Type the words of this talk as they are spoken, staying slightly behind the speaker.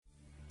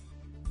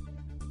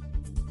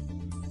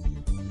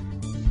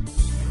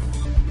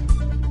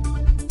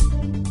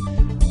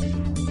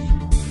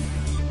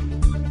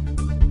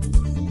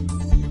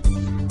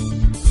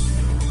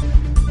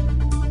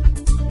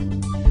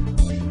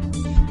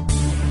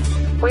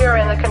we are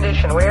in the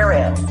condition we are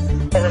in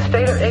the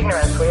state of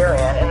ignorance we are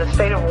in the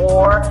state of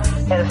war,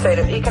 in the state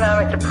of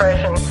economic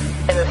depression,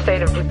 in the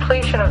state of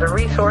depletion of the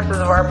resources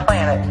of our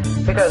planet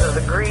because of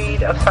the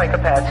greed of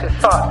psychopaths who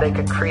thought they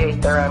could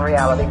create their own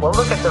reality. Well,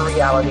 look at the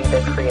reality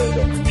they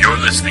created. You're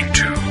listening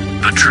to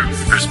The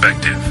Truth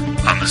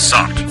Perspective on the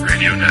Soft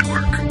Radio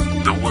Network,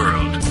 the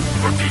world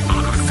for people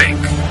who think.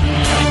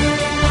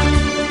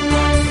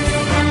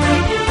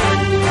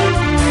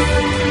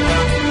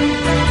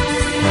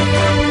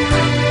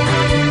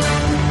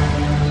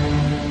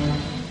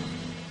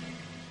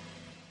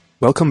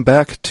 Welcome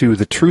back to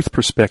The Truth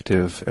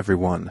Perspective,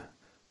 everyone.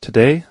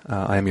 Today,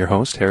 I am your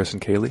host, Harrison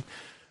Cayley.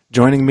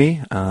 Joining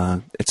me,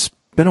 it's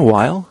been a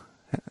while,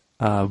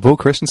 Bo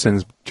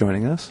Christensen's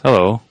joining us.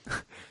 Hello.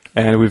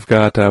 And we've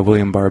got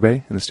William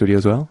Barbet in the studio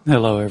as well.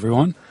 Hello,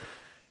 everyone.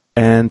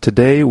 And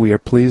today we are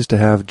pleased to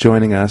have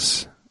joining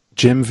us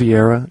Jim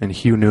Vieira and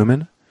Hugh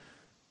Newman.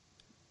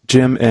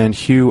 Jim and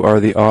Hugh are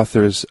the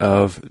authors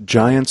of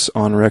Giants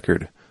on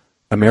Record,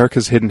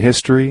 America's Hidden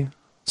History,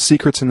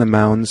 Secrets in the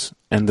Mounds,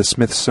 and the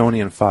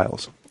Smithsonian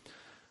Files.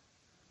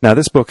 Now,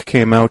 this book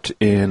came out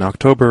in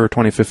October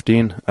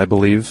 2015, I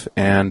believe,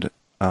 and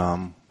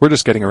we're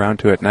just getting around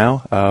to it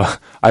now.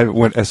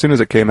 As soon as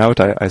it came out,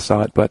 I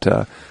saw it, but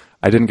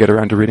I didn't get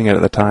around to reading it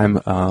at the time.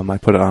 I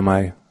put it on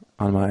my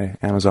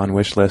Amazon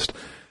wish list,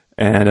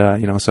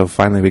 and so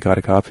finally we got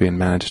a copy and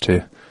managed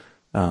to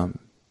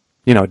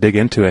dig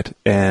into it.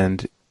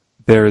 And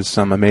there's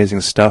some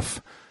amazing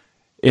stuff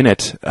in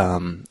it.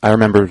 I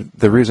remember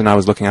the reason I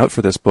was looking out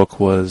for this book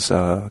was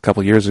a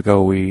couple years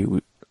ago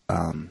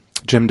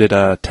Jim did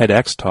a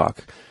TEDx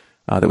talk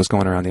that was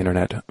going around the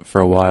internet for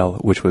a while,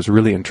 which was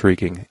really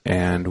intriguing,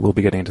 and we'll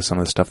be getting into some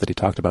of the stuff that he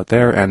talked about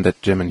there and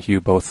that Jim and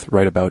Hugh both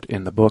write about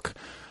in the book.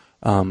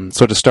 So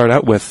to start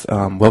out with,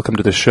 welcome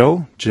to the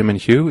show, Jim and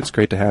Hugh. It's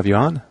great to have you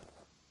on.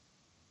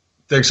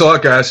 Thanks a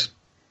lot, guys.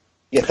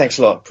 Yeah, thanks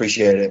a lot.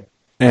 Appreciate it.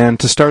 And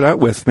to start out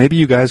with, maybe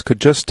you guys could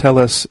just tell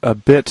us a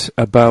bit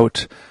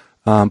about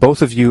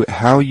both of you,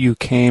 how you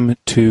came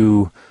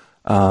to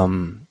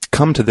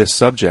come to this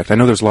subject. I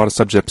know there's a lot of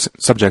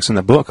subjects in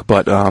the book,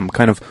 but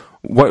kind of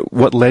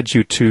what led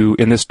you to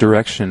in this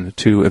direction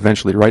to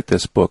eventually write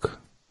this book?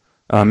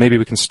 Maybe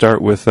we can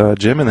start with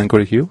Jim and then go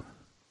to Hugh.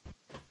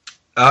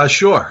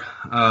 Sure.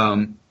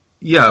 I'm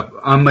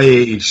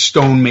a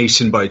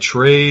stonemason by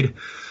trade.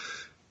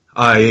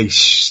 I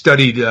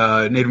studied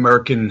Native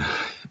American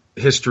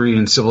history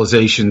and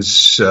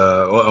civilizations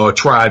or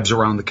tribes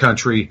around the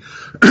country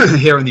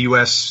here in the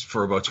U.S.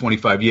 for about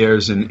 25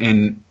 years,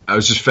 and I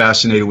was just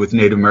fascinated with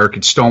Native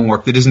American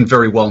stonework that isn't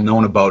very well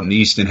known about in the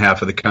eastern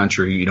half of the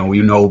country. You know,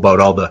 we know about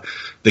all the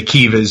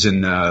kivas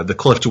and the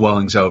cliff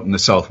dwellings out in the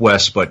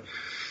southwest, but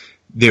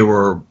there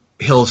were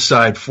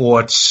hillside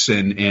forts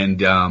and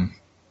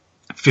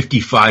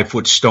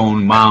 55-foot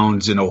stone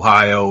mounds in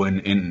Ohio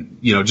and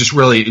just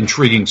really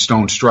intriguing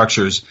stone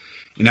structures.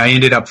 And I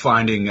ended up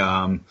finding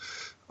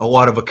a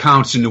lot of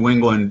accounts in New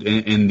England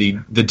in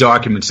the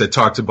documents that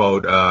talked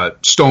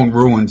about stone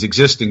ruins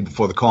existing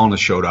before the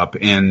colonists showed up.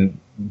 And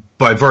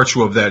by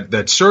virtue of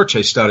that search,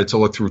 I started to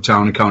look through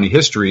town and county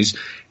histories,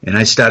 and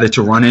I started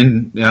to run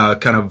in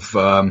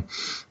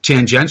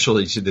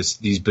tangentially to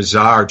these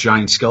bizarre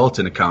giant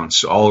skeleton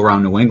accounts all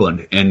around New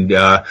England. And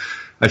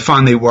I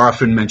found they were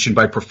often mentioned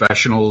by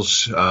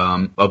professionals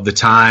of the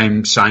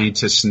time,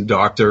 scientists and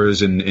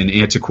doctors and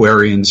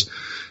antiquarians,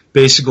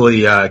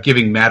 basically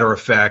giving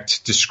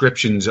matter-of-fact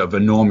descriptions of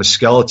enormous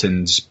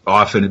skeletons,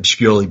 often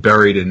obscurely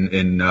buried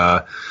in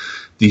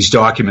these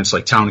documents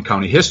like town and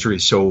county history.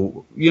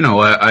 So,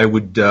 I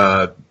would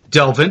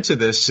delve into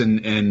this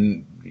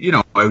and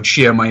I would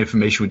share my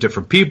information with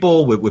different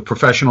people, with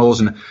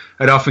professionals, and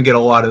I'd often get a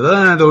lot of,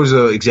 those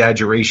are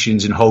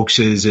exaggerations and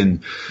hoaxes,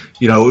 and,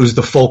 it was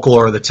the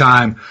folklore of the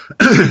time,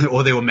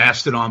 or they were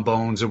mastodon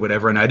bones or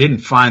whatever, and I didn't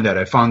find that.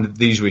 I found that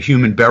these were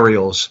human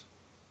burials,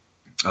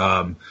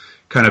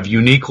 kind of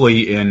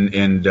uniquely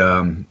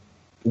and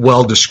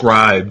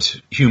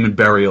well-described human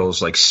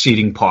burials, like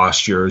seating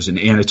postures and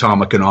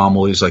anatomic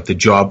anomalies, like the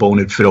jawbone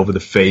had fit over the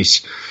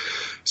face.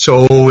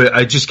 So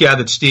I just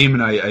gathered steam,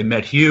 and I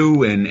met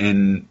Hugh,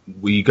 and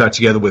we got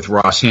together with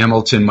Ross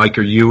Hamilton,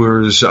 Micah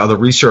Ewers, other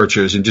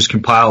researchers, and just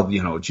compiled,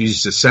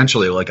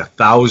 essentially like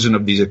 1,000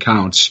 of these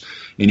accounts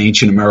in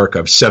ancient America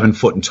of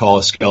 7-foot and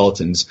taller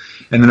skeletons,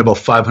 and then about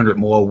 500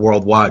 more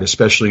worldwide,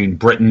 especially in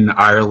Britain,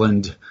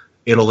 Ireland,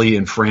 Italy,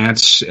 and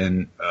France,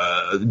 and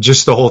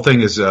just the whole thing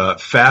is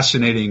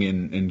fascinating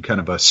and kind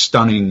of a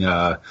stunning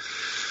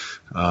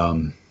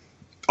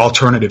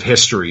alternative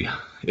history,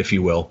 if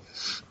you will.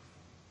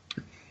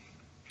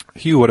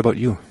 Hugh, what about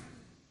you?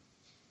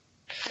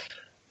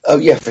 Oh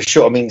yeah, for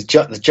sure. I mean,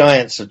 the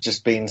Giants have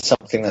just been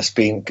something that's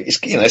been,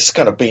 it's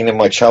kind of been in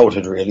my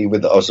childhood really.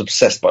 I was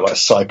obsessed by like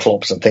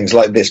Cyclops and things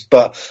like this,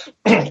 but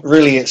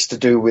really it's to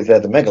do with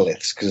the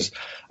megaliths, because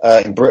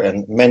in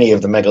Britain, many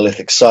of the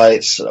megalithic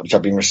sites, which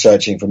I've been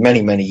researching for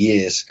many, many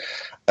years,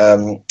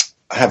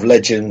 have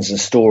legends and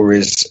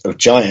stories of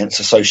giants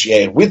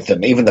associated with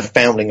them. Even the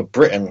founding of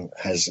Britain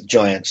has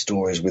giant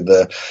stories, with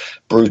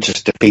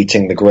Brutus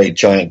defeating the great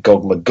giant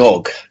Gog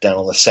Magog down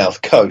on the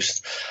south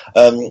coast.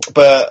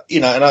 But,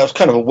 and I was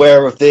kind of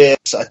aware of this.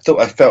 I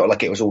felt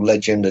like it was all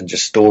legend and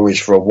just stories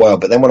for a while.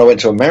 But then when I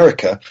went to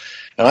America,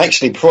 and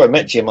actually, before I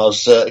met Jim, I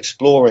was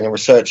exploring and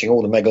researching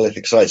all the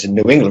megalithic sites in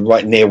New England,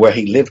 right near where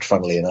he lived,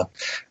 funnily enough.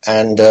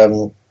 And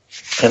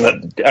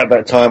at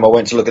that time, I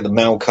went to look at the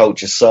mound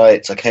culture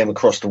sites. I came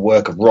across the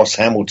work of Ross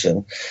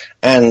Hamilton,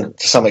 and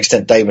to some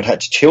extent, David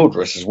Hatcher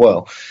Childress as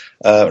well.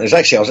 I was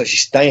actually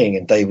staying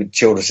in David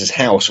Childress's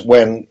house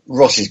when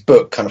Ross's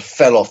book kind of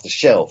fell off the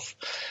shelf,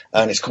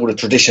 and it's called A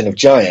Tradition of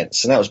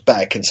Giants, and that was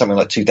back in something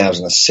like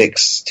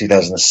 2006,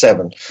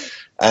 2007.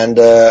 And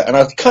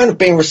I've kind of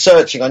been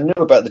researching. I knew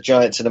about the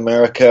giants in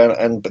America,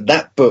 but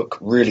that book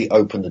really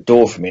opened the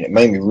door for me, and it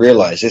made me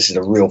realize this is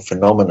a real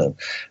phenomenon.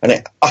 And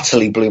it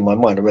utterly blew my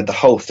mind. I read the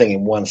whole thing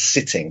in one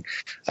sitting,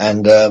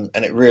 and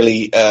it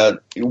really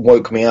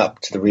woke me up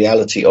to the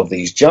reality of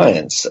these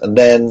giants. And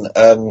then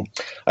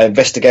I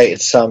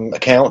investigated some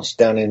accounts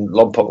down in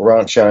Lompoc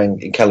Rancho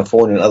in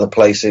California and other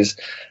places.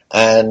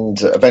 And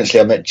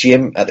eventually I met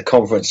Jim at the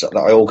conference that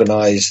I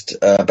organised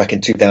back in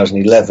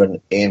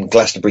 2011 in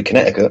Glastonbury,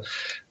 Connecticut.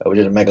 We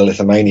did a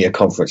Megalithomania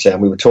conference there,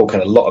 and we were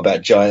talking a lot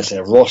about giants.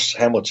 And Ross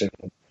Hamilton,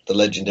 the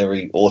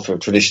legendary author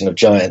of Tradition of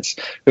Giants,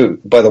 who,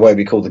 by the way,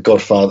 we call the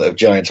godfather of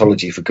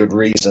giantology for good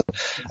reason,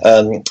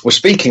 was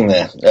speaking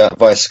there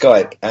via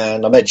Skype.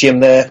 And I met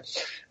Jim there.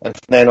 And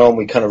from then on,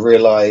 we kind of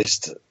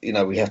realised,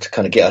 we have to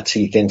kind of get our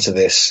teeth into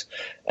this.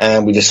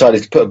 And we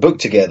decided to put a book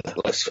together.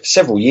 Like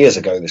several years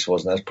ago, this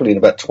was. And that was probably in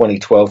about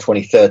 2012,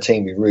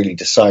 2013, we really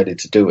decided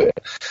to do it.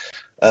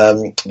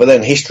 But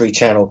then History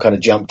Channel kind of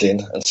jumped in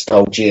and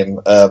stole Jim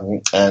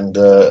and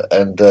did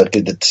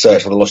the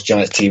Search for the Lost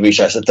Giants TV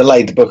show. So it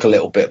delayed the book a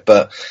little bit,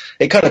 but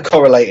it kind of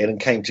correlated and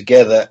came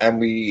together.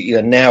 And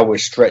we, now we're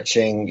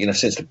stretching,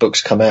 since the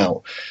book's come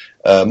out.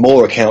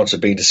 More accounts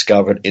have been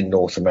discovered in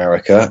North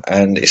America,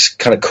 and it's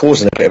kind of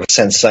causing a bit of a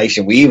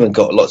sensation. We even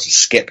got lots of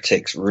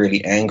skeptics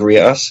really angry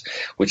at us,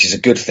 which is a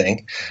good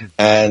thing.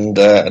 And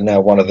now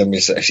one of them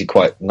is actually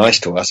quite nice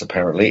to us,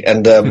 apparently.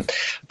 And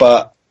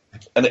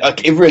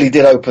it really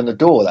did open the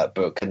door, that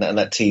book and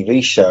that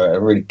TV show,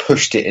 and really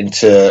pushed it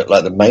into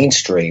like the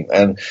mainstream.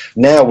 And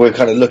now we're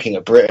kind of looking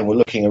at Britain, we're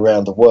looking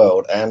around the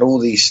world, and all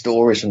these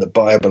stories from the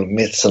Bible,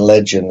 myths and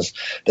legends.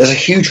 There's a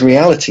huge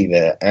reality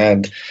there,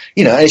 and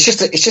it's just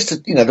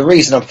the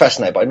reason I'm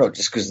fascinated by it, not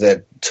just because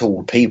they're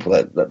tall people,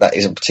 that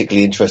isn't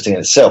particularly interesting in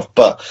itself,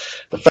 but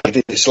the fact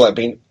that it's like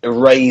being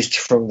erased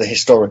from the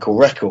historical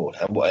record.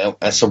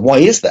 And so why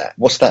is that?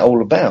 What's that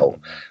all about?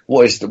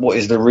 What is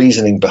the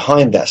reasoning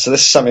behind that? So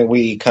this is something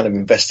we kind of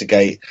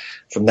investigate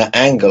from that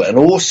angle, and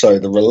also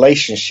the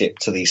relationship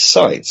to these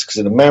sites. Because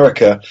in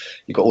America,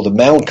 you've got all the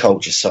mound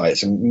culture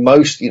sites, and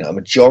most, a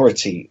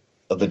majority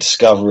of the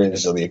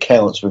discoveries or the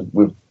accounts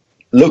we've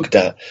looked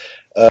at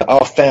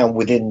are found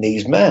within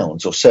these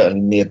mounds, or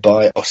certainly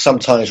nearby, or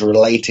sometimes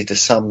related to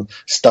some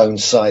stone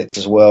sites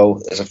as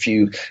well. There's a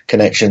few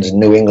connections in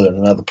New England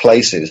and other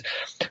places.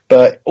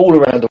 But all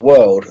around the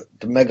world,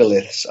 the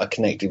megaliths are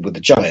connected with the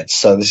giants.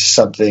 So this is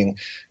something,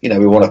 we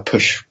want to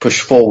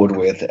push forward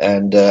with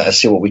and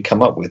see what we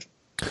come up with.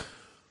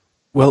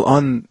 Well,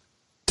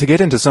 to get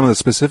into some of the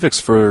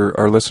specifics for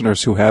our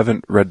listeners who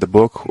haven't read the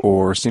book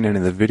or seen any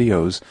of the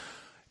videos,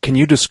 can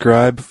you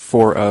describe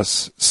for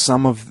us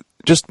some of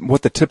just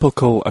what the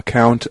typical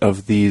account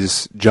of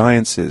these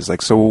giants is?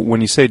 Like, so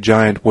when you say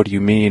giant, what do you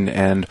mean,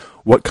 and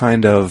what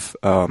kind of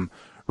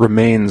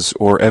remains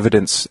or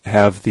evidence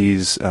have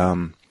these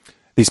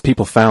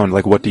people found?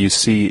 Like, what do you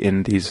see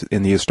in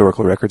the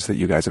historical records that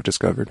you guys have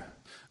discovered?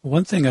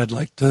 One thing I'd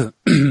like to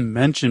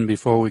mention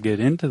before we get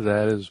into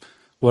that is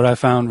what I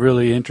found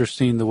really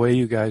interesting, the way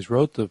you guys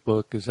wrote the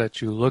book, is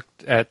that you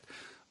looked at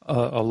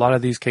a lot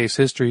of these case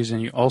histories,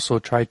 and you also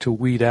tried to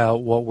weed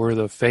out what were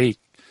the fake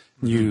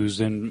news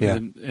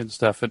and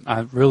stuff. And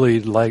I really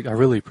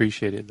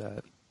appreciated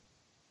that.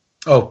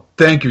 Oh,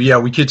 thank you. Yeah,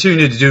 we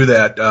continue to do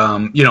that.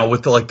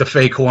 With the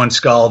fake horn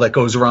skull that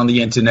goes around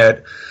the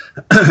internet,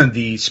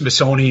 the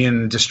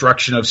Smithsonian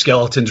destruction of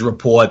skeletons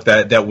report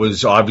that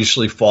was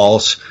obviously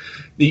false.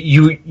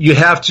 You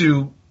have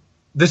to.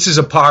 This is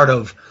a part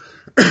of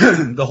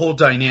the whole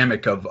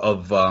dynamic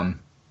of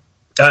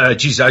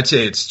I'd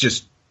say it's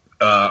just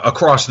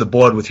across the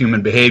board with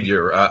human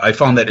behavior. I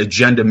found that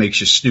agenda makes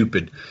you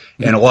stupid,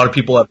 and a lot of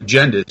people have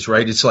agendas,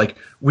 right? It's like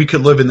we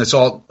could live in this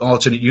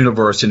alternate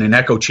universe in an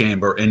echo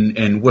chamber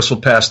and whistle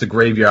past the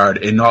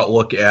graveyard and not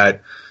look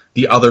at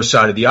the other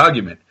side of the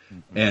argument.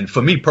 And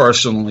for me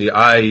personally,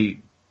 I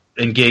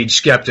engage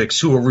skeptics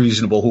who are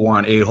reasonable, who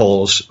aren't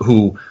a-holes,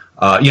 who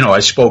I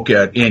spoke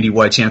at Andy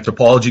White's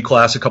anthropology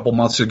class a couple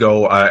months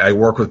ago. I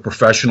work with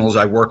professionals.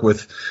 I work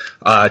with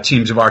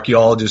teams of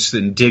archaeologists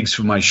and digs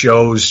for my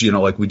shows.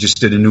 Like we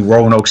just did a new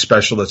Roanoke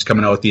special that's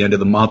coming out at the end of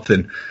the month.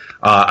 And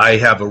I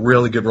have a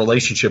really good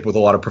relationship with a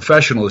lot of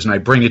professionals, and I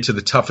bring it to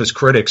the toughest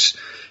critics,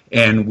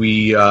 and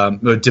we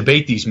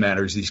debate these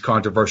matters, these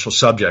controversial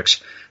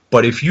subjects.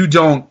 But if you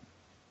don't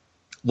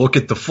look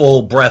at the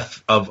full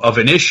breadth of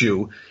an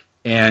issue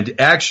and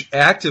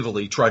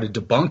actively try to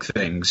debunk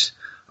things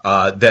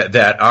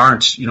that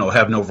aren't,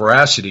 have no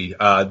veracity,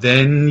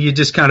 then you're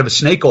just kind of a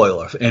snake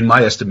oiler, in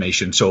my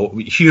estimation. So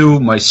Hugh,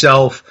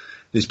 myself,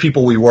 there's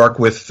people we work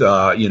with,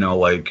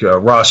 like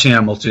Ross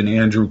Hamilton,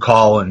 Andrew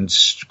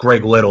Collins,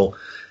 Greg Little,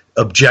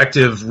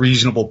 objective,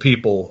 reasonable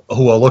people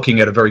who are looking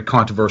at a very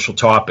controversial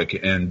topic.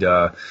 And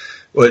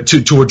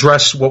to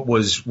address what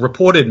was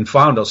reported and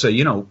found, I'll say,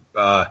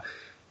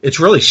 it's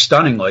really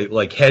stunning.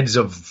 Like heads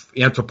of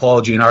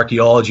anthropology and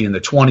archaeology in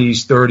the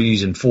 20s,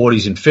 30s, and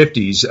 40s and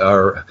 50s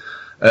are,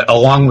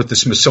 along with the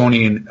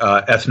Smithsonian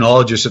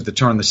ethnologists at the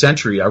turn of the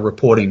century, are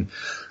reporting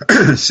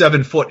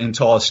 7 foot and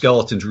tall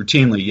skeletons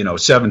routinely.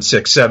 7,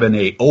 6, 7,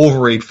 8,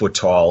 over 8 foot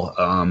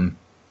tall.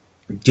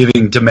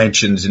 Giving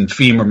dimensions and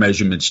femur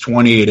measurements,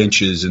 28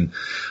 inches, and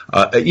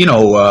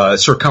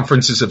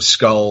circumferences of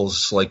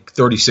skulls like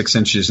 36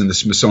 inches in the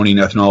Smithsonian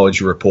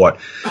Ethnology Report.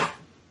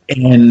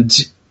 And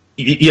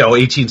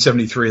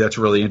 1873, that's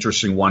a really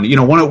interesting one.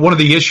 One of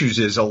the issues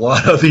is a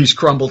lot of these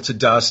crumbled to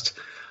dust.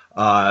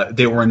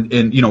 They were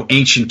in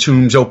ancient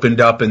tombs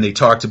opened up, and they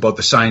talked about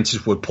the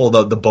scientists would pull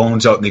the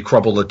bones out and they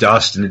crumble the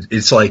dust, and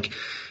it's like,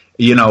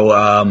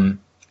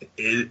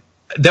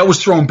 that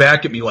was thrown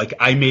back at me like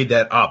I made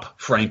that up,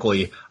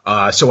 frankly,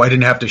 so I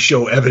didn't have to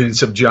show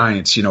evidence of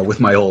giants,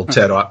 with my old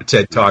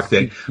TED Talk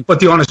thing.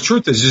 But the honest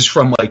truth is, just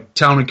from like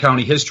town and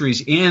county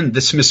histories and the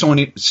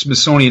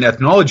Smithsonian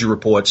ethnology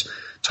reports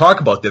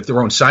talk about that.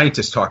 Their own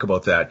scientists talk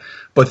about that.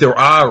 But there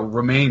are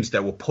remains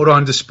that were put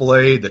on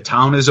display. The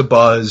town is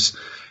abuzz,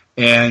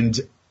 and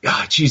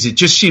it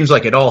just seems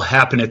like it all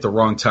happened at the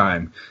wrong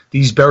time.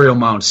 These burial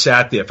mounds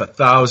sat there for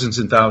thousands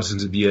and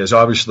thousands of years.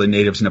 Obviously,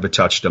 natives never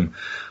touched them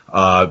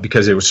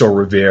because they were so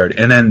revered.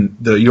 And then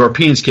the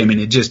Europeans came in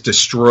and just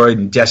destroyed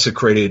and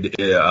desecrated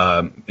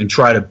and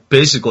tried to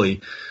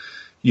basically,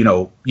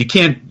 you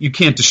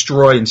can't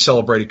destroy and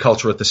celebrate a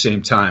culture at the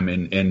same time.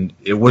 And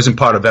it wasn't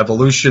part of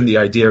evolution. The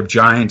idea of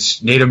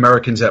giants, Native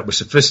Americans that were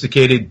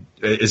sophisticated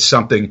is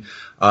something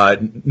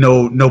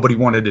nobody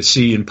wanted to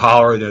see in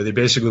power. They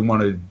basically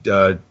wanted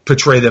to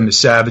portray them as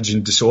savage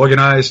and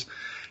disorganized.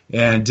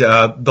 And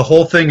the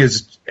whole thing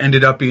has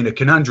ended up being a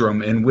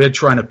conundrum, and we're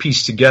trying to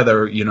piece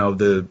together,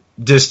 the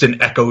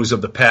distant echoes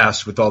of the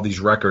past with all these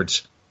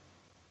records.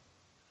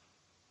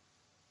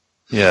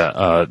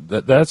 Yeah,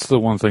 that's the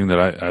one thing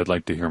that I'd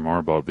like to hear more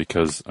about,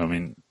 because,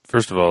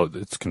 first of all,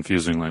 it's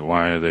confusing. Like,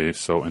 why are they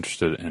so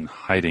interested in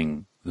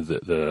hiding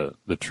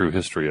the true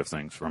history of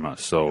things from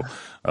us? So,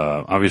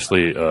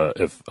 obviously,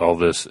 if all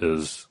this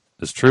is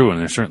true,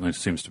 and there certainly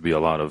seems to be a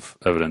lot of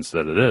evidence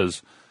that it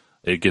is,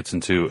 it gets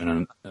into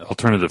an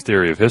alternative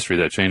theory of history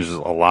that changes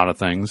a lot of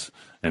things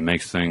and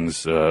makes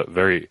things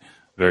very,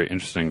 very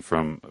interesting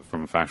from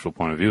a factual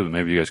point of view.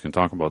 Maybe you guys can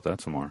talk about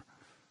that some more.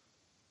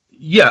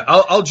 Yeah,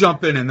 I'll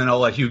jump in and then I'll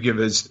let Hugh give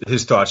his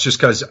thoughts, just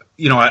because,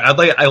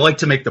 I like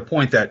to make the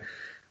point that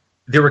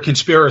there were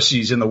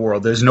conspiracies in the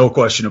world. There's no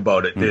question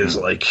about it. Mm-hmm. There's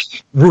like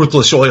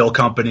ruthless oil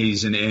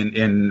companies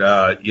and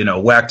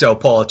whacked out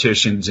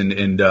politicians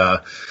and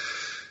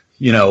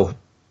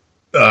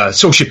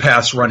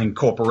sociopaths running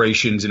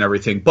corporations and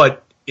everything.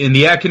 But in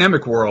the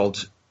academic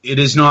world, it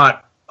is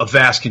not a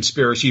vast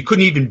conspiracy. It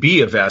couldn't even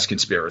be a vast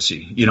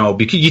conspiracy,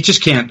 because you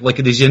just can't, like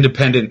these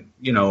independent,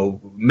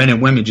 men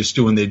and women just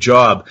doing their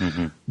job.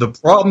 Mm-hmm. The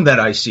problem that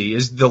I see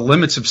is the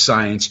limits of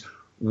science,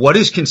 what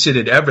is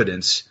considered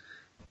evidence.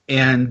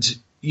 And,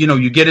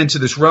 you get into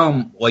this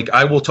realm, like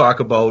I will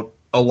talk about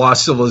a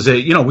lost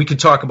civilization. We could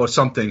talk about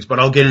some things, but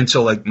I'll get into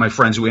like my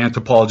friends who are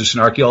anthropologists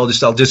and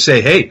archaeologists. I'll just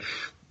say, hey,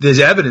 there's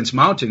evidence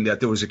mounting that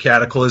there was a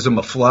cataclysm,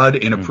 a flood,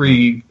 and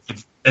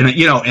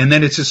and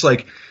then it's just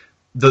like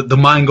the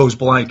mind goes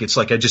blank. It's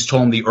like I just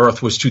told him the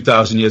Earth was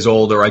 2,000 years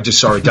old, or I just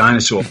saw a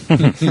dinosaur.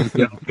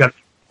 Got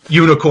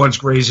unicorns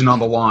grazing on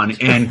the lawn,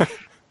 and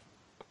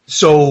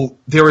so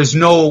there is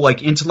no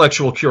like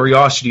intellectual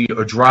curiosity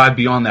or drive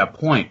beyond that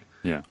point.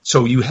 Yeah.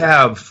 So you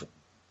have,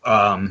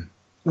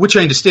 which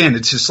I understand.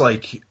 It's just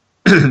like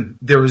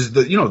there is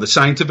the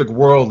scientific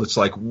world. It's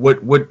like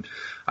what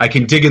I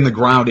can dig in the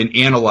ground and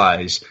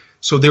analyze.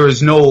 So there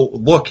is no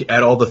look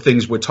at all the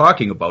things we're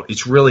talking about.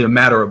 It's really a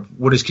matter of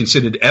what is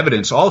considered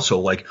evidence also.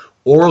 Like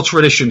oral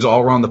traditions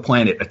all around the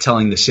planet are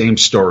telling the same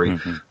story.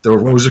 Mm-hmm. The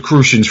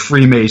Rosicrucians,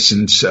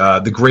 Freemasons,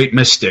 the great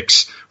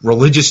mystics,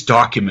 religious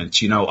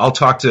documents. I'll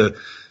talk to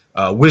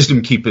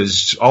wisdom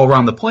keepers all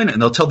around the planet,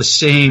 and they'll tell the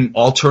same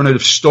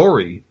alternative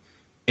story.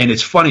 And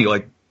it's funny,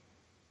 like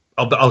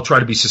I'll try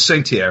to be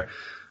succinct here.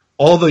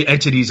 All the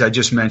entities I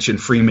just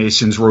mentioned,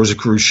 Freemasons,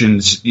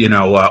 Rosicrucians,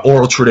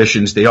 oral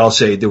traditions, they all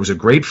say there was a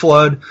great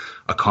flood,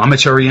 a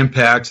cometary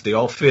impact. They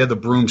all fear the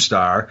broom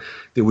star.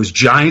 There was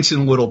giants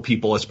and little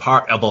people as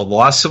part of a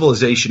lost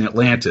civilization,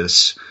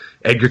 Atlantis.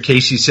 Edgar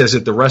Cayce says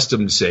it, the rest of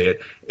them say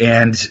it.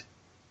 And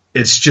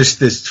it's just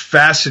this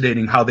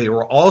fascinating how they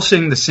were all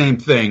saying the same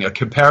thing. A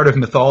comparative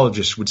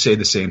mythologist would say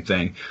the same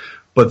thing.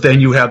 But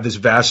then you have this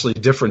vastly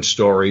different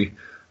story,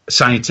 a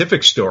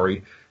scientific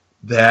story,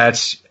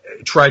 that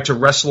tried to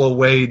wrestle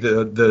away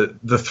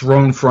the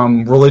throne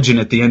from religion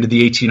at the end of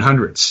the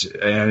 1800s.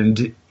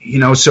 And,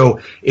 so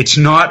it's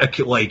not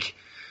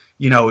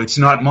it's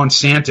not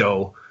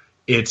Monsanto.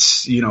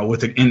 It's,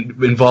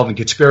 involving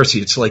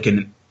conspiracy. It's like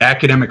an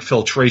academic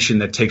filtration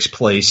that takes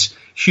place.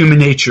 Human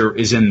nature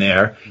is in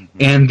there. Mm-hmm.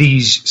 And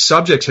these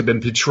subjects have been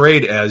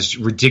portrayed as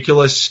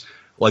ridiculous,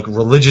 like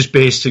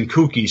religious-based and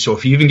kooky. So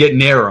if you even get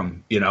near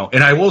them,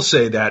 and I will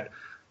say that,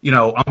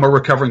 I'm a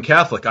recovering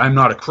Catholic. I'm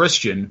not a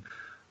Christian.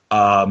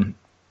 I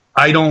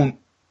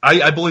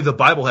believe the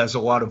Bible has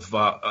a lot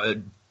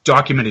of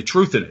documented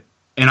truth in it.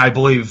 And I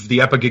believe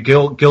the Epic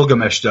of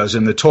Gilgamesh does,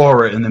 and the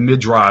Torah and the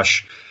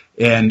Midrash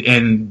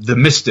and the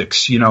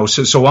mystics,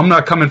 So I'm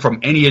not coming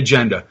from any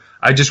agenda.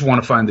 I just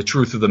want to find the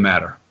truth of the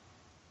matter.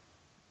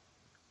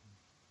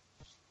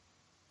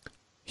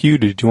 Hugh,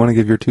 did you want to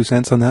give your 2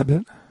 cents on that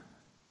bit?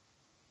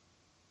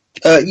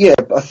 Yeah,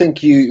 I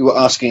think you were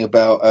asking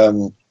about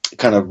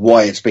kind of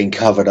why it's been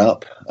covered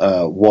up,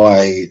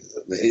 why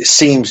it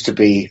seems to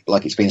be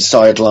like it's been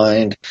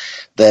sidelined.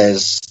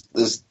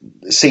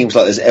 It seems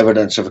like there's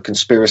evidence of a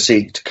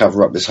conspiracy to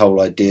cover up this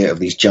whole idea of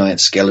these giant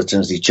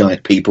skeletons, these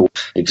giant people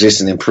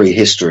existing in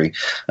prehistory.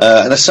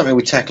 And that's something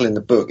we tackle in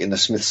the book, in the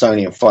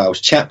Smithsonian Files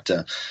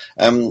chapter.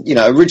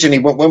 Originally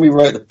when we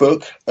wrote the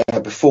book,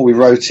 before we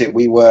wrote it,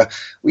 we were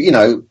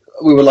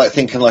like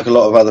thinking like a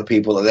lot of other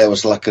people that there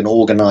was like an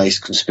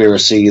organized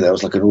conspiracy, there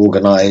was like an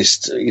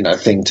organized,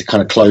 thing to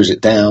kind of close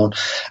it down.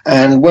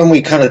 And when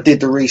we kind of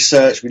did the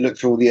research, we looked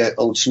through all the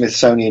old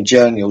Smithsonian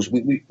journals,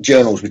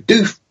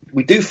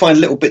 we do find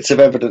little bits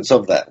of evidence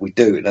of that. We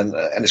do. And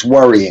it's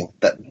worrying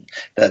that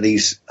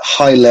these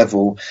high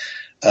level,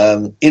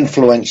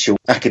 influential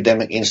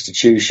academic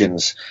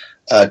institutions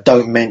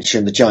don't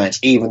mention the giants,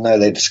 even though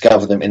they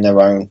discover them in their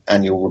own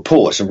annual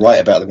reports and write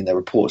about them in their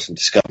reports and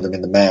discover them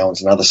in the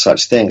Mounds and other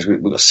such things.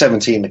 We've got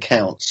 17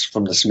 accounts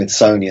from the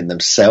Smithsonian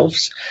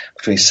themselves,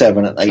 between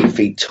 7 and 8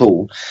 feet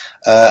tall.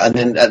 And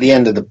then at the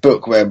end of the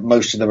book, where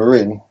most of them are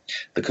in,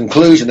 the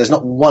conclusion, there's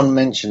not one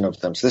mention of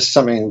them. So this is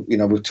something,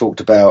 we've talked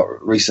about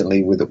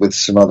recently with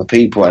some other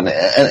people, and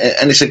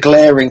it's a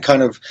glaring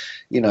kind of,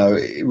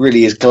 it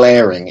really is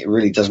glaring. It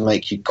really does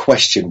make you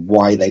question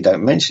why they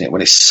don't mention it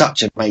when it's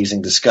such an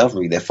amazing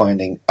discovery they're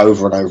finding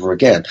over and over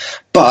again.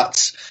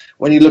 But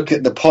when you look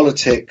at the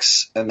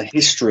politics and the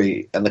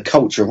history and the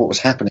culture of what was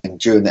happening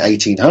during the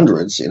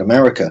 1800s in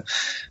America,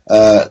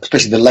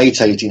 especially the late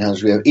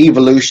 1800s, we have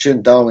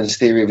evolution. Darwin's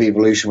theory of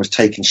evolution was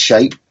taking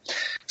shape.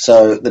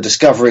 So the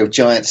discovery of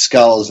giant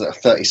skulls that are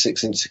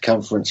 36-inch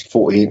circumference,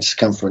 40-inch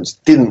circumference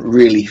didn't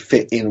really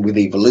fit in with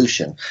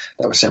evolution.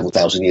 That was several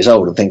thousand years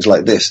old and things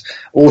like this.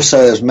 Also,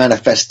 there's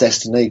manifest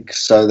destiny.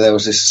 So there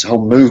was this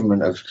whole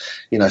movement of,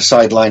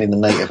 sidelining the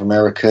Native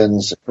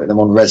Americans, putting them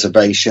on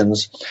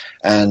reservations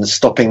and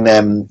stopping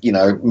them,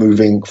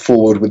 moving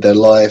forward with their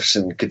lives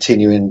and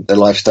continuing their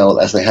lifestyle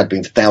as they had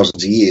been for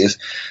thousands of years.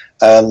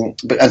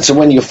 And so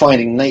when you're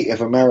finding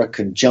Native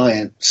American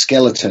giant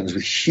skeletons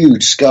with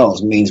huge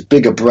skulls, means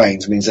bigger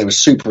brains, means they were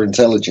super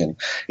intelligent.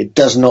 It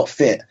does not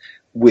fit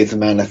with the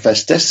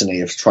manifest destiny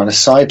of trying to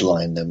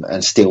sideline them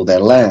and steal their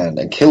land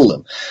and kill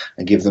them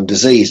and give them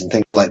disease and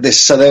things like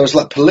this. So there was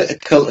like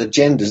political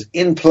agendas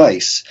in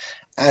place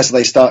as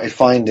they started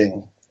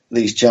finding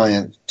these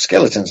giant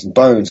skeletons and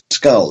bones and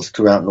skulls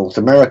throughout North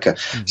America.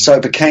 Mm-hmm. So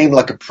it became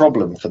like a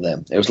problem for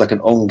them. It was like an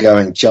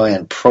ongoing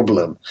giant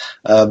problem.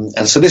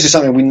 And so this is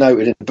something we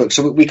noted in the book.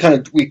 So we kind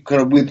of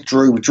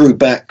drew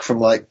back from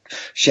like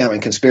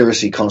shouting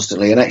conspiracy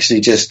constantly and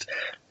actually just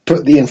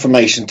put the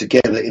information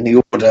together in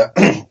the order,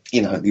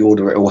 the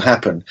order it all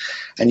happened.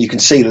 And you can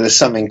see that there's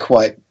something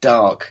quite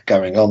dark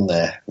going on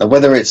there. Now,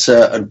 whether it's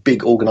a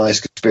big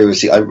organized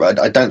conspiracy,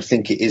 I don't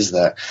think it is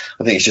that.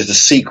 I think it's just a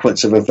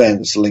sequence of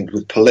events linked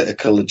with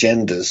political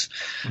agendas,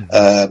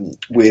 also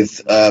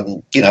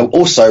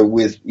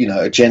with,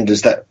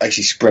 agendas that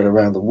actually spread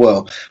around the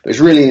world. But it's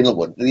really in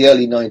the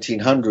early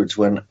 1900s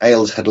when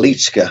Ales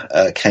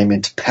Hadliczka came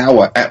into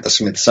power at the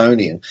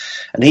Smithsonian.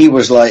 And he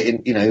was like,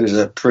 he was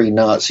a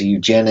pre-Nazi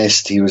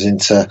eugenist. He was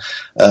into,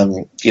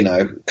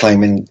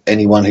 claiming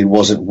anyone who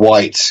wasn't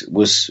white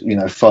was,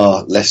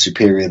 far less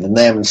superior than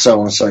them and so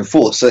on and so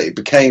forth. So it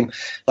became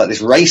like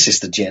this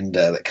racist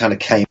agenda that kind of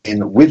came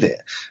in with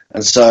it.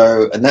 And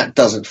that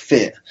doesn't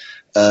fit,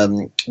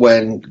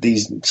 when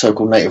these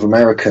so-called Native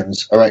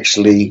Americans are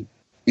actually,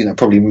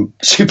 probably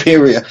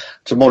superior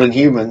to modern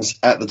humans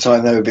at the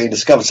time they were being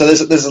discovered. So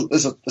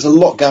there's a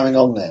lot going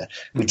on there.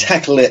 We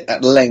tackle it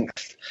at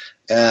length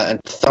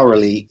and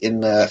thoroughly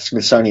in the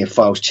Smithsonian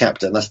Files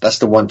chapter, and that's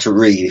the one to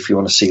read if you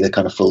want to see the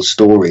kind of full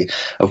story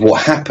of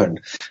what happened.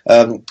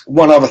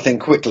 One other thing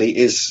quickly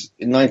is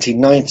in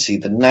 1990,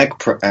 the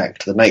NAGPRA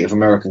Act, the Native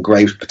American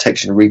Graves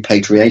Protection and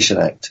Repatriation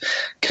Act,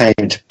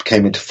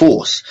 came into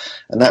force,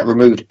 and that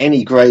removed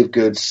any grave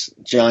goods,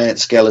 giant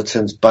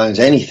skeletons, bones,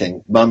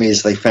 anything,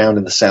 mummies they found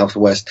in the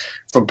Southwest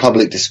from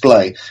public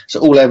display.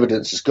 So all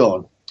evidence is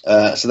gone.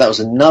 So that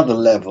was another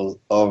level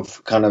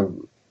of kind of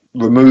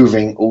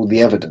removing all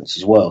the evidence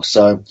as well.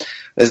 So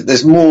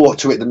there's more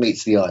to it than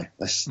meets the eye.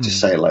 Let's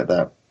just say it like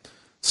that.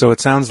 So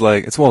it sounds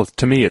like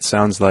to me it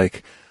sounds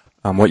like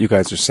what you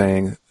guys are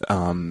saying.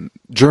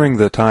 During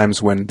the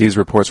times when these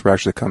reports were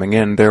actually coming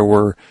in, there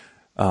were,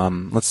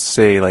 let's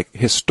say, like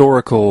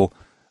historical,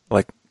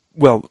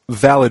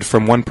 valid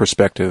from one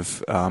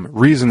perspective,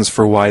 reasons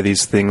for why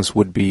these things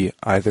would be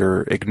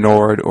either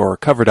ignored or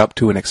covered up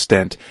to an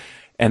extent,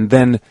 and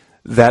then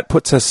that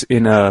puts us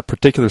in a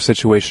particular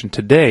situation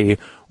today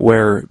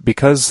where,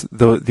 because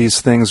these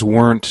things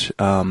weren't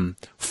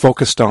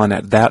focused on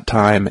at that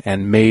time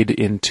and made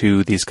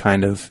into these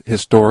kind of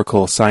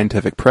historical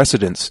scientific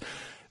precedents,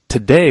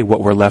 today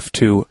what we're left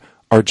to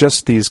are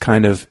just these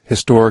kind of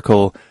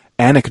historical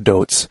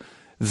anecdotes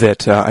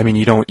that,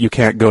 you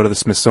can't go to the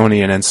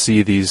Smithsonian and see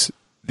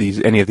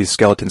any of these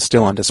skeletons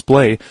still on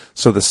display.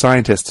 So the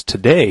scientists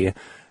today,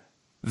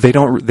 they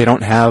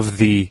don't have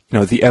the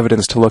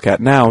evidence to look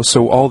at now,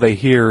 so all they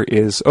hear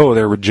is, oh,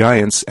 there were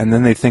giants, and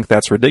then they think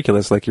that's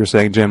ridiculous, like you're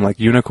saying, Jim, like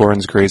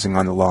unicorns grazing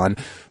on the lawn.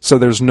 So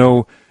there's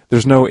no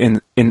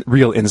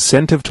real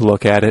incentive to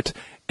look at it,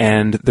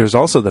 and there's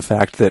also the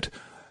fact that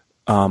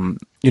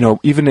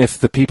even if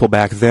the people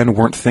back then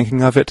weren't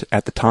thinking of it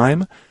at the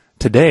time,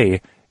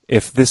 today,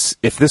 if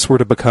this were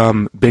to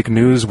become big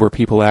news where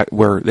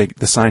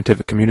the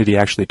scientific community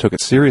actually took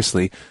it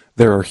seriously,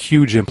 there are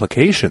huge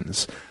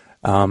implications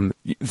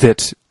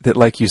that,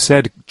 like you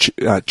said,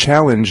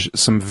 challenge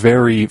some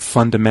very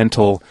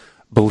fundamental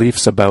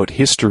beliefs about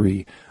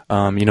history,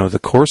 the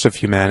course of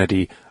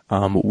humanity,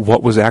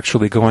 what was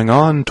actually going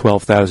on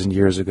 12,000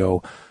 years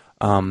ago.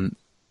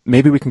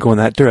 Maybe we can go in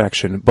that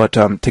direction, but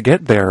to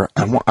get there,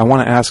 I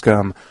want to ask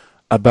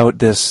about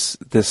the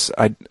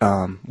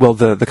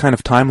kind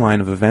of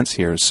timeline of events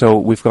here. So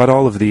we've got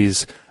all of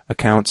these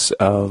accounts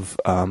of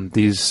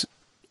these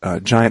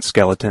giant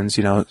skeletons,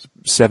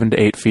 7 to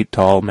 8 feet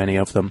tall, many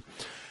of them,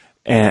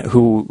 and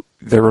who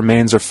their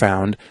remains are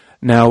found.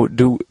 Now,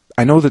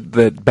 I know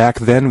that back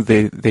then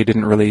they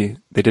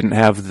didn't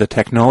have the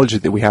technology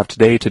that we have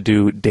today to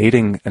do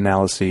dating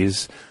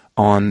analyses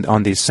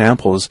on these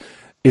samples.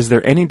 Is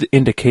there any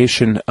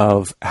indication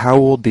of how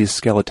old these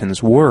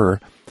skeletons were?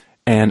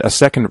 And a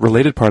second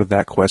related part of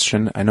that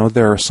question, I know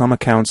there are some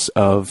accounts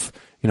of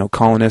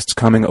colonists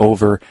coming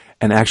over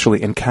and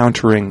actually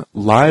encountering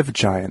live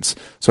giants.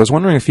 So I was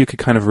wondering if you could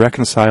kind of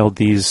reconcile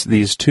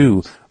these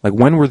two. Like,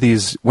 when were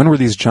these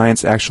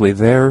giants actually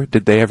there?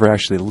 Did they ever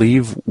actually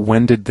leave?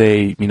 When did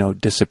they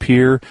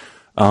disappear?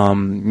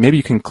 Maybe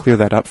you can clear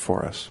that up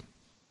for us.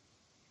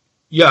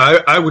 Yeah,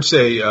 I would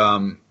say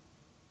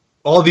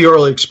all the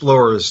early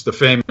explorers, the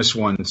famous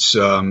ones,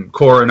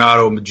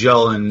 Coronado,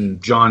 Magellan,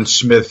 John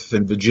Smith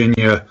in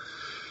Virginia,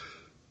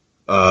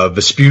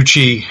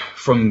 Vespucci,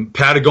 from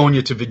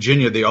Patagonia to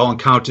Virginia, they all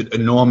encountered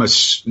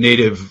enormous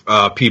native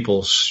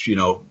peoples,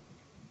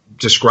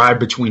 described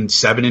between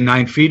 7 and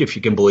 9 feet, if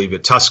you can believe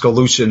it.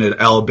 Tuscaloosa in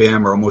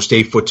Alabama are almost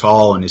 8 foot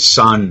tall, and his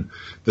son,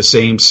 the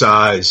same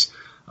size.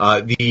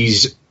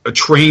 These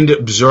trained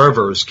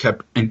observers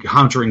kept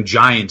encountering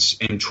giants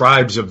and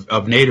tribes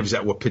of natives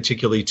that were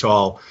particularly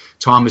tall.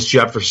 Thomas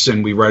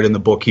Jefferson, we read in the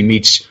book, he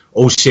meets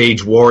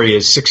Osage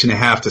warriors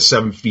 6.5 to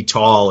 7 feet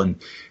tall,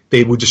 and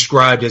they were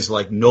described as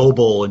like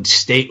noble and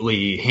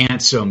stately,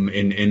 handsome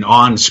and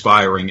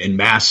awe-inspiring and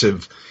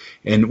massive.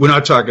 And we're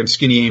not talking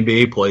skinny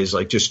NBA plays,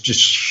 like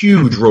just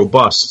huge,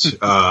 robust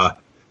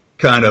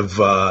kind of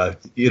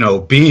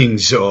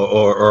beings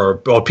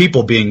or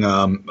people being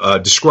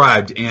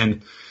described.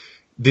 And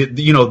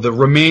the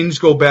remains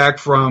go back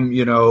from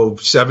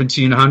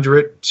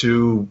 1700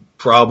 to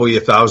probably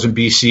 1000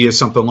 BC or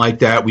something like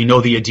that. We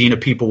know the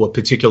Adena people were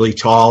particularly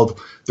tall.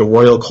 The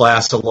royal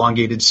class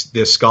elongated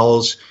their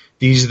skulls.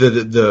 These are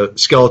the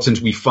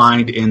skeletons we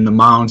find in the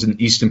mounds in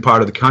the eastern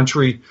part of the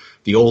country.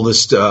 The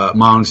oldest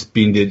mounds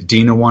being the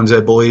Adena ones,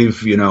 I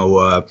believe.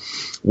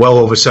 Well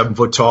over 7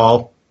 foot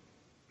tall.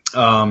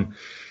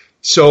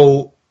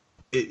 So.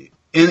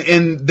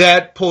 And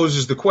that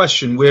poses the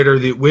question: where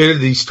do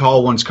these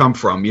tall ones come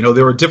from?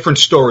 There are different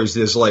stories.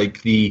 There's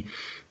like there's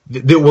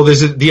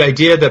the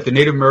idea that the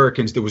Native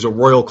Americans, there was a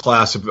royal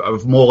class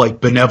of more like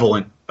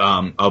benevolent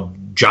of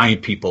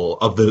giant people,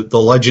 of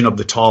the legend of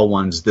the tall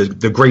ones,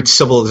 the great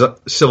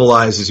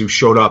civilizers who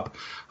showed up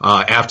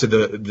after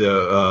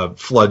the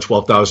flood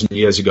 12,000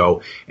 years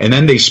ago. And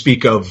then they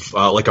speak of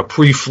like a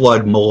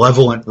pre-flood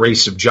malevolent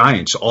race of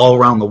giants all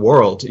around the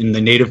world. And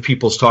the native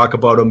peoples talk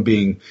about them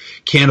being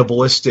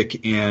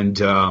cannibalistic and,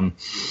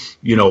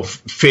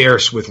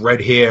 fierce with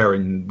red hair.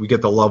 And we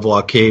get the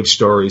Lovelock Cave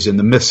stories and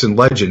the myths and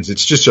legends.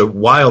 It's just a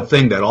wild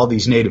thing that all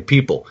these native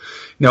people.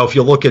 Now, if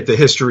you look at the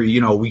history,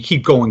 we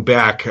keep going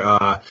back,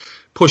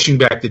 pushing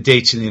back the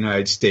dates in the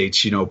United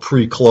States,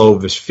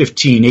 pre-Clovis,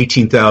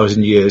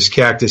 18,000 years,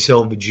 Cactus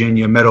Hill,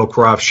 Virginia,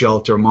 Meadowcroft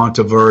Shelter,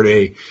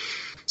 Monteverde.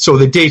 So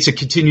the dates that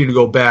continue to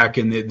go back,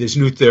 and there's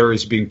new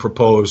theories being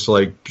proposed,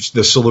 like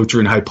the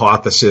Solutrean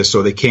hypothesis,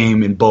 or they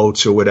came in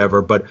boats or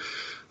whatever. But,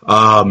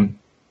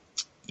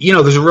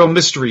 there's a real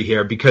mystery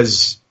here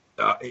because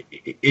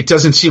it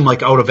doesn't seem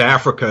like out of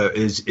Africa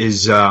is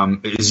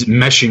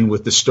meshing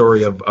with the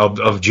story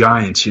of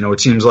giants. It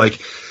seems like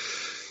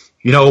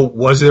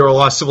Was there a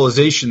lost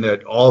civilization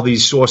that all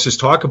these sources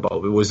talk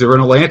about? Was there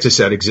an Atlantis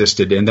that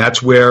existed? And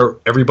that's where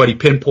everybody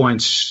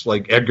pinpoints,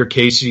 like Edgar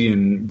Cayce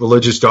and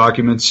religious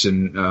documents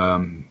and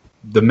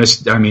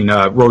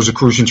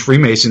Rosicrucians,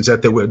 Freemasons,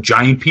 that there were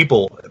giant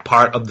people,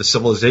 part of the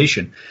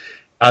civilization.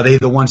 Are they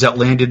the ones that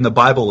landed in the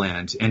Bible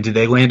land? And did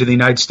they land in the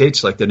United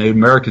States like the Native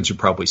Americans would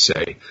probably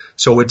say?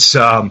 So it's,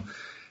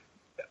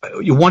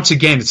 once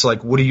again, it's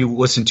like, what do you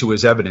listen to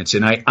as evidence?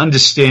 And I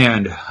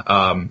understand,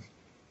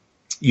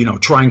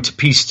 trying to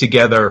piece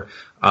together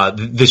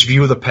this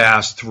view of the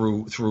past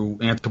through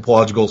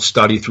anthropological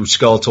study, through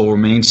skeletal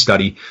remains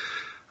study,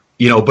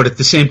 but at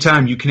the same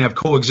time, you can have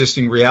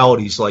coexisting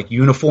realities like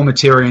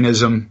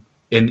uniformitarianism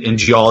in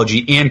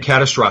geology and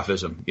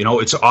catastrophism.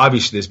 It's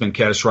obvious there's been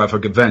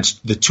catastrophic events.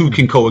 The two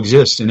can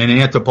coexist. And in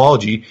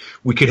anthropology,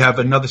 we could have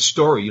another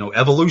story.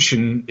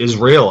 Evolution is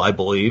real, I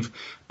believe,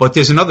 but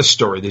there's another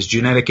story. There's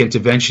genetic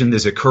intervention.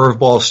 There's a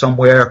curveball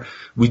somewhere.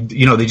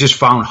 They just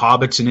found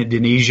hobbits in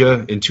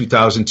Indonesia in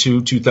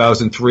 2002,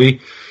 2003.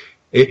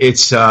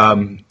 It's,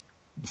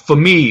 for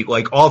me,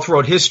 like all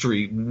throughout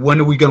history, when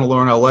are we going to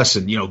learn our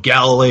lesson?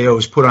 Galileo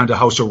was put under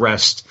house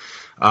arrest.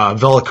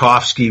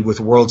 Velikovsky with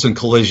Worlds in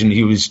Collision,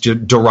 he was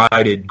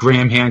derided.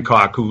 Graham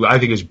Hancock, who I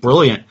think is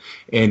brilliant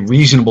and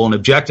reasonable and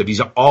objective, he's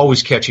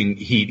always catching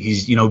heat.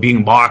 He's,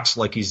 being mocked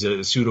like he's a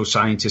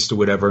pseudoscientist or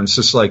whatever. And it's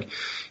just like,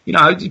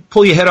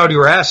 pull your head out of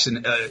your ass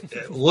and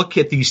look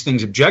at these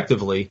things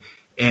objectively.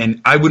 And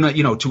I would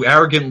not, to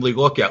arrogantly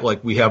look at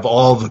like we have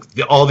all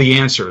the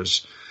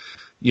answers,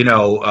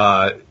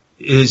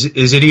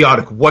 is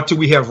idiotic. What do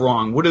we have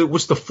wrong?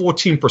 What's the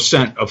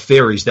 14% of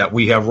theories that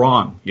we have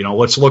wrong?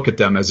 Let's look at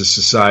them as a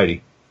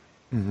society.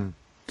 Mm-hmm.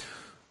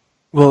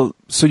 Well,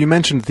 so you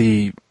mentioned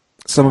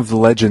some of the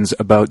legends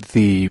about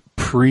the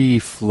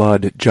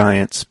pre-flood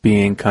giants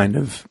being kind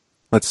of,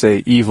 let's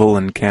say, evil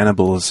and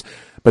cannibals,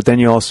 but then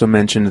you also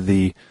mentioned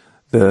the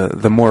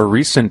more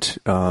recent,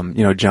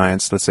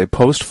 giants, let's say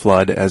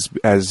post-flood,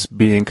 as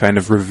being kind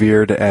of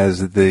revered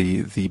as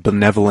the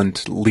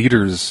benevolent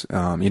leaders,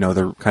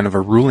 they're kind of a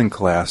ruling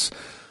class.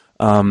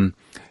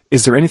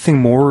 Is there anything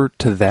more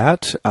to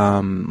that?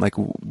 Like,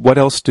 what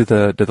else do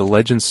the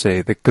legends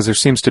say? Because there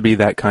seems to be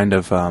that kind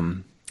of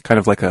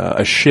like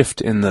a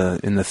shift in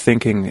the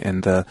thinking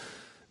and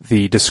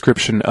the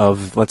description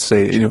of, let's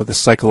say, the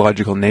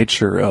psychological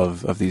nature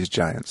of these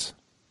giants.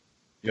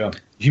 Yeah,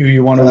 Hugh,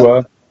 you want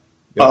to?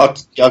 I'll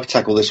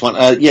tackle this one.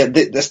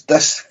 That's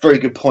a very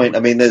good point. I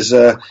mean, there's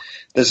a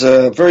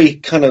very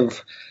kind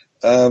of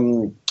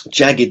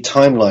jagged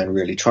timeline,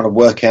 really, trying to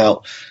work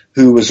out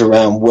who was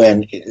around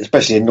when,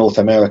 especially in North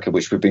America,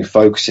 which we've been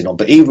focusing on.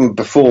 But even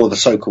before the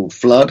so-called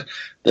flood,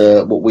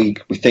 what we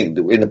think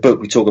that in the book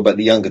we talk about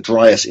the Younger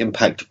Dryas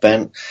impact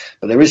event,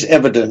 but there is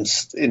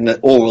evidence in the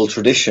oral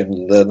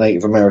tradition, the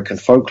Native American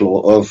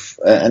folklore of,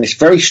 and it's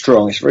very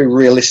strong, it's very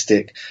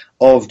realistic,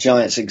 of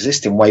giants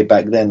existing way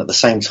back then at the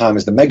same time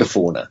as the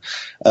megafauna.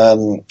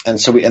 And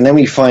then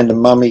we find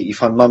you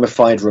find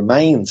mummified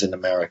remains in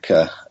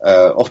America,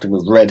 often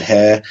with red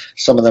hair,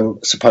 some of them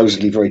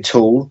supposedly very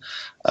tall.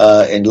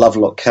 In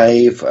Lovelock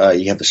Cave,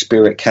 you have the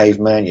Spirit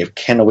Caveman, you have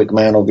Kennewick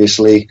Man,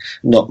 obviously,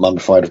 not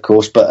mummified, of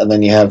course, and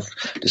then you have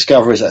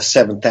discoveries that are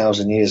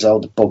 7,000 years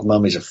old, the bog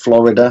mummies of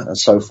Florida, and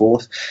so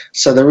forth.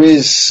 So there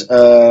is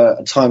a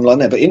timeline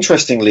there. But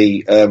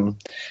interestingly,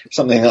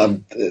 something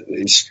that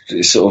is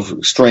sort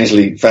of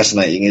strangely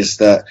fascinating is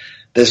that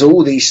there's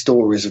all these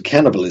stories of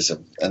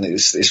cannibalism, and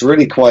it's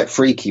really quite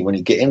freaky when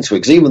you get into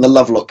it, because even the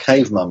Lovelock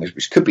Cave mummies,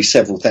 which could be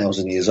several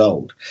thousand years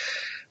old,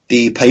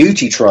 the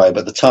Paiute tribe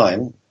at the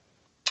time,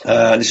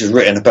 this is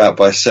written about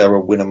by Sarah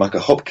Winnemucca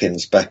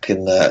Hopkins back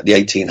in the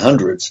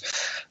 1800s.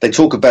 They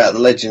talk about the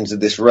legends of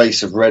this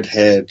race of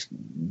red-haired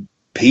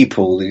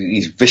people,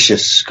 these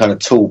vicious kind of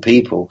tall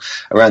people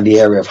around the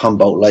area of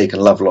Humboldt Lake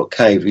and Lovelock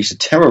Cave, who used to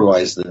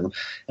terrorize them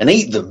and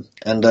eat them,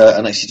 and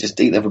actually just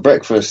eat them for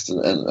breakfast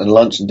and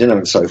lunch and dinner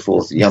and so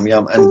forth. Yum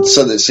yum. And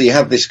so you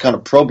have this kind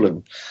of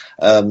problem,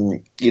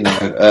 that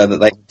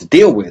they have to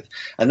deal with.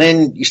 And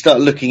then you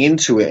start looking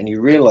into it and you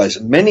realize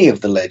that many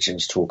of the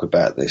legends talk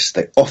about this.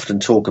 They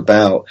often talk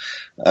about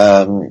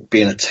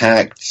being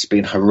attacked,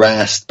 being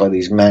harassed by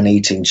these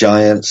man-eating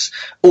giants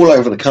all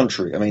over the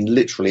country. I mean,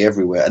 literally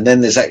everywhere. And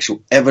then there's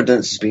actual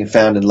evidence that's been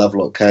found in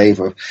Lovelock Cave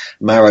of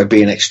marrow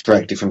being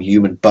extracted from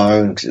human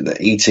bone, they're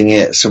eating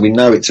it. So we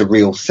know it's a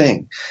real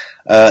thing.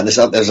 There's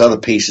other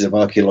pieces of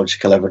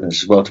archaeological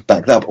evidence as well to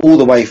back that up, all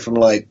the way from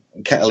like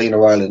Catalina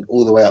Island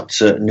all the way up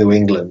to New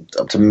England,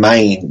 up to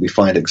Maine. We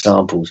find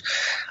examples,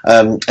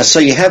 and so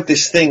you have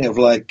this thing of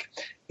like,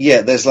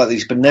 there's like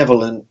these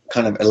benevolent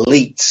kind of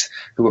elites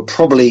who were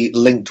probably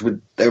linked with,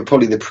 they were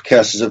probably the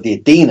precursors of the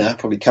Adena,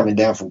 probably coming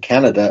down from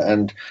Canada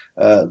and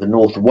the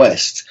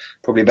Northwest,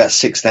 probably about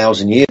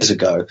 6,000 years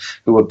ago,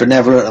 who were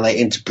benevolent, and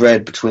they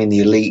interbred between the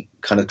elite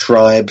kind of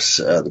tribes,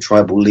 the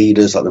tribal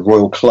leaders, like the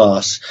royal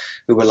class,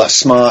 who were like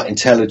smart,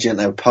 intelligent.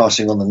 They were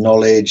passing on the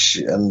knowledge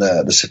and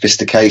the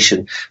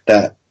sophistication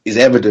that is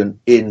evident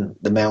in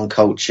the mound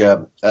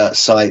culture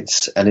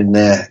sites and in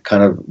their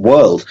kind of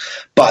world.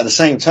 But at the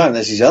same time,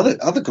 there's these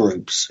other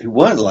groups who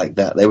weren't like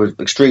that. They were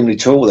extremely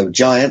tall. They were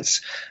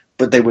giants,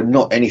 but they were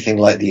not anything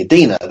like the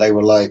Adena. They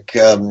were like,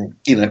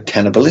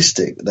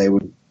 cannibalistic.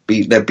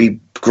 There'd be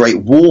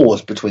great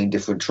wars between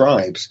different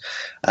tribes.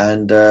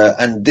 And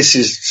this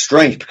is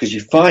strange because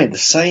you find the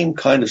same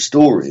kind of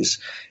stories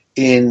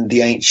in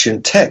the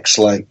ancient texts,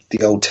 like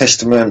the Old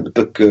Testament, the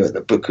book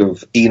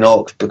of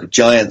Enoch, the book of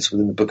Giants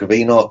within the book of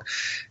Enoch,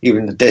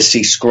 even the Dead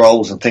Sea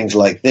Scrolls and things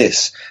like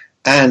this,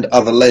 and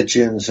other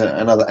legends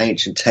and other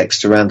ancient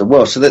texts around the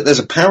world. So there's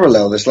a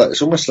parallel.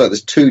 It's almost like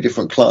there's two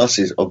different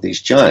classes of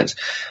these giants.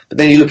 But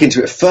then you look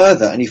into it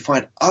further and you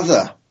find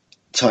other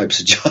types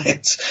of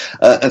giants,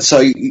 and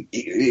so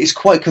it's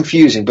quite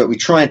confusing, but we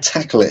try and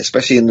tackle it,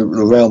 especially in the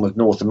realm of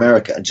North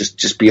America and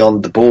just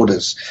beyond the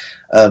borders,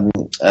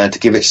 to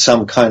give it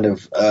some kind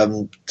of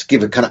to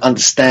give a kind of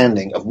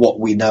understanding of what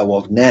we know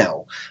of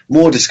now.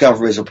 More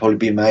discoveries will probably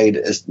be made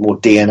as more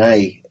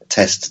DNA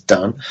tests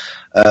done,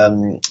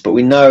 but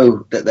we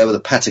know that there were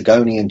the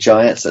Patagonian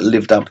giants that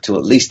lived up to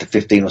at least the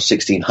 15 or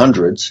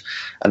 1600s,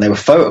 and they were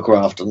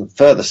photographed on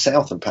further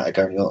south than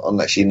Patagonia,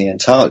 actually in the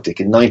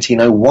Antarctic in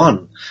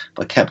 1901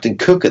 by Captain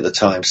Cook at the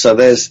time. So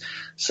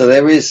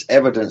there is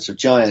evidence of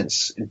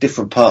giants in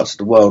different parts of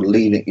the world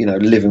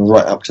living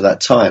right up to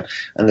that time.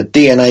 And the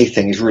DNA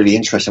thing is really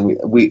interesting.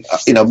 We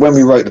when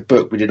we wrote the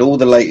book, we did all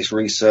the latest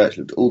research,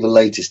 all the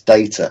latest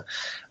data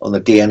on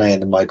the DNA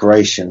and the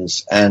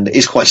migrations, and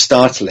it's quite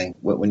startling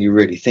when you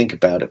really think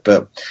about it.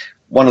 But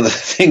one of the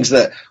things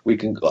that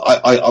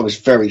I was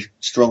very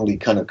strongly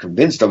kind of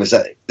convinced of is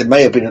that there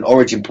may have been an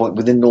origin point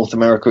within North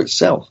America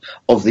itself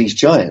of these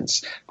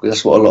giants, because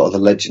that's what a lot of the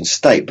legends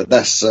state. But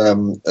that's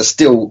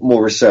still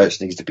more research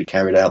needs to be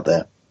carried out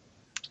there.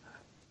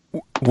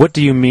 What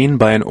do you mean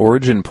by an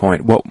origin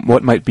point?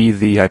 What might be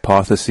the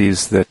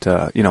hypotheses that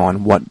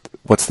on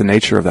what's the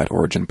nature of that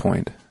origin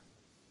point?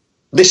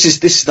 This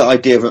is the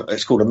idea of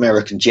it's called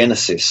American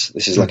Genesis.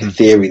 This is like a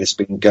theory that's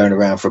been going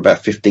around for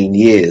about 15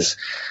 years,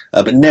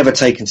 but never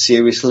taken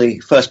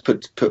seriously. First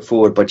put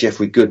forward by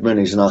Jeffrey Goodman,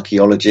 who's an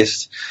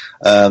archaeologist,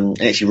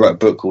 and actually wrote a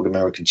book called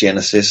American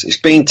Genesis.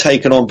 It's been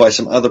taken on by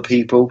some other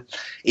people.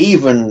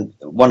 Even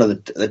one of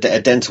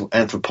the dental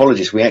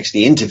anthropologists we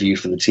actually interviewed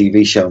for the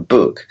TV show and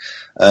book,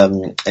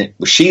 and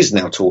she's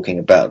now talking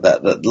about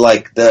that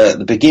like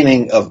the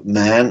beginning of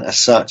man as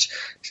such,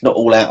 it's not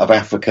all out of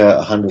Africa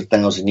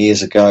 100,000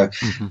 years ago.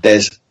 Mm-hmm.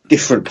 There's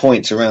different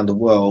points around the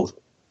world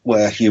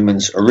where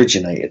humans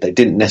originated. They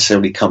didn't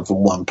necessarily come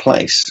from one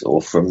place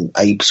or from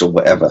apes or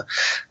whatever.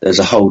 There's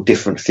a whole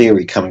different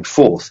theory coming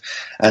forth.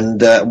 And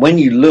when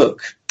you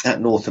look at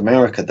North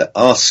America, there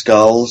are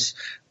skulls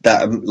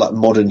that are like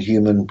modern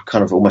human,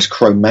 kind of almost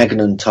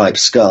Cro-Magnon type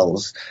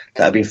skulls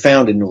that have been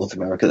found in North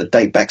America that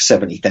date back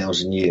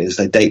 70,000 years.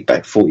 They date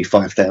back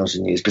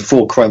 45,000 years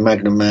before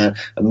Cro-Magnon man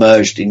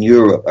emerged in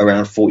Europe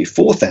around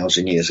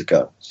 44,000 years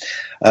ago.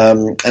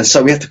 And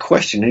so we have to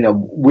question,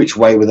 which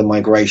way were the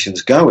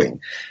migrations going?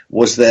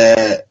 Was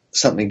there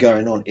something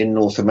going on in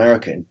North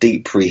America in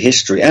deep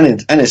prehistory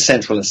and in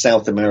Central and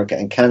South America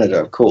and Canada,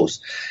 of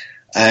course?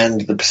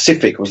 And the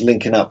Pacific was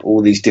linking up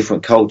all these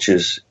different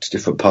cultures to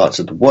different parts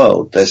of the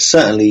world. There's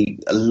certainly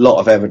a lot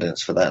of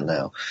evidence for that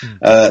now.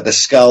 The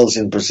skulls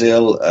in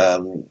Brazil,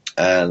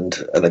 and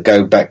they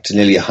go back to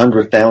nearly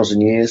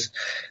 100,000 years.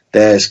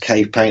 There's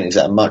cave paintings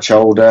that are much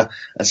older.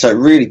 And so it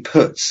really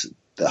puts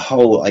the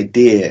whole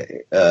idea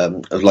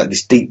of like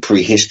this deep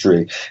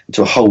prehistory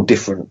into a whole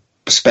different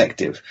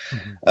perspective.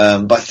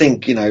 Mm-hmm. But I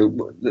think,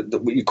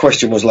 your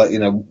question was like,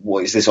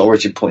 what is this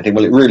origin point thing?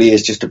 Well, it really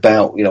is just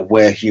about,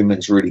 where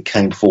humans really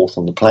came forth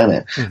on the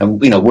planet. Mm-hmm.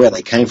 And, where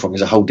they came from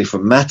is a whole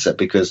different matter,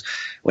 because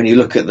when you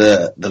look at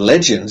the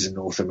legends in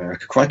North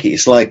America, crikey,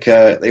 it's like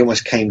they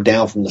almost came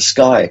down from the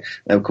sky.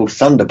 They were called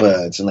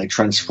thunderbirds and they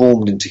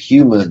transformed into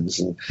humans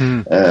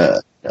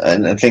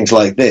and things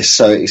like this.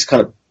 So it's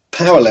kind of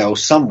parallel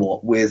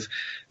somewhat with,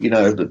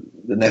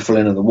 the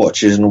Nephilim and the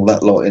Watchers and all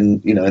that lot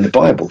in the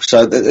Bible.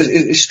 So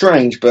it's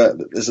strange, but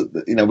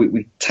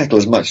we tackle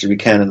as much as we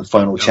can in the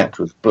final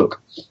chapter of the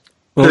book.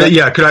 Well,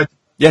 could I?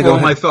 Yeah, go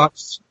ahead. My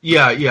thoughts.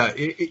 Yeah.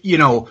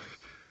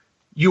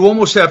 You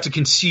almost have to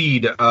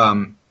concede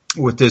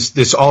with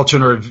this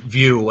alternate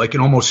view, like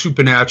an almost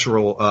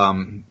supernatural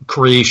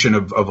creation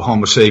of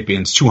Homo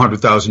sapiens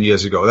 200,000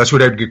 years ago. That's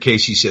what Edgar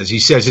Cayce says. He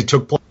says it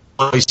took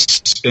place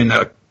in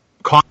a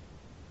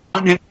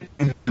continent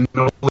in the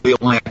middle of the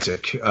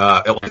Atlantic. You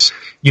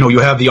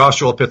have the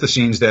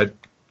Australopithecines that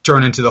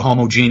turn into the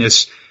Homo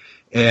genus,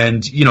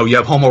 and you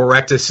have Homo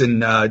erectus in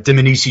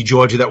Dmanisi,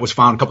 Georgia, that was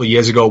found a couple of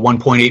years ago,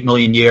 1.8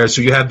 million years.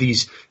 So you have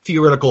these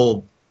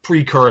theoretical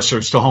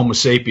precursors to Homo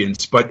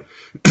sapiens. But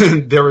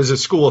there is a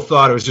school of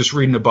thought I was just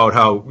reading about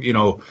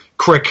how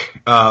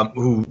Crick,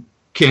 who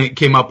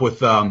came up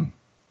with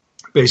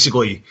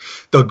basically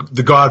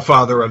the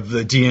godfather of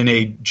the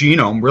DNA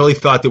genome, really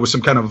thought there was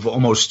some kind of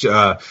almost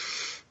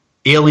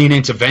alien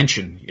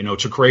intervention,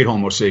 to create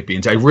Homo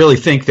sapiens. I really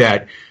think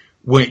that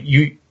when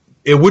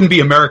it wouldn't be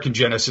American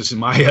Genesis in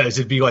my eyes.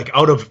 It'd be like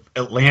out of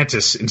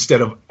Atlantis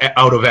instead of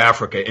out of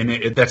Africa.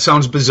 And that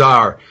sounds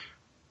bizarre,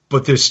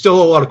 but there's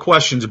still a lot of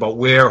questions about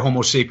where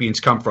Homo sapiens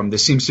come from. There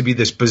seems to be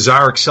this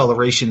bizarre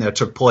acceleration that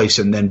took place,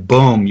 and then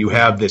boom, you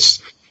have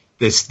this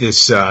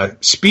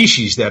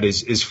species that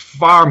is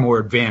far more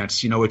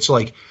advanced. It's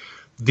like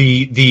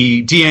the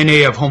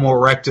DNA of Homo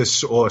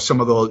erectus or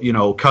some of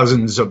the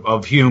cousins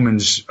of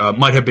humans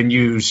might have been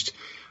used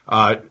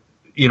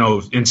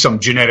in some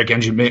genetic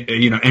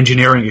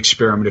engineering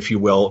experiment, if you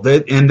will.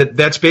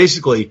 That's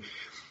basically,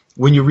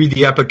 when you read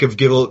the Epic of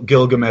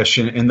Gilgamesh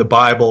in the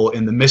Bible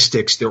and the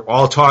mystics, they're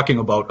all talking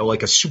about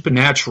like a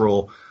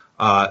supernatural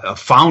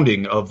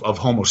founding of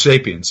Homo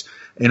sapiens.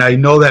 And I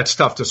know that's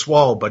tough to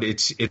swallow, but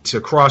it's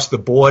across the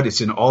board.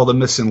 It's in all the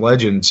myths and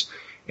legends,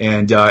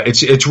 and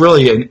it's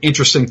really an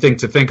interesting thing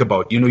to think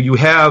about. You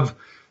have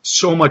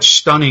so much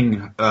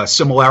stunning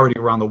similarity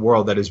around the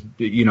world that is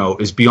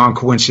beyond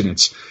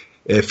coincidence.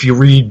 If you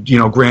read,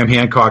 Graham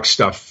Hancock's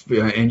stuff,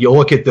 and you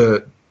look at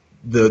the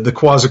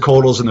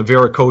Quetzalcoatlus and the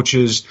Viera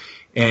coaches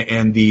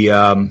and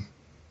the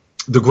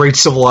great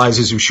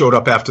civilizers who showed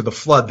up after the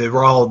flood,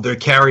 they're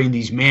carrying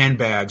these man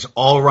bags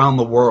all around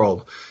the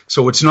world.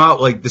 So it's not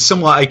like the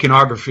similar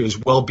iconography is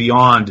well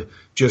beyond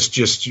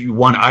just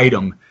one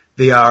item.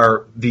 They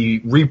are the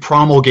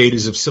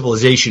repromulgators of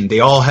civilization. They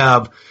all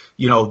have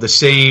the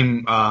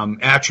same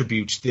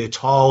attributes. They're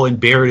tall and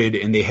bearded,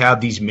 and they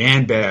have these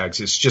man bags.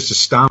 It's just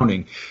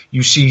astounding.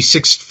 You see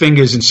 6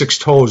 fingers and 6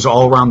 toes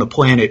all around the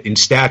planet in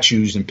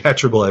statues and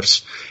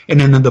petroglyphs. And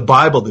then in the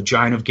Bible, the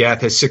giant of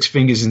Gath has 6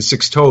 fingers and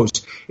 6 toes.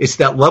 It's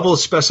that level of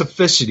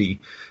specificity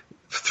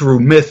through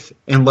myth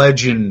and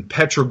legend,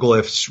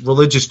 petroglyphs,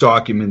 religious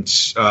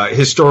documents,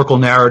 historical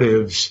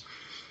narratives,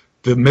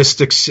 the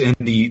mystics and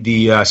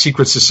the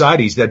secret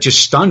societies that just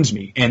stuns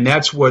me. And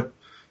that's what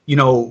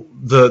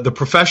the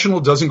professional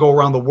doesn't go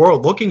around the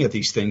world looking at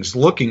these things.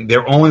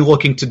 They're only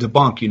looking to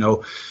debunk.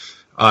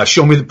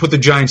 Put the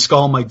giant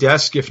skull on my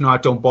desk. If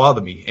not, don't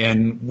bother me.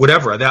 And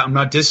whatever. I'm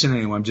not dissing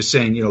anyone. I'm just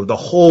saying, the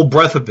whole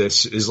breadth of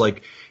this is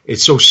like,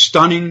 it's so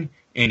stunning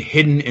and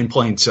hidden in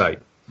plain sight.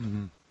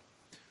 Mm-hmm.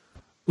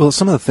 Well,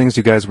 some of the things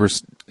you guys were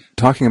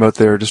talking about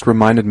there just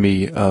reminded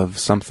me of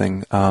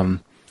something.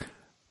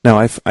 Now,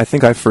 I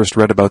think I first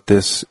read about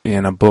this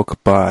in a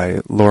book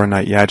by Laura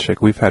Knight-Yadchik.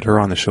 We've had her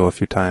on the show a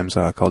few times,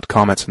 called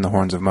Comets and the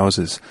Horns of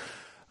Moses.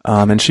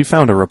 And she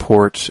found a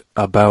report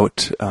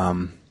about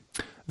the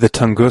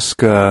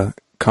Tunguska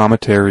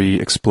cometary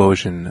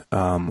explosion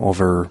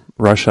over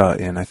Russia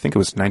in, I think it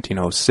was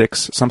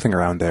 1906, something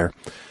around there.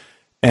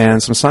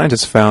 And some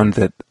scientists found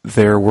that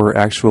there were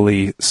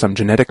actually some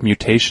genetic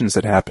mutations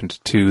that happened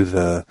to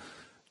the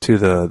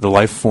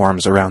life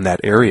forms around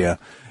that area.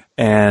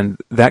 And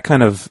that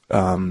kind of,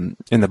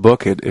 in the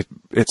book,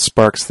 it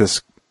sparks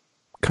this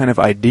kind of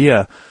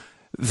idea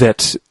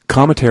that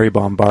cometary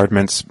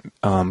bombardments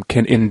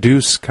can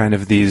induce kind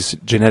of these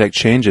genetic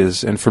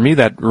changes. And for me,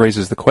 that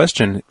raises the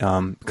question,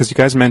 because you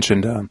guys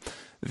mentioned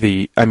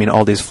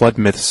all these flood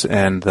myths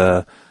and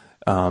the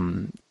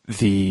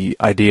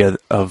idea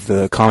of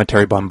the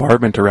cometary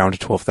bombardment around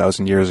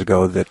 12,000 years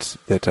ago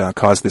that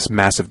caused this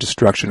massive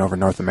destruction over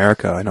North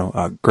America. I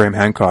know Graham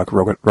Hancock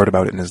wrote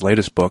about it in his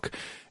latest book.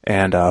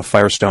 And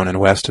Firestone and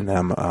West and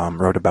them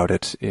wrote about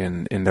it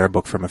in their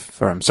book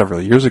from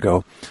several years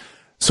ago.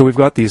 So we've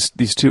got these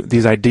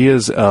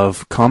ideas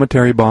of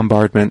cometary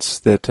bombardments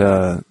that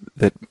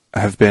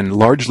have been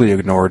largely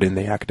ignored in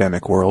the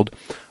academic world,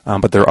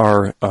 but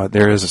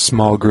there is a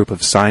small group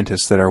of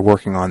scientists that are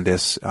working on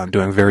this,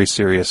 doing very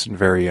serious and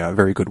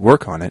very good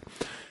work on it.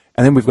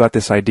 And then we've got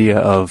this idea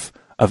of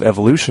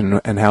evolution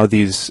and how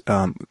these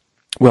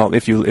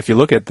if you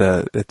look at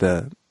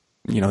the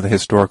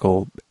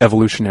historical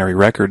evolutionary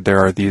record, there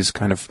are these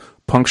kind of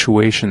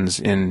punctuations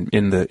in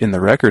the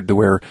record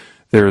where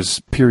there's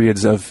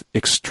periods of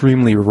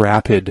extremely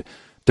rapid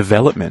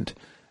development.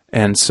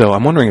 And so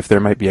I'm wondering if there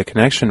might be a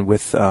connection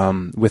with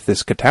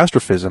this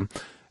catastrophism,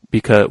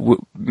 because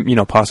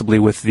possibly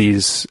with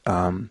these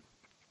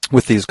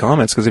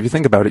comets. Because if you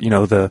think about it,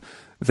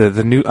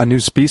 a new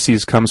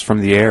species comes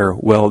from the air.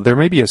 Well, there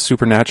may be a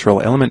supernatural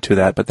element to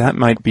that, but that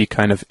might be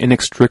kind of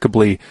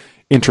inextricably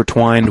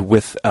intertwined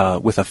with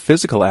a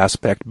physical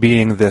aspect,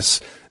 being this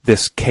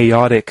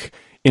chaotic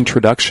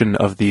introduction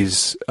of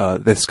these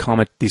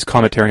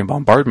cometary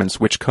bombardments,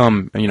 which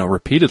come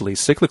repeatedly,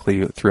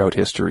 cyclically throughout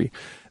history,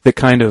 that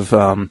kind of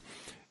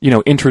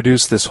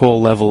introduce this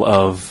whole level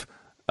of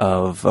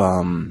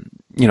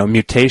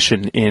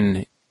mutation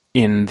in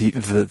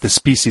the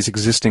species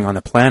existing on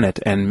the planet,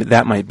 and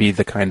that might be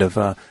the kind of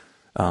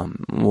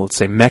let's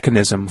say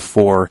mechanism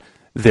for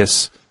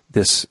this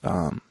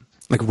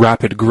like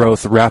rapid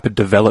growth, rapid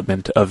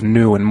development of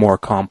new and more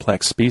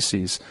complex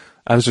species.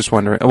 I was just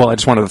wondering, I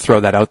just wanted to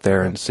throw that out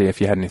there and see if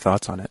you had any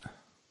thoughts on it.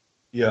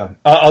 Yeah,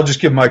 I'll just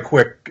give my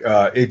quick,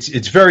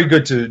 it's very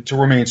good to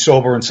remain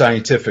sober and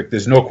scientific.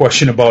 There's no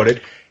question about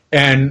it.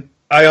 And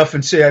I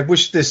often say I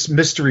wish this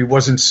mystery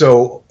wasn't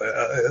so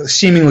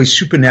seemingly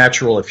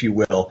supernatural, if you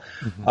will,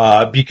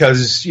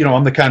 because,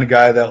 I'm the kind of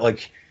guy that,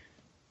 like,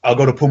 I'll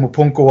go to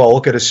Pumapunku, I'll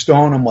look at a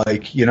stone, I'm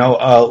like,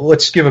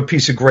 let's give a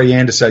piece of gray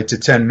andesite to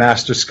 10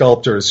 master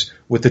sculptors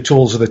with the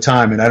tools of the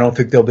time, and I don't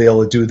think they'll be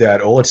able to do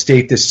that. Or let's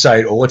date this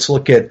site, or let's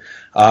look at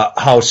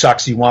how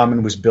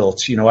Sacsayhuaman was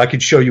built. I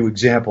could show you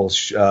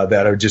examples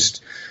that are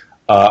just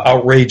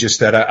outrageous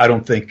that I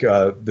don't think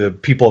the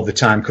people of the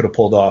time could have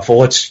pulled off. Or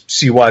let's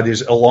see why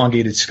there's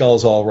elongated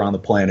skulls all around the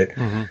planet.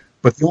 Mm-hmm.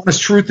 But the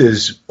honest truth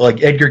is,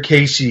 like Edgar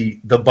Cayce,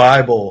 the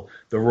Bible,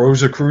 the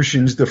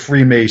Rosicrucians, the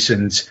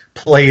Freemasons,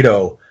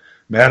 Plato,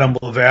 Madame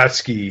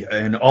Blavatsky,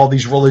 and all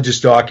these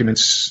religious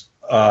documents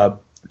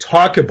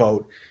talk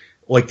about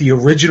like the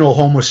original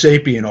Homo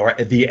sapien, or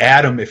the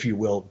Adam, if you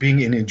will,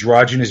 being an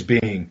androgynous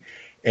being.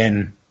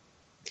 And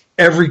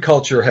every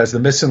culture has the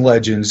myths and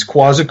legends.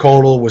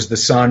 Quetzalcoatl was the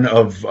son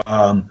of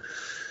an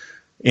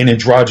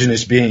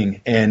androgynous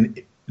being,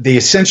 and they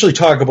essentially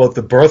talk about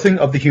the birthing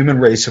of the human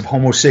race of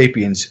Homo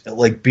sapiens,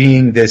 like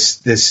being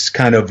this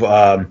kind of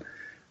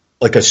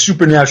like a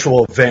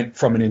supernatural event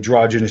from an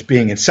androgynous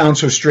being. It sounds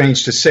so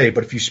strange to say,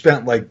 but if you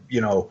spent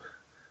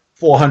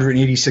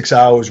 486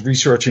 hours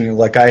researching it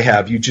like I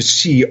have, you just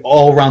see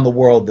all around the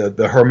world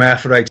the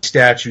hermaphrodite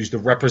statues, the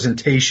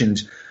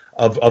representations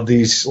of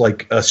these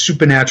like a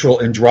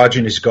supernatural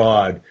androgynous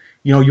god.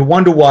 You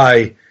wonder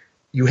why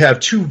you have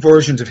two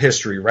versions of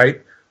history, right?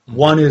 Mm-hmm.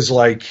 One is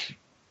like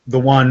the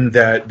one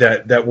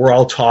that we're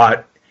all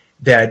taught,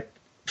 that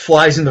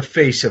flies in the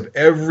face of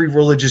every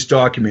religious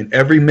document,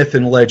 every myth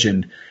and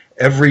legend,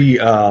 every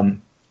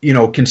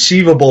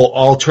conceivable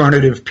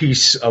alternative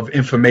piece of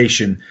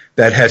information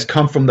that has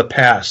come from the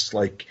past.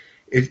 Like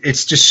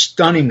it's just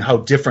stunning how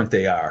different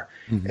they are.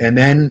 Mm-hmm. And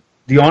then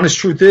the honest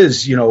truth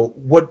is,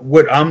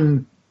 what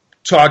I'm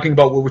talking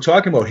about, what we're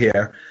talking about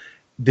here,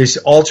 this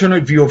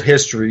alternate view of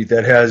history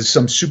that has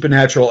some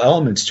supernatural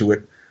elements to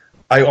it,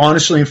 I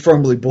honestly and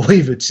firmly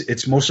believe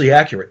it's mostly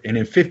accurate. And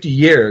in 50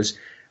 years,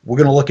 we're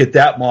going to look at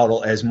that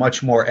model as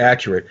much more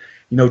accurate.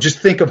 Just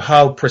think of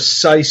how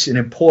precise and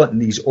important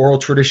these oral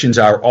traditions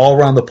are all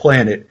around the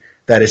planet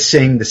that is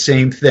saying the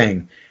same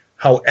thing.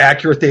 How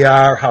accurate they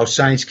are, how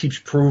science keeps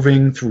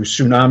proving through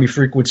tsunami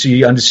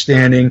frequency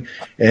understanding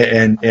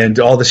and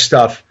all this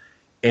stuff.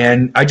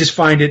 And I just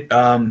find it,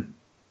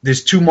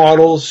 there's two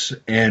models,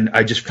 and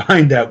I just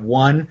find that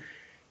one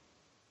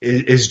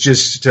is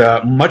just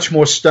much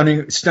more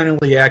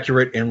stunningly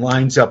accurate and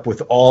lines up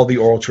with all the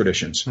oral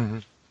traditions. Mm-hmm.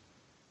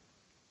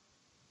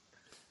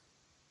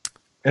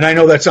 And I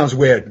know that sounds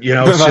weird,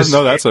 No,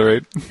 that's all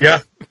right. Yeah.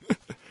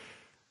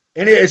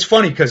 And it's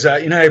funny because, I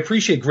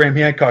appreciate Graham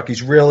Hancock.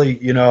 He's really,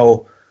 being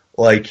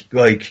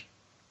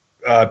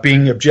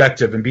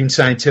objective and being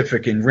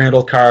scientific, and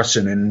Randall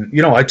Carson. And,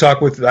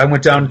 I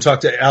went down and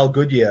talked to Al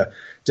Goodyear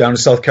down in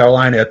South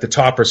Carolina at the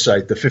Topper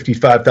site, the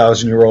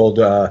 55,000-year-old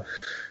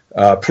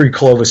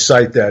pre-Clovis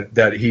site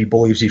that he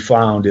believes he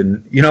found.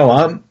 And,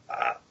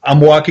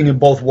 I'm walking in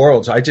both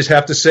worlds. I just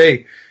have to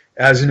say,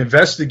 as an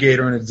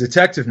investigator and a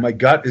detective, my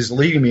gut is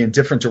leading me in a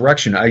different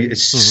direction.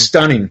 It's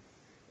stunning,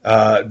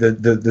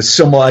 the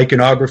symbol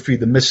iconography,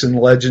 the myths and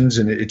legends,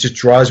 and it just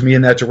draws me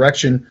in that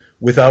direction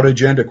without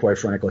agenda, quite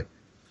frankly.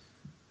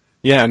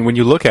 Yeah, and when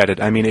you look at it,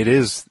 it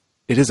is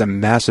a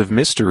massive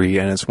mystery,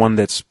 and it's one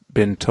that's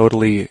been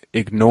totally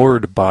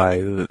ignored by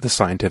the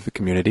scientific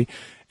community.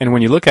 And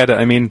when you look at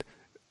it,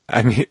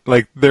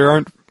 there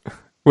aren't,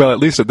 well, at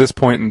least at this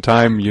point in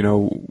time,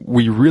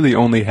 we really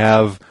only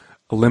have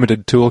a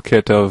limited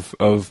toolkit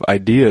of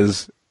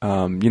ideas,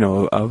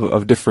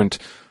 of different,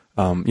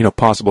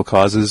 possible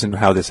causes and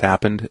how this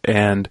happened.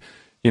 And,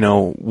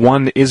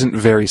 one isn't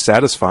very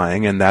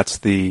satisfying, and that's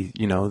the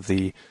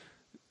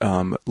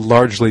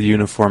largely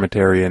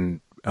uniformitarian,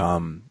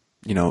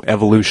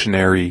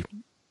 evolutionary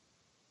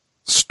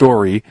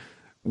story,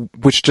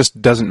 which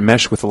just doesn't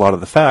mesh with a lot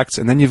of the facts.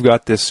 And then you've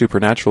got this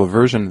supernatural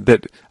version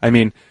that,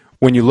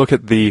 when you look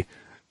at the,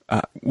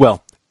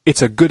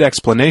 it's a good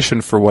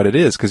explanation for what it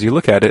is, because you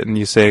look at it and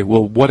you say,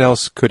 well, what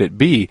else could it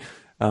be?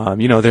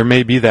 There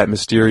may be that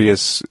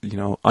mysterious,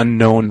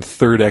 unknown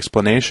third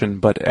explanation,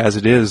 but as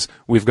it is,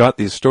 we've got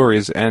these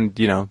stories, and,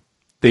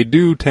 they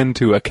do tend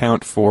to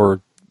account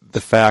for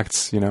the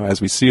facts, as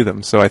we see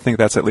them. So I think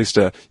that's at least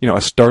a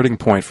starting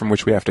point from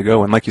which we have to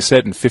go. And like you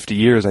said, in 50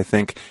 years, I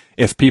think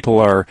if people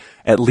are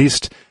at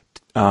least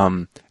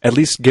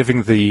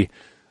giving the,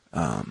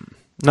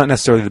 not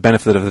necessarily the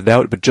benefit of the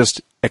doubt, but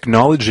just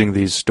acknowledging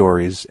these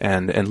stories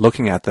and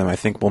looking at them, I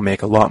think will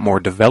make a lot more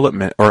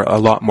development, or a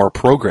lot more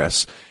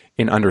progress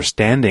in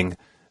understanding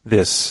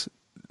this,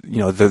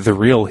 the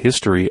real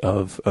history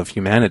of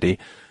humanity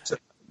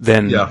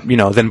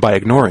than by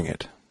ignoring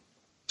it.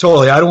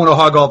 Totally. I don't want to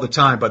hog all the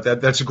time, but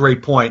that's a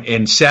great point.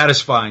 And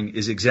satisfying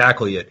is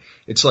exactly it.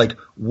 It's like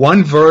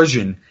one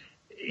version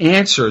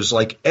answers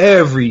like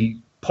every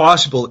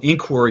possible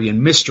inquiry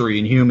and mystery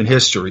in human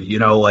history.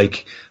 The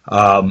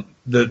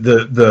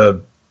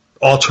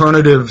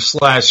alternative /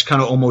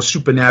 kind of almost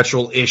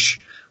supernatural-ish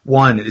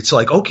one. It's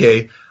like,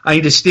 okay, I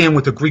understand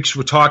what the Greeks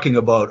were talking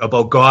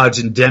about gods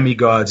and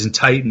demigods and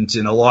titans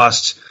and a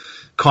lost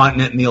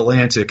continent in the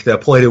Atlantic that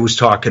Plato was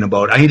talking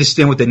about. I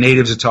understand what the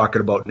natives are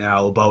talking about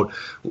now, about,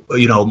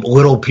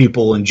 little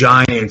people and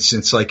giants.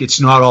 It's like, it's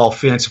not all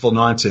fanciful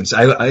nonsense.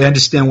 I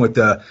understand what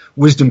the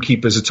wisdom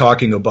keepers are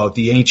talking about,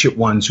 the ancient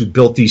ones who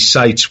built these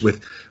sites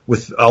with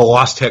a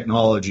lost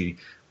technology.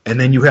 And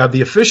then you have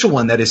the official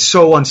one that is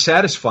so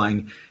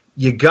unsatisfying.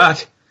 Your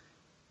gut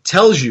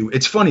tells you,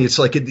 it's funny, it's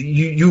like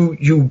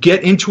you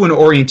get into an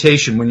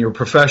orientation when you're a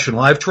professional.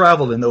 I've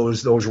traveled in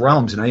those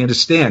realms, and I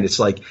understand.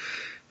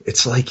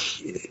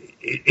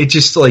 It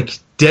just like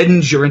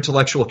deadens your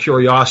intellectual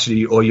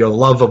curiosity or your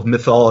love of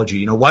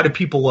mythology. Why do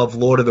people love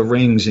Lord of the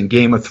Rings and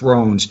Game of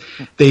Thrones?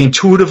 They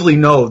intuitively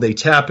know, they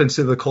tap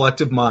into the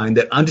collective mind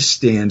that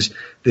understands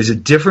there's a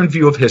different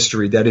view of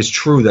history that is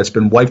true, that's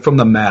been wiped from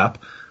the map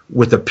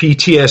with a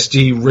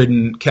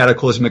PTSD-ridden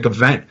cataclysmic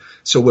event.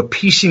 So we're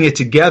piecing it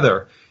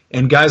together.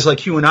 And guys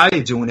like you and I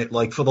are doing it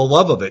like for the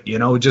love of it,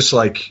 just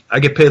like I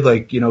get paid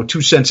like,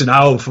 2 cents an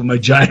hour for my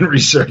giant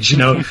research,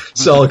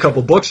 sell a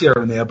couple books here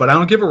and there, but I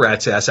don't give a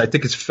rat's ass. I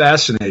think it's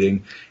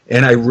fascinating.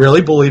 And I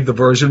really believe the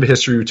version of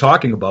history you're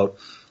talking about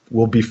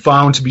will be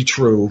found to be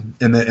true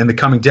in the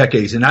coming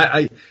decades. And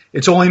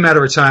it's only a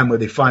matter of time where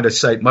they find a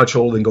site much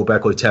older than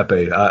Göbekli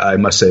Tepe. I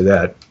must say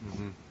that.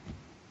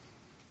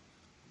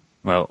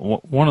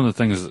 Well, one of the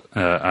things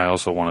I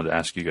also wanted to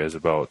ask you guys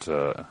about,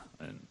 and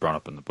brought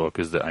up in the book,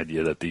 is the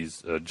idea that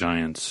these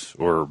giants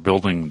were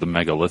building the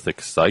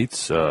megalithic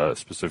sites,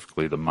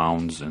 specifically the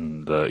mounds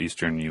in the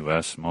eastern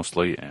U.S.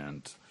 mostly,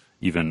 and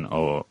even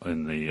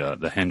in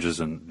the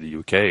henges in the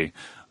UK.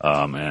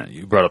 And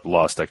you brought up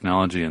lost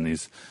technology, and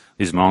these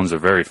mounds are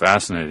very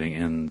fascinating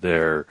in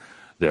their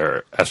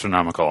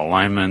astronomical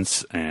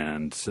alignments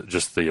and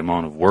just the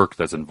amount of work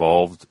that's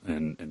involved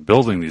in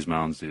building these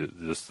mounds,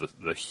 just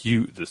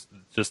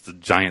the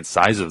giant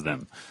size of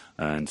them.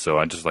 And so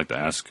I'd just like to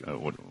ask,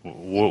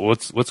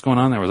 what's going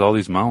on there with all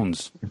these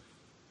mounds?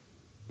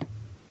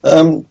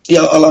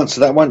 Yeah, I'll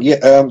answer that one.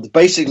 Yeah,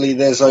 basically,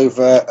 there's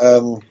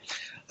over,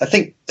 I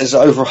think there's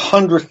over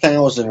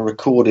 100,000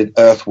 recorded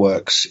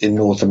earthworks in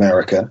North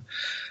America.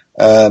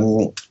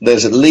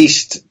 There's at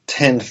least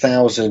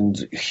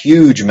 10,000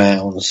 huge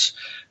mounds,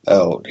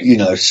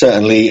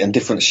 certainly, and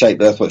different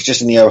shaped earthworks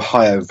just in the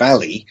Ohio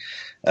Valley.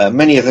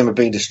 Many of them have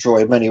been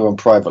destroyed, many are on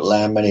private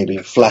land, many have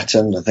been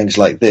flattened and things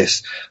like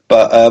this.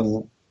 But,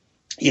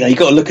 you've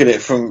got to look at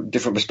it from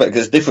different perspectives.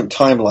 There's different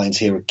timelines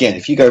here again.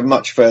 If you go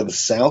much further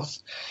south,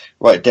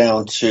 right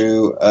down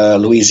to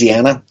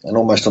Louisiana and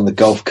almost on the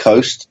Gulf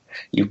Coast,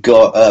 you've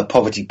got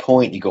Poverty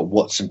Point, you've got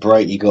Watson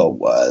Brake, you've got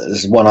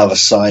there's one other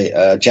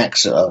site,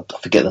 Jackson, I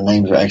forget the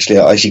name of it actually.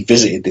 I actually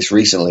visited this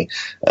recently,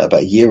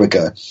 about a year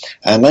ago.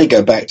 And they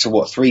go back to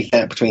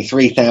between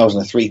 3,000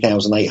 and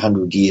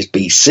 3,800 years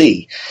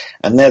BC.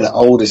 And they're the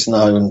oldest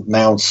known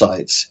mound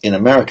sites in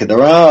America.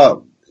 There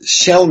are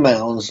shell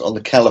mounds on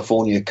the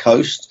California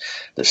coast.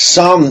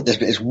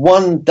 There's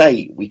one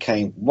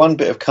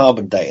bit of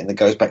carbon dating that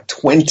goes back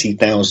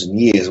 20,000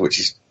 years, which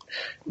is,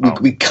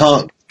 we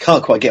can't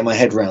quite get my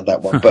head around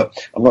that one,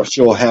 but I'm not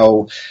sure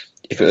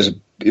if it was a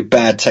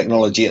bad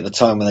technology at the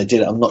time when they did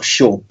it, I'm not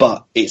sure,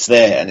 but it's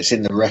there and it's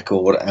in the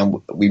record,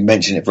 and we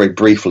mention it very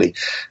briefly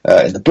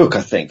in the book,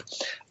 I think.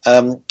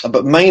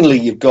 But mainly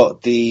you've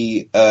got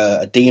the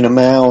Adena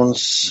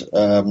mounds,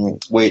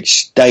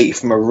 which date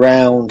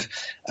from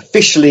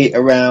officially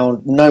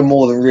around no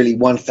more than really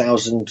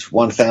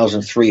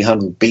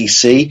 1,300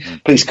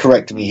 BC. Please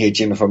correct me here,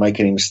 Jim, if I make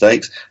any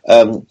mistakes.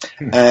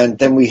 And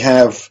then we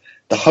have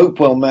the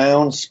Hopewell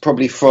mounds,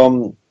 probably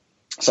from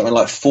something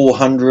like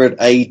 400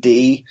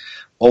 AD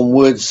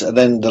onwards, and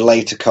then the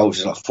later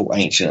cultures like Fort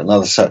Ancient and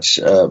other such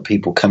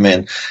people come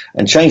in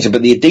and change them.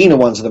 But the Adena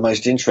ones are the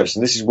most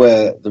interesting. This is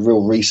where the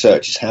real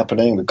research is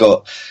happening. We've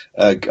got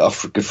our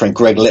good friend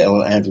Greg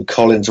Little and Andrew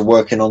Collins are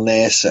working on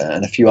this,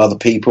 and a few other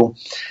people.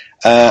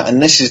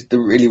 And this is the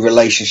really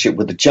relationship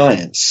with the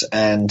giants,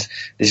 and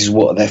this is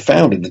what they're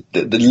found in.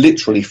 They're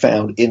literally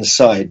found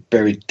inside,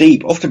 buried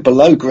deep, often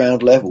below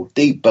ground level,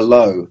 deep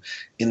below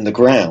in the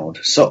ground.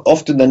 So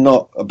often they're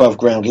not above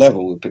ground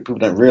level. People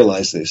don't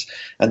realize this.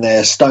 And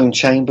they're stone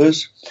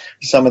chambers.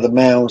 Some of the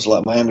mounds,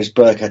 like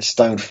Miamisburg, had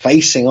stone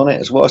facing on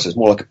it as well, so it's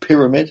more like a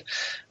pyramid.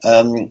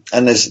 And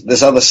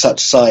there's other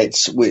such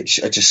sites which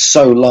are just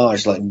so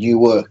large, like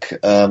Newark,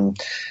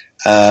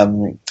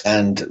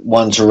 and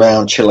ones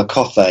around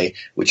Chillicothe,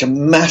 which are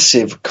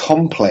massive,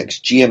 complex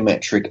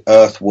geometric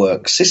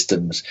earthwork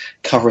systems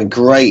covering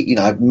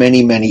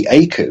many, many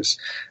acres,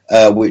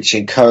 which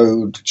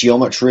encode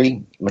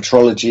geometry,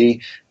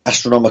 metrology,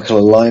 astronomical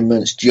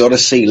alignments,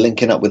 geodesy,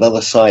 linking up with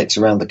other sites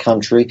around the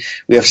country.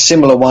 We have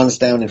similar ones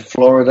down in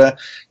Florida.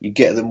 You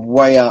get them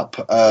way up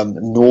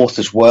north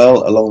as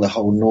well, along the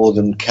whole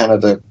northern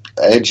Canada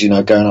edge,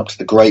 going up to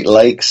the Great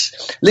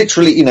Lakes.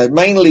 Literally,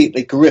 mainly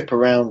they grip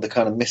around the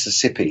kind of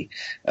Mississippi,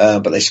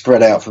 but they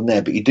spread out from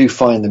there. But you do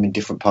find them in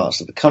different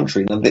parts of the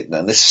country, and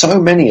there's so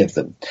many of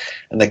them,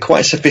 and they're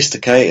quite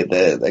sophisticated.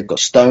 They've got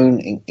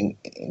stone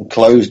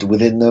enclosed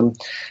within them,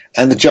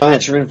 and the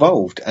giants are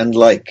involved. And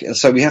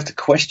so we have to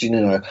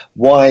question,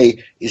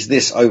 why is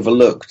this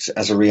overlooked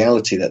as a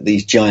reality that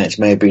these giants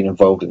may have been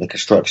involved in the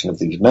construction of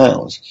these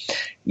mounds?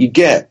 You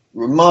get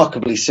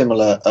remarkably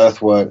similar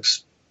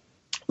earthworks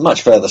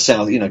much further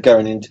south,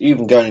 going into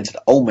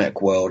the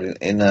Olmec world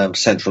in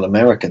Central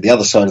America, the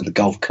other side of the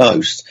Gulf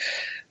Coast.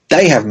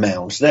 They have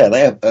mounds there.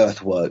 They have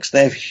earthworks.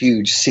 They have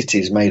huge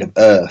cities made of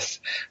earth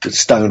with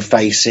stone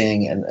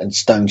facing and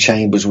stone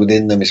chambers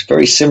within them. It's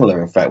very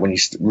similar, in fact, when you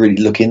really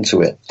look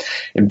into it.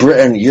 In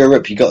Britain,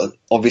 Europe, you got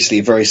obviously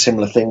a very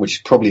similar thing, which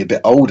is probably a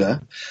bit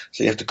older.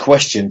 So you have to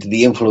question, did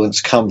the influence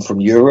come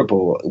from Europe,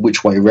 or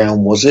which way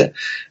round was it?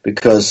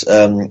 Because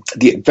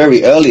the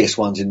very earliest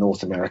ones in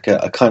North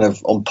America are kind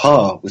of on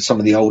par with some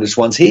of the oldest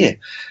ones here.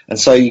 And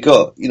so you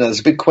got, there's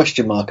a big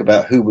question mark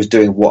about who was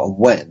doing what and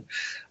when.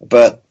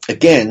 But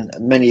again,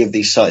 many of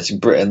these sites in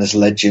Britain, there's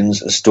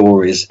legends and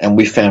stories, and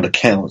we found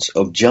accounts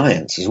of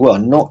giants as well,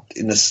 not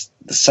in the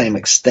same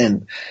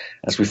extent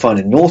as we find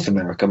in North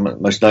America,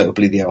 most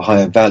notably the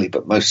Ohio Valley,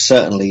 but most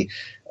certainly,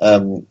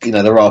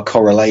 there are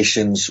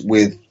correlations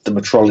with the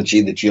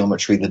metrology, the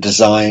geometry, the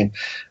design,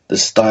 the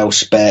style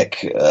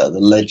spec, the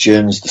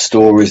legends, the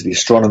stories, the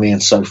astronomy,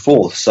 and so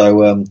forth.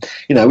 So,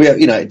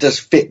 it does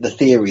fit the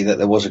theory that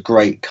there was a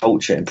great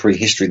culture in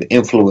prehistory that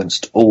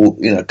influenced all,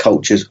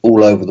 cultures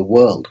all over the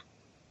world.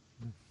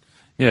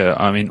 Yeah,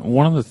 I mean,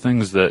 one of the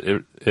things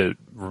that it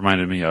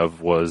reminded me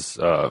of was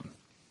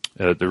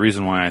the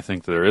reason why I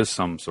think there is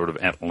some sort of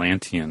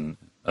Atlantean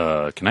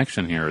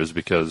connection here is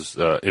because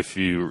if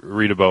you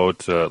read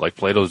about like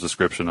Plato's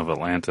description of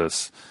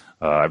Atlantis,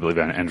 I believe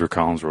Andrew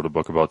Collins wrote a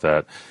book about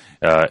that.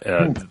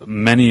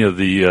 Many of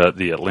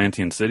the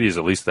Atlantean cities,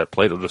 at least that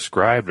Plato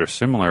described, are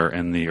similar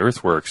in the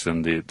earthworks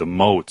and the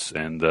moats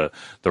and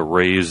the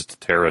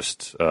raised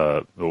terraced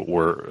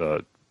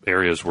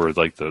areas where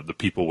like the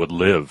people would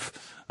live.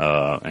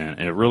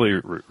 And it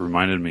really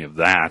reminded me of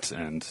that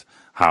and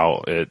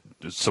how it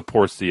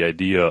supports the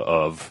idea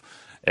of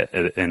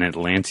an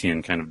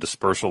Atlantean kind of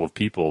dispersal of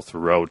people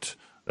throughout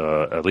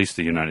at least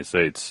the United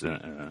States.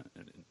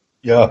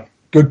 Yeah,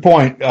 good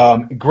point.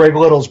 Greg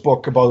Little's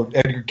book about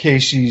Edgar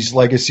Cayce's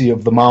legacy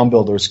of the mound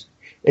builders.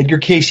 Edgar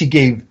Cayce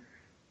gave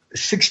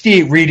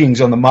 68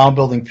 readings on the mound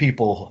building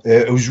people.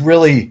 It was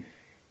really,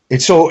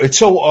 it's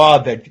so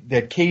odd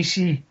that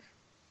Cayce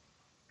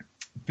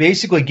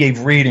basically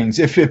gave readings.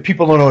 If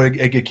people don't know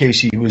Edgar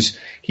Cayce,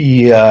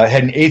 he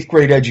had an 8th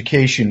grade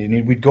education, and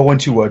he would go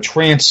into a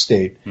trance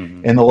state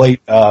in the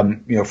late,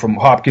 from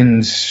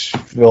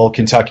Hopkinsville,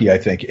 Kentucky, I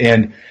think.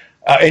 And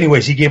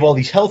anyways, he gave all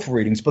these health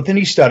readings, but then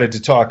he started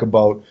to talk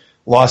about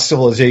lost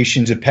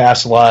civilizations and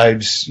past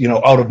lives,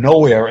 out of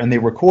nowhere, and they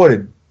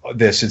recorded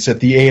this. It's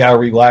at the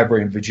ARE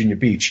Library in Virginia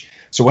Beach.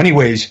 So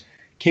anyways,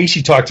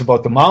 Cayce talked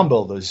about the mound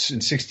builders in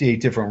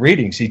 68 different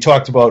readings. He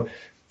talked about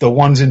the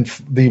ones in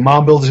the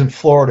mound builders in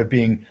Florida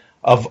being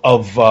of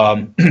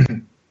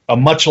a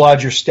much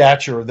larger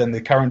stature than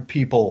the current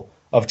people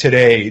of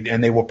today,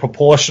 and they were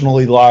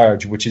proportionally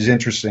large, which is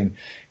interesting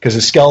because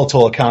the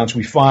skeletal accounts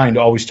we find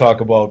always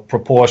talk about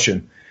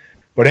proportion.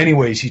 But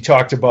anyways, he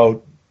talked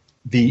about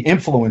the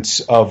influence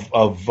of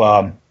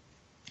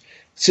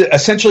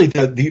essentially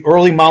the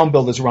early mound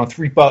builders around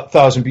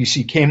 3000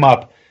 BC came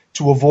up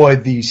to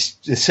avoid the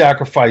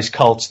sacrifice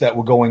cults that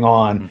were going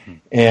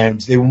on, and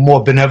they were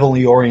more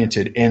benevolently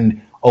oriented.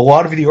 And a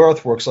lot of the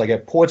earthworks, like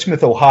at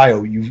Portsmouth,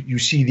 Ohio, you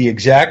see the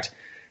exact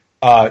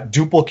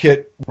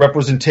duplicate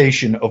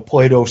representation of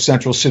Plato's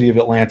central city of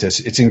Atlantis.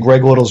 It's in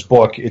Greg Little's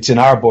book. It's in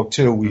our book,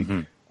 too.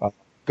 We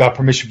got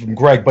permission from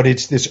Greg. But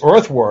it's this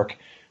earthwork,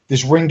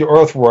 this ringed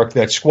earthwork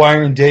that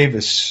Squire and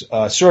Davis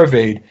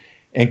surveyed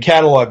and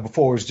cataloged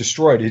before it was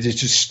destroyed. It's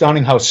just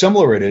stunning how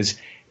similar it is.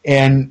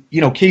 And,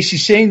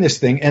 Cayce's saying this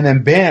thing, and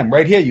then bam,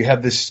 right here you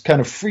have this kind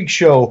of freak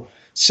show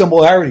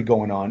similarity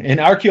going on. And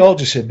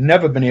archaeologists have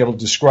never been able to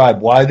describe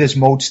why there's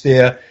moats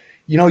there.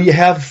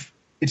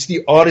 It's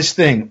the oddest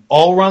thing.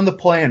 All around the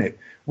planet,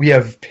 we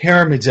have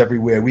pyramids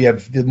everywhere. We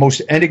have the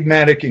most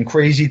enigmatic and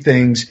crazy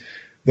things.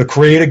 The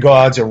creator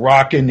gods are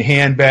rocking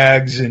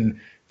handbags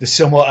and the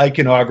similar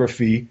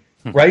iconography,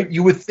 right?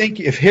 You would think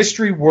if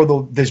history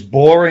were this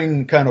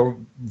boring kind of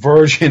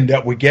version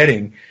that we're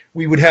getting,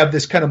 we would have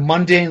this kind of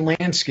mundane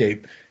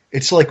landscape.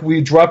 It's like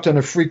we dropped on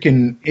a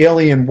freaking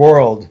alien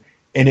world,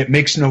 and it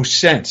makes no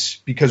sense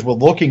because we're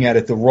looking at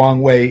it the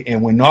wrong way,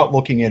 and we're not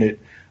looking at it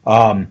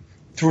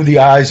through the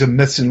eyes of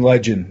myths and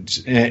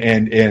legends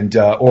and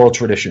oral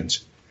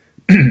traditions.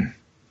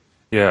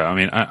 Yeah, I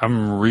mean,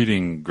 I'm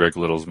reading Greg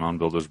Little's Mound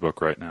Builders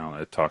book right now.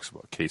 It talks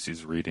about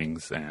Cayce's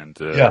readings, and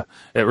it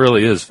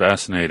really is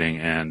fascinating,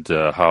 and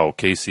how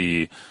Cayce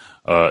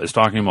is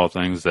talking about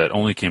things that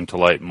only came to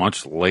light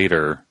much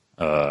later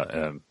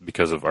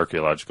because of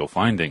archaeological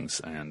findings,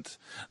 and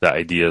the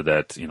idea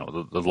that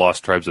the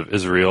lost tribes of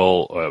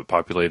Israel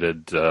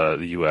populated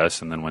the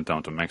U.S. and then went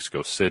down to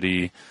Mexico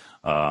City,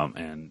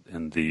 and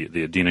the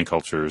Adena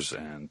cultures,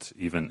 and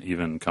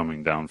even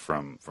coming down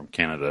from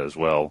Canada as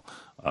well.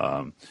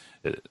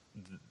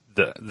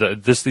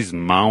 These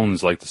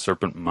mounds, like the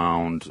Serpent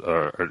Mound,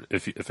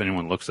 if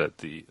anyone looks at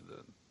the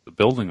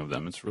building of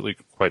them, it's really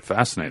quite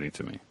fascinating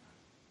to me.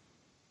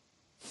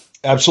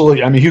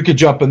 Absolutely. I mean, you could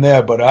jump in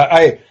there, but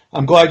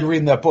I'm glad you're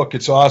reading that book.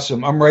 It's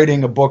awesome. I'm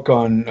writing a book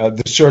on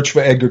the search for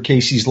Edgar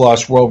Cayce's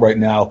lost world right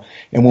now.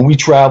 And when we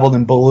traveled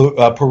in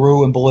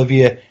Peru and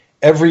Bolivia,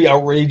 every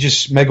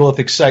outrageous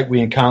megalithic site we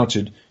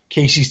encountered,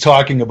 Cayce's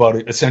talking about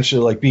it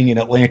essentially like being an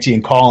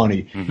Atlantean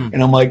colony. Mm-hmm.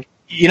 And I'm like,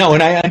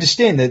 and I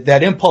understand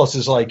that impulse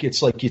is like,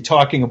 it's like you're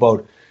talking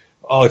about,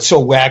 oh, it's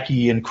so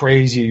wacky and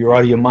crazy, you're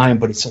out of your mind,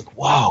 but it's like,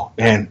 wow,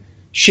 man,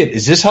 shit,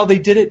 is this how they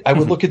did it? I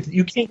would look at,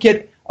 you can't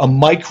get a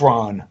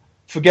micron,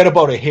 forget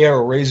about a hair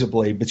or razor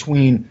blade,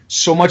 between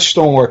so much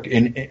stonework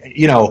and,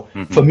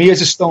 for me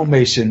as a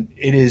stonemason,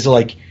 it is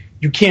like,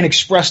 you can't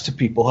express to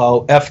people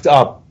how effed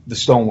up the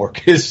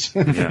stonework is.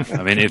 Yeah,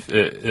 I mean, if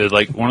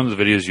like one of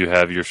the videos you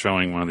have, you're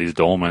showing one of these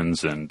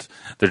dolmens, and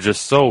they're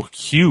just so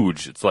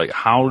huge. It's like,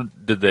 how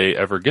did they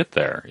ever get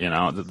there? The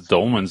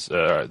dolmens,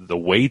 the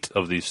weight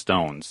of these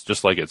stones,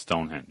 just like at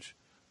Stonehenge.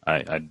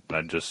 I'm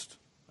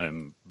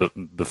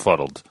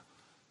befuddled.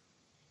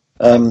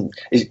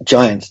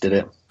 Giants did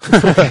it.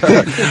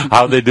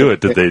 How'd they do it?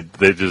 Did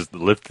they just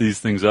lift these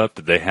things up?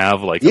 Did they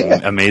have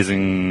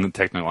amazing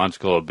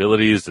technological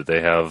abilities? Did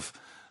they have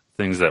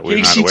things that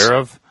we're not aware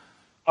of?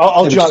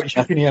 I'll jump.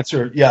 You can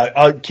answer.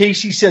 Yeah,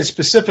 Cayce says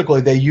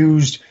specifically they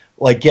used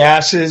like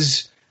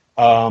gases,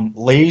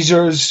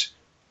 lasers,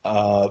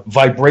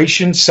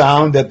 vibration,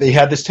 sound. That they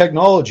had this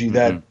technology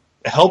that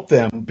helped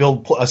them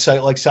build a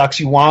site like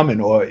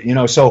Sacsayhuaman,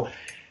 or so.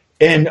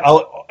 And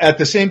at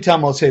the same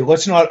time, I'll say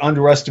let's not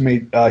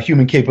underestimate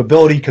human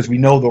capability, because we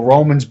know the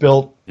Romans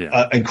built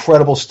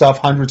incredible stuff,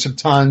 hundreds of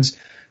tons.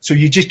 So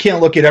you just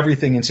can't look at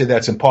everything and say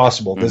that's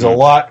impossible. There's a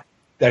lot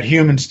that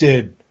humans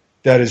did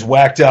that is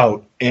whacked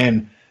out,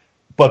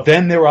 but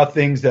then there are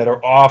things that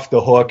are off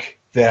the hook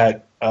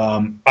that,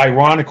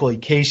 ironically,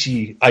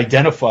 Cayce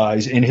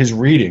identifies in his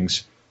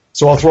readings.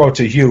 So I'll throw it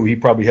to Hugh. He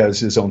probably has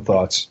his own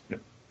thoughts.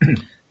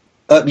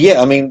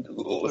 I mean,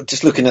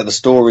 just looking at the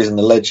stories and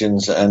the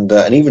legends, and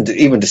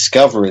even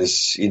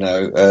discoveries,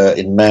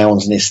 in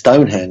mounds near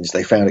Stonehenge,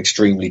 they found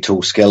extremely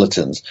tall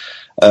skeletons.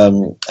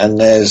 And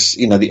there's,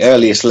 the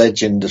earliest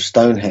legend of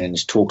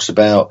Stonehenge talks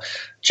about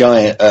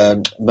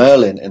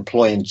Merlin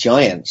employing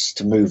giants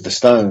to move the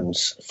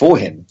stones for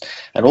him,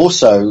 and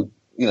also,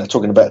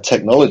 talking about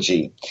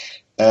technology.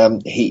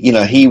 They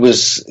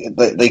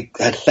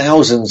had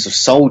thousands of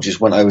soldiers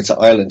went over to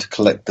Ireland to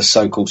collect the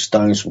so-called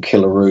stones from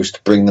Killaroos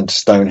to bring them to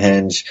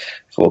Stonehenge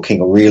for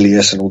King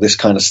Aurelius and all this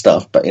kind of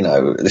stuff. But,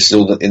 this is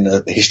all in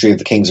the History of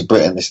the Kings of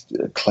Britain, this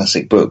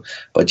classic book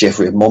by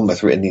Geoffrey of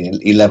Monmouth written in the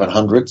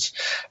 1100s.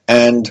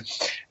 And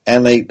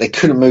they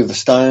couldn't move the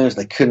stones,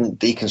 they couldn't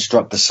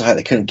deconstruct the site,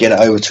 they couldn't get it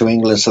over to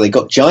England, so they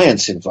got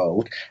giants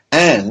involved.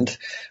 And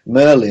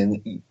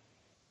Merlin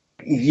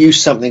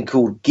used something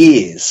called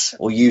gears,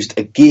 or used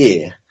a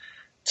gear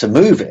to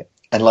move it,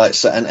 and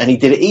and he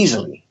did it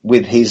easily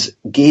with his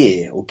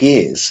gear or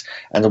gears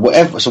and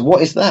whatever. So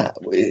what is that?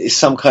 It's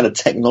some kind of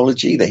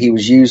technology that he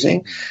was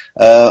using.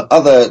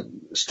 Other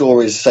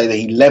stories say that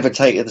he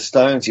levitated the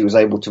stones. He was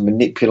able to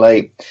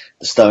manipulate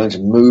the stones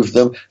and move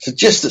them. So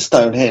just at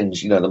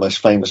Stonehenge, the most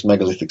famous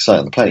megalithic site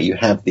on the planet, you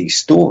have these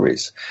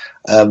stories.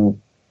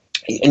 And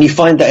you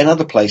find that in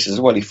other places as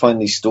well. You find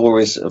these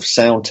stories of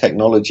sound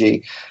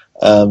technology,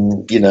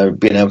 being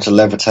able to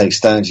levitate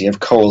stones. You have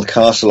Coral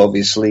Castle,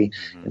 obviously,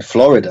 in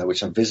Florida,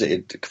 which I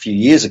visited a few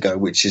years ago,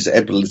 which is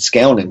Edward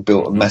Scourning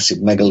built a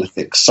massive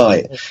megalithic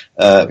site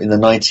in the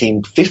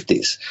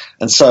 1950s.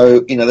 And so,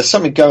 there's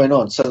something going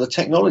on. So the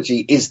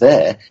technology is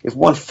there. If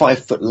one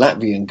 5-foot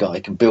Latvian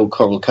guy can build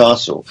Coral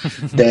Castle,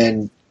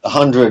 then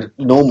 100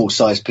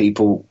 normal-sized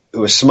people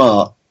who are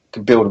smart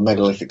can build a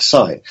megalithic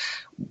site.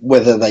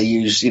 Whether they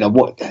use,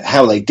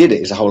 how they did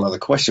it is a whole other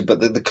question. But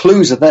the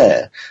clues are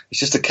there. It's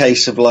just a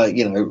case of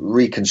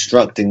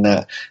reconstructing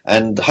that.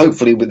 And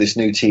hopefully with this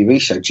new TV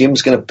show,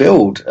 Jim's going to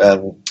build,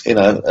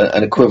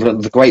 an equivalent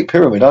of the Great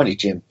Pyramid, aren't you,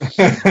 Jim?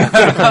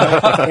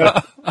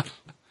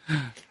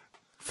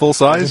 Full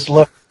size?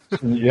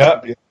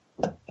 Yeah.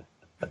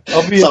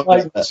 I'll be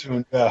enlightened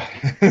soon. Yeah.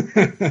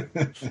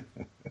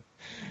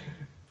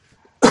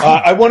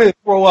 I want to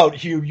throw out,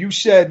 Hugh, you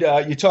said,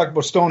 you talked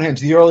about Stonehenge.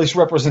 The earliest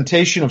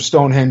representation of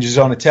Stonehenge is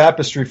on a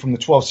tapestry from the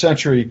 12th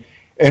century,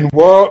 and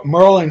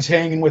Merlin's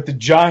hanging with the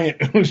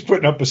giant who's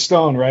putting up a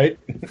stone, right?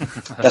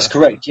 That's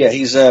correct, yeah.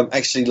 He's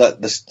actually, like,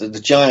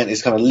 the giant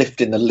is kind of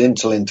lifting the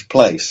lintel into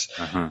place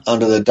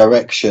under the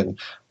direction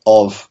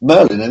of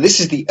Merlin. And this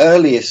is the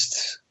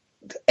earliest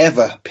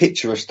ever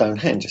picture of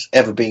Stonehenge that's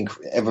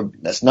ever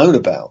that's known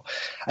about.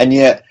 And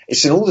yet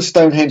it's in all the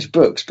Stonehenge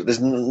books, but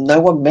no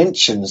one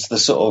mentions the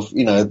sort of,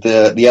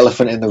 the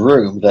elephant in the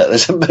room, that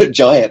there's a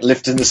giant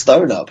lifting the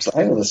stone up. So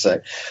hang on a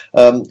sec.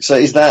 So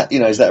is that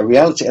a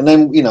reality? And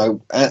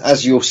then,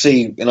 as you'll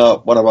see in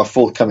one of our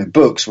forthcoming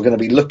books, we're going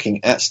to be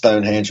looking at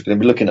Stonehenge. We're going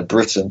to be looking at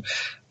Britain.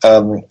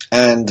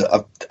 And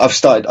I've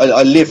started,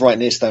 I live right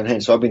near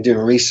Stonehenge, so I've been doing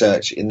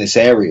research in this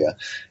area,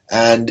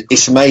 and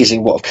it's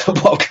amazing what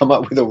I've come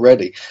up with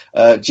already.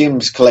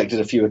 Jim's collected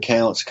a few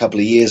accounts a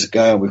couple of years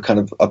ago,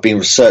 and I've been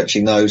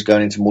researching those,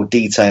 going into more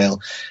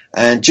detail.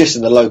 And just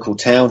in the local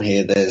town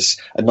here, there's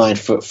a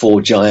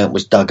 9'4" giant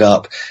was dug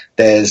up.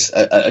 There's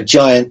a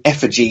giant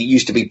effigy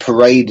used to be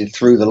paraded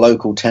through the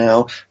local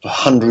town for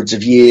hundreds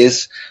of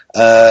years.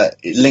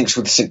 It links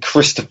with St.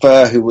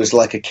 Christopher, who was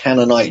like a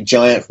Canaanite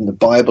giant from the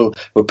Bible,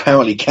 who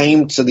apparently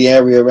came to the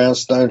area around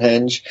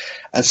Stonehenge.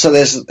 And so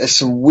there's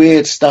some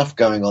weird stuff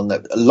going on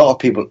that a lot of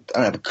people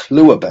don't have a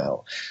clue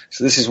about.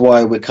 So this is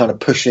why we're kind of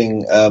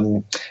pushing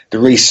the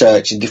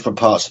research in different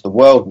parts of the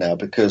world now,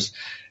 because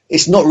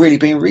it's not really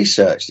being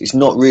researched. It's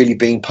not really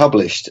being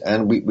published.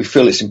 And we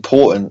feel it's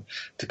important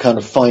to kind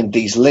of find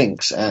these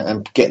links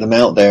and get them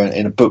out there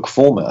in a book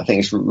format. I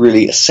think it's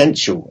really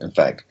essential, in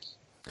fact.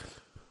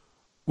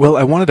 Well,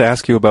 I wanted to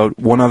ask you about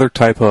one other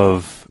type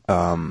of,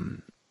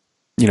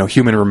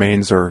 human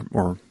remains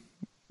or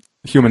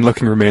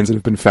human-looking remains that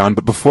have been found.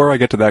 But before I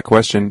get to that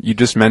question, you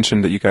just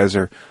mentioned that you guys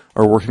are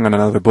working on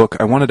another book.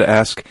 I wanted to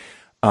ask,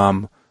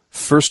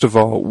 first of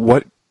all,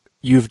 what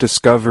you've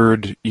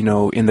discovered,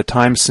 in the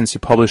time since you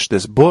published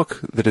this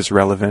book that is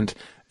relevant,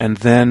 and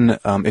then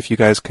if you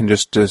guys can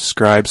just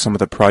describe some of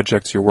the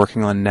projects you're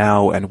working on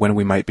now and when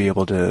we might be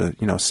able to,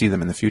 see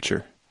them in the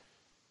future.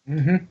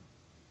 Mm-hmm.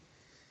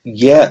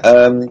 Yeah,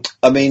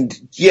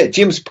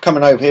 Jim's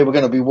coming over here. We're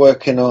going to be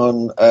working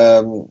on,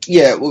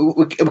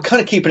 we're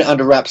kind of keeping it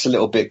under wraps a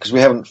little bit because we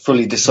haven't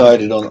fully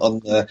decided on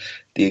the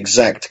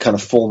exact kind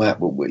of format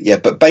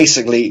yet. But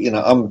basically,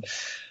 I'm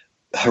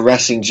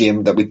harassing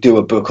Jim that we do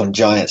a book on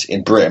giants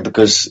in Britain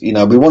because, we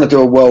want to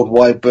do a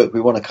worldwide book.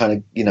 We want to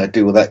kind of,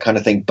 do all that kind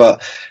of thing.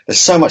 But there's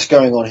so much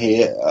going on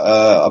here.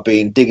 I've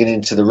been digging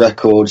into the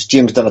records.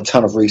 Jim's done a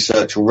ton of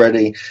research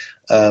already.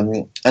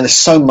 And there's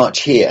so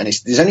much here, and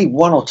there's only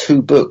one or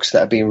two books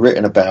that have been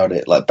written about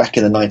it, like back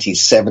in the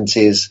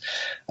 1970s.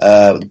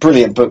 The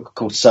brilliant book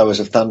called Sowers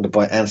of Thunder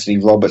by Anthony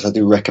Roberts. I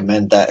do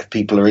recommend that if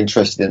people are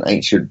interested in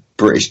ancient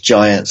British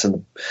giants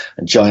and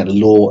giant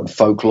lore and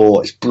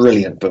folklore. It's a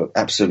brilliant book,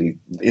 absolutely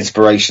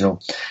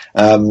inspirational.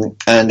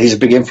 And he's a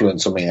big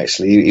influence on me,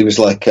 actually. He was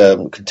like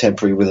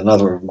contemporary with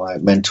another of my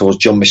mentors,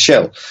 John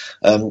Michel.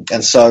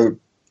 And so,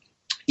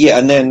 yeah,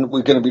 and then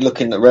we're going to be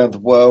looking around the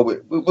world.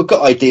 We've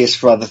got ideas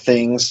for other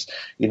things.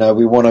 We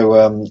want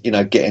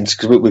to, get into,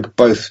 because we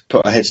both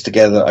put our heads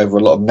together over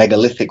a lot of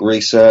megalithic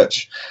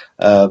research,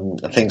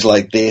 and things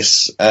like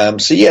this.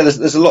 So yeah,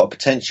 there's a lot of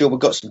potential. We've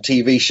got some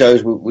TV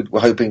shows we're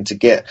hoping to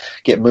get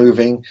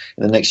moving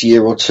in the next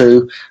year or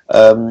two.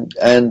 And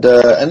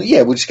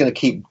yeah, we're just going to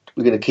keep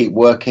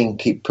working,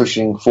 keep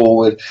pushing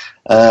forward,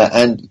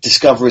 and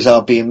discoveries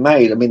are being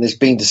made. I mean, there's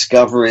been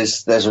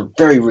discoveries. There's a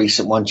very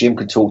recent one Jim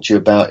can talk to you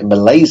about in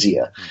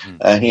Malaysia. Mm-hmm.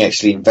 And he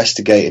actually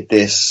investigated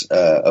this,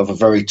 of a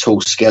very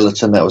tall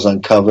skeleton that was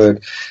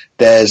uncovered.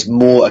 There's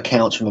more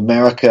accounts from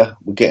America.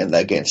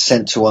 They're getting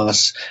sent to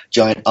us.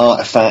 Giant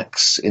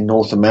artifacts in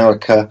North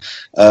America.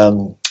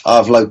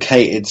 I've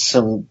located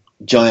some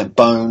giant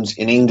bones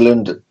in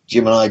England that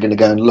Jim and I are going to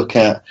go and look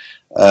at,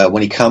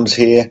 when he comes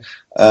here.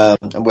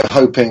 And we're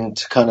hoping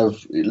to kind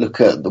of look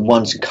at the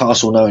ones in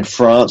Castleknock in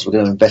France. We're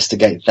going to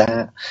investigate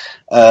that,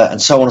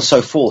 and so on and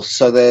so forth.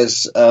 So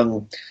there's,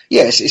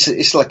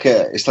 it's like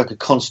a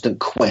constant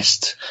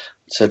quest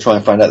to try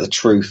and find out the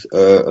truth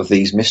of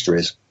these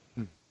mysteries.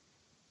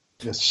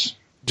 Yes,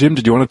 Jim,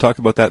 did you want to talk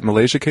about that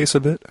Malaysia case a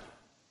bit?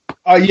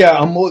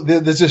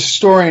 There's a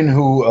historian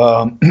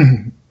who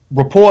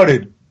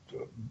reported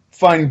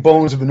finding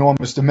bones of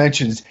enormous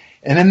dimensions.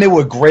 And then there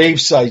were grave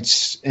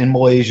sites in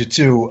Malaysia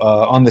too,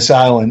 on this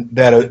island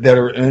that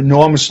are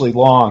enormously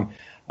long.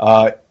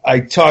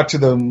 I talked to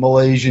the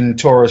Malaysian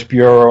Tourist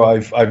Bureau.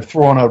 I've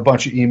thrown out a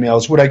bunch of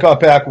emails. What I got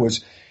back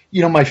was,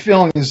 my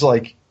feeling is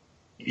like,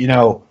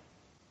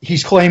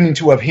 he's claiming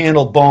to have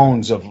handled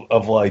bones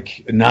of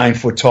like 9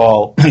 foot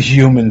tall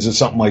humans or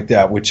something like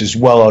that, which is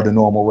well out of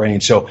normal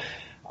range. So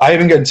I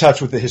haven't got in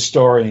touch with the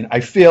historian. I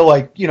feel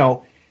like,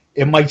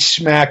 it might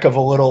smack of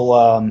a little,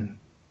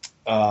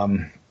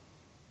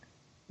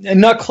 and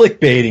not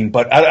clickbaiting,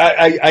 but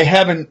I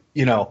haven't,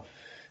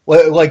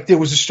 like there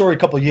was a story a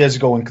couple of years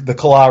ago in the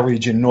Kala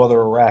region, northern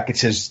Iraq. It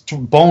says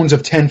bones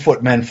of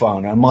 10-foot men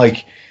found. I'm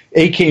like,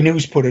 AK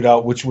News put it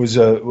out, which was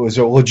a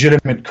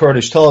legitimate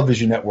Kurdish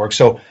television network.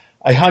 So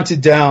I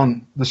hunted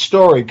down the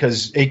story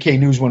because AK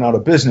News went out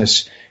of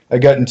business. I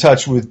got in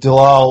touch with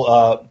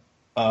Dalal,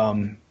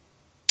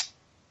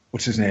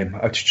 what's his name?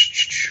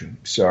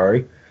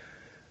 Sorry.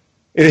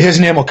 His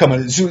name will come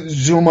in.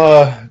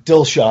 Zuma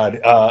Dilshad,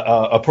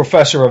 a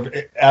professor of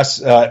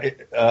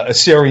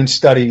Assyrian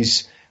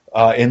studies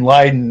in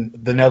Leiden,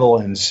 the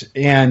Netherlands,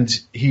 and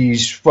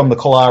he's from the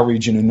Kala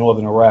region in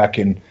northern Iraq.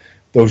 And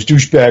those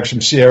douchebags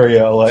from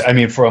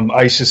Syria, from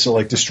ISIS, are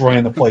like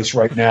destroying the place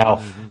right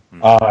now.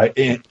 But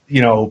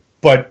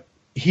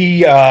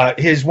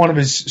one of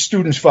his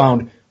students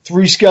found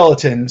 3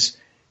 skeletons.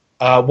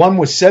 One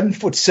was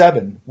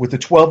 7'7" with a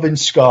 12-inch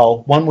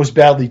skull. One was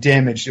badly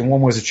damaged, and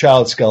one was a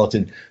child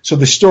skeleton. So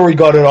the story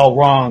got it all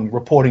wrong,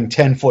 reporting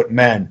 10-foot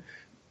men.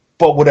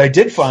 But what I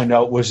did find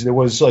out was there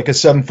was like a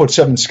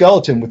 7'7"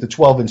 skeleton with a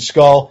 12-inch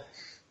skull.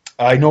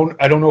 I don't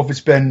know if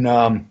it's been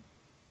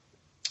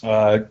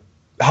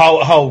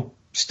how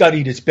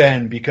studied it's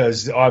been,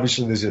 because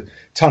obviously there's a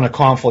ton of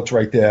conflict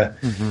right there.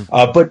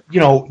 But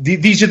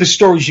these are the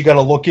stories you got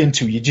to look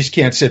into. You just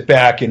can't sit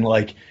back and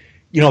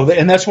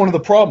and that's one of the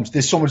problems.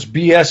 There's so much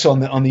BS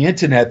on the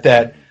internet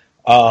that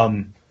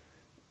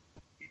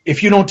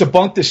if you don't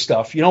debunk this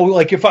stuff,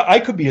 if I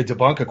could be a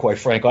debunker, quite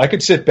frankly, I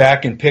could sit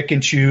back and pick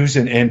and choose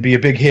and be a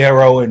big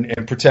hero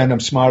and pretend I'm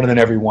smarter than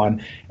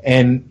everyone.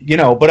 And,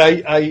 but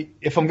I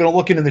if I'm going to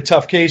look into the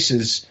tough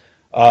cases,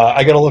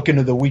 I got to look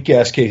into the weak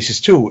ass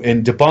cases too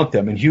and debunk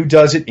them. And Hugh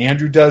does it.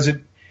 Andrew does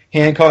it.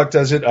 Hancock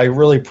does it. I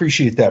really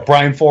appreciate that.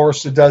 Brian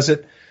Forrester does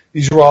it.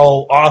 These are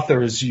all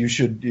authors you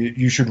should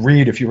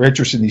read if you're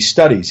interested in these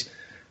studies.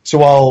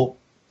 So I'll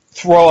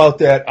throw out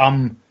that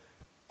on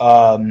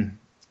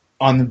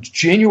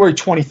January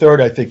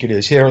 23rd, I think it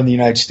is, here in the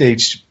United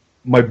States,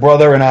 my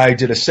brother and I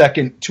did a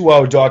second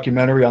 2-hour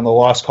documentary on the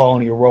lost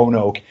colony of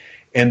Roanoke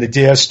and the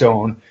Dare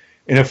Stone.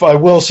 And if I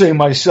will say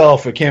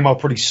myself, it came out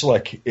pretty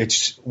slick.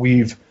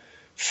 We've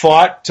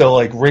fought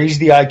to raise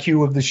the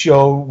IQ of the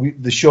show,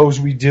 the shows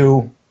we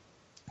do,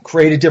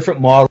 create a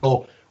different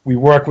model. We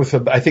work with,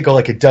 I think,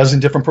 a dozen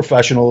different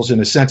professionals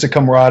in a sense of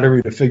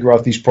camaraderie to figure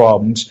out these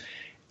problems.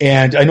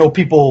 And I know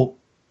people,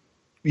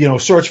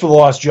 Search for the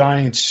Lost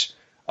Giants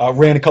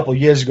ran a couple of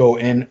years ago,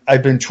 and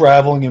I've been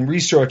traveling and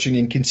researching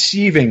and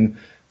conceiving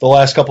the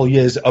last couple of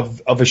years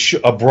of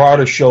a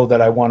broader show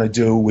that I want to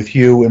do with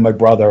Hugh and my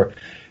brother,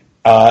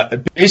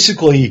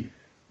 basically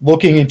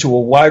looking into a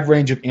wide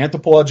range of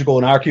anthropological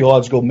and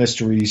archaeological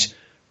mysteries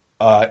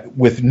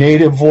with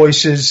native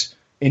voices,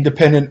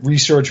 independent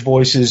research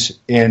voices,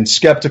 and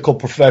skeptical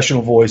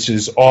professional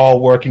voices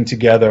all working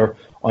together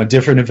on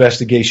different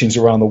investigations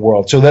around the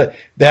world. So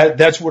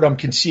that's what I'm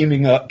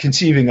conceiving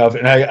of,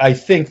 and I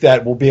think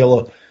that we'll be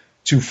able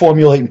to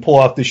formulate and pull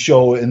off this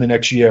show in the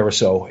next year or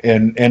so.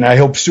 And I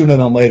hope sooner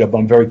than later, but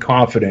I'm very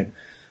confident.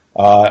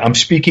 I'm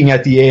speaking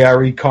at the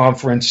ARE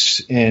conference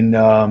in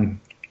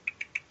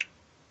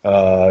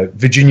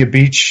Virginia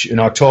Beach in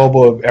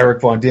October.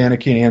 Eric Von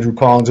Daniken and Andrew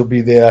Collins will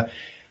be there.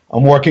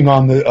 I'm working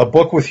on a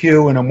book with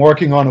Hugh, and I'm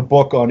working on a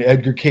book on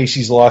Edgar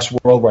Cayce's Lost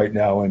World right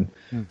now. And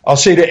I'll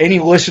say to any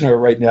listener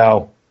right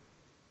now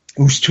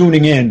who's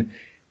tuning in,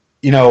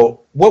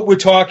 what we're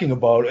talking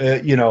about,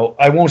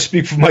 I won't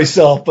speak for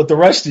myself, but the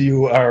rest of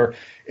you are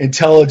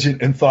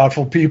intelligent and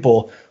thoughtful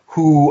people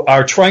who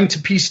are trying to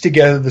piece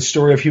together the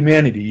story of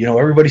humanity.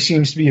 Everybody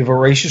seems to be a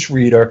voracious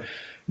reader.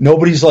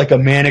 Nobody's like a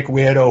manic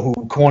weirdo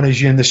who corners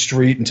you in the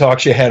street and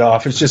talks your head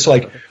off. It's just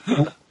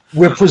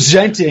we're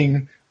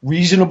presenting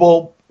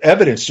reasonable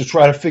evidence to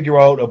try to figure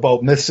out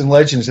about myths and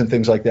legends and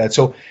things like that.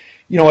 So,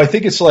 I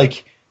think it's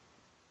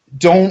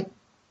don't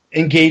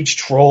engage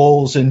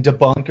trolls and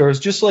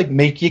debunkers. Just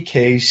make your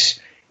case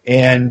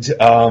and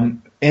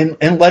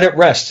let it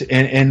rest.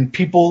 And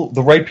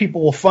the right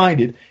people will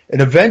find it.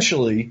 And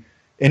eventually,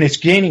 and it's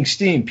gaining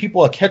steam.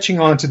 People are catching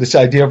on to this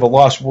idea of a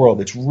lost world.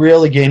 It's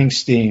really gaining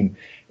steam.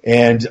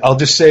 And I'll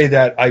just say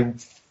that I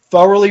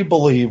thoroughly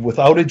believe,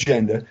 without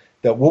agenda,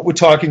 that what we're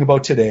talking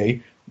about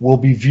today will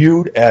be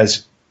viewed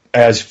as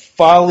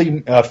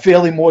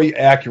fairly more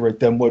accurate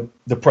than what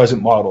the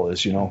present model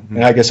is,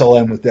 And I guess I'll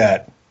end with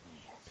that.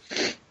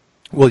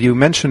 Well, you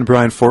mentioned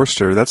Brian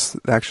Forster. That's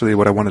actually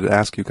what I wanted to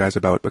ask you guys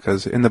about,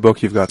 because in the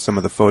book you've got some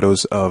of the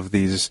photos of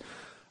these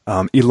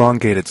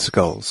elongated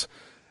skulls.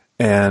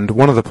 And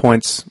one of the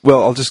points,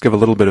 well, I'll just give a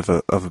little bit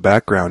of a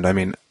background. I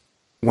mean,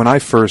 when I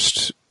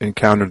first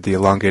encountered the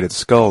elongated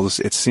skulls,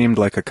 it seemed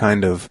like a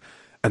kind of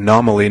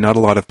anomaly. Not a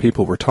lot of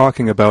people were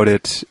talking about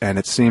it, and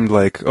it seemed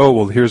like, oh,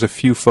 well, here's a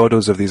few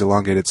photos of these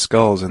elongated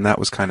skulls, and that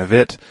was kind of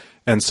it.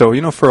 And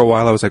so, for a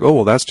while I was like, oh,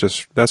 well,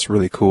 that's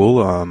really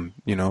cool,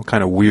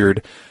 kind of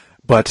weird.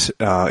 But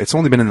it's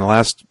only been in the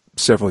last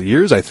several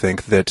years, I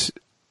think, that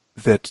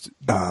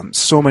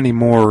so many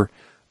more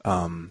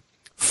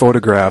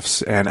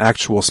photographs and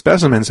actual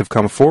specimens have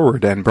come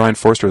forward, and Brian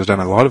Forster has done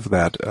a lot of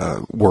that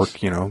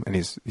work, and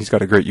he's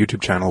got a great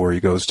YouTube channel where he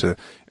goes to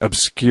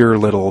obscure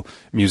little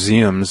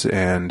museums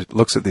and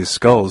looks at these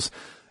skulls.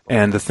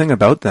 And the thing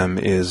about them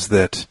is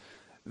that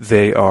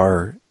they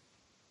are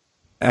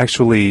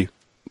actually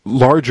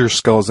larger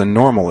skulls than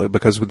normal,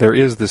 because there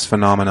is this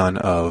phenomenon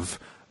of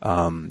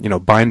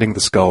binding the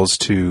skulls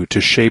to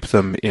shape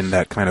them in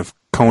that kind of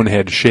cone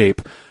head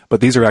shape.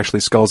 But these are actually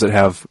skulls that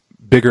have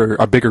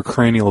a bigger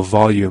cranial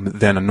volume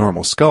than a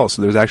normal skull.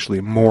 So there's actually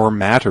more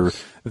matter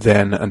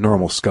than a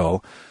normal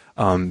skull.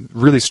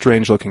 Really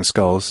strange looking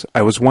skulls.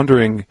 I was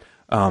wondering,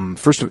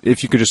 first,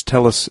 if you could just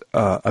tell us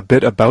a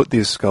bit about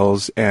these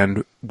skulls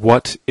and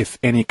what, if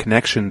any,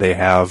 connection they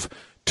have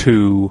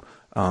to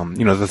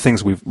the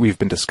things we've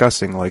been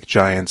discussing, like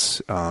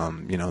giants,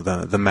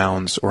 the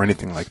mounds or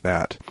anything like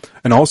that.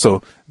 And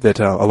also that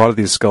a lot of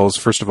these skulls,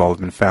 first of all, have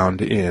been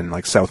found in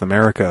like South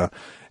America,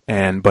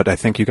 but I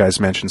think you guys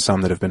mentioned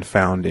some that have been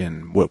found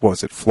in, what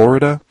was it,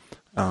 Florida?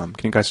 Can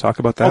you guys talk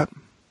about that?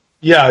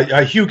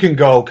 Yeah, Hugh can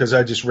go because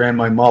I just ran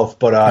my mouth,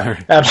 but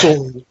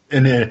absolutely.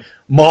 In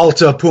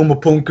Malta,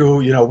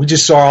 Pumapunku, we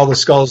just saw all the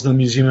skulls in the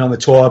museum on the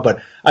tour,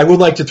 but I would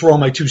like to throw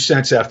my 2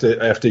 cents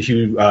after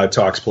Hugh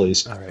talks,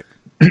 please. All right.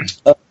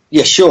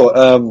 Yeah, sure.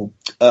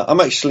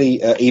 I'm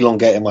actually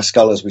elongating my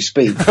skull as we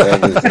speak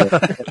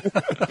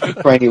with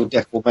cranial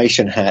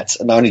deformation hat.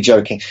 No, only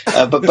joking.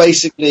 But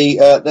basically,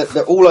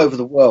 they're all over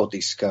the world,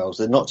 these skulls.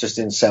 They're not just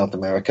in South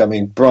America. I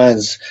mean,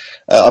 Brian's,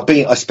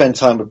 I spend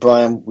time with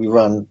Brian. We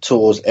run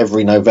tours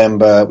every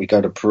November. We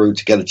go to Peru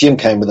together. Jim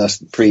came with us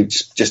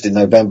just in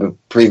November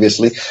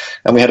previously,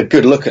 and we had a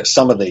good look at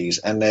some of these,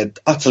 and they're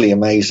utterly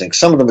amazing.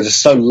 Some of them are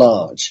just so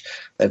large.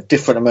 They have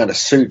different amount of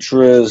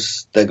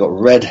sutras. They've got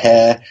red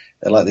hair.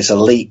 They're like this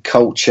elite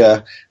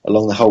culture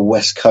along the whole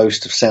west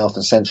coast of South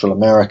and Central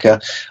America.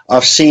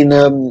 I've seen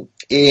them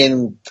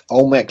in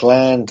Olmec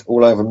land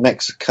all over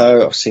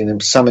Mexico. I've seen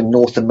them some in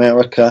North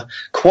America.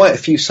 Quite a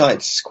few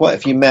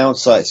mound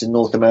sites in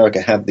North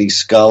America have these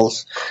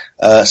skulls.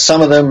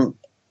 Some of them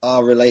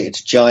are related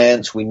to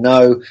giants. We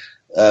know.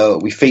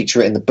 We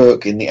feature it in the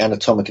book in the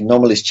anatomic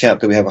anomalies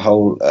chapter. We have a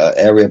whole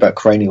area about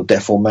cranial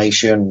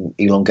deformation,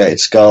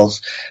 elongated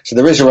skulls. So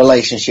there is a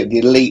relationship. The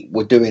elite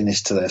were doing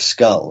this to their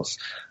skulls.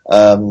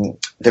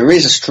 There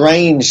is a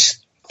strange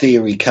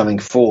theory coming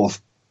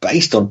forth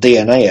based on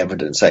DNA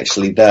evidence,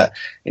 actually, that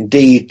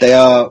indeed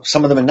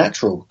some of them are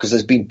natural, because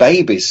there's been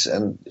babies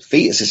and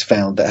fetuses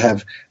found that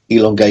have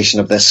elongation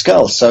of their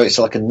skull. So it's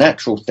like a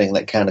natural thing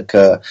that can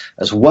occur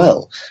as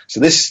well. So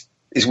this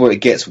is where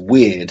it gets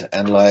weird,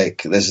 and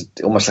like there's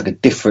almost like a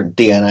different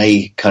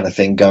DNA kind of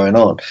thing going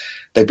on.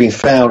 They've been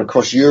found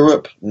across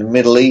Europe, the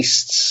Middle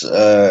East,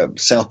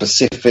 South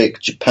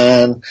Pacific,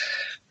 Japan,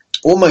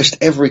 almost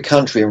every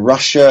country in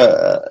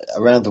Russia,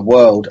 around the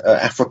world,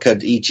 Africa,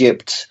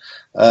 Egypt,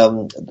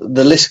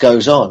 the list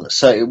goes on.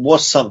 So it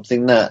was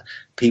something that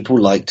people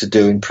liked to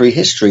do in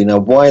prehistory. Now,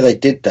 why they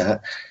did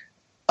that,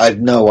 I have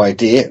no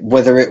idea.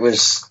 Whether it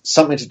was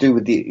something to do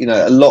with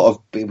a lot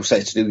of people say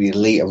it's to do with the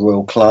elite, a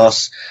royal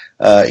class.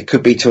 It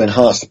could be to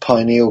enhance the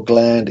pineal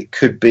gland. It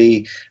could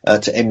be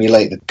to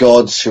emulate the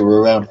gods who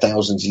were around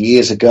thousands of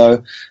years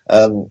ago.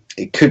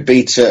 It could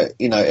be to,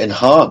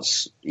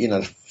 enhance,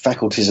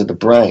 faculties of the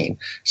brain.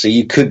 So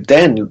you could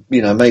then,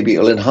 maybe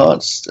it'll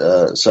enhance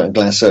certain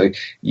glands. So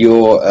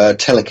your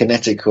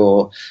telekinetic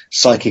or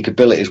psychic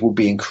abilities will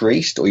be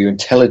increased, or your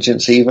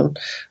intelligence even.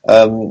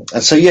 And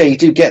so, yeah, you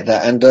do get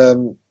that.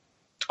 And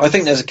I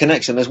think there's a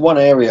connection. There's one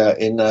area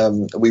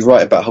we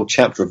write about a whole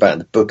chapter about in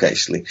the book,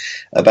 actually,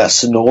 about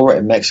Sonora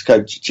in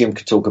Mexico. Jim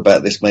could talk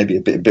about this maybe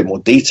a bit more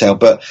detail,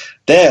 but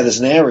there's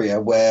an area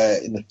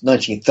where in the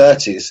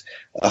 1930s,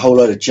 a whole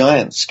load of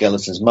giant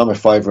skeletons,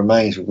 mummified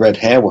remains with red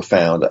hair were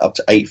found up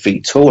to 8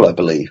 feet tall, I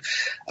believe.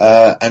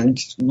 And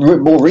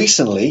more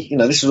recently,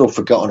 this is all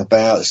forgotten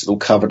about. This is all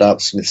covered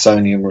up.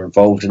 Smithsonian were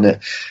involved in it.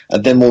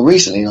 And then more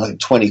recently, I think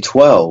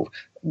 2012,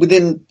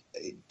 within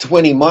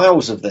 20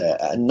 miles of there,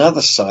 at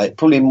another site,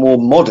 probably more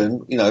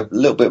modern, a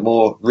little bit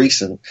more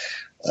recent,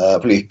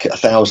 probably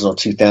 1,000 or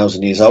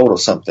 2,000 years old or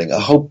something, a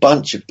whole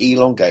bunch of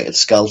elongated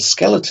skull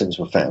skeletons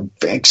were found,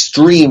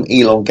 extreme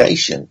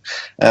elongation.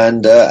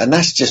 And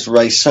that's just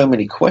raised so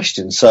many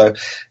questions. So,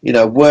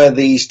 were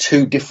these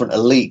two different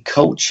elite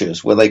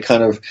cultures, were they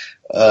kind of,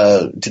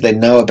 did they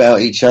know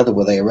about each other?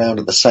 Were they around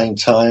at the same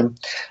time?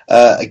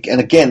 And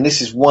again,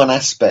 this is one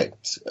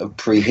aspect of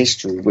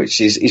prehistory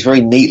which is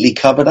very neatly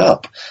covered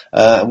up,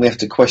 and we have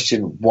to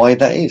question why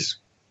that is.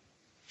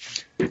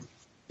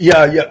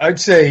 Yeah, I'd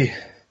say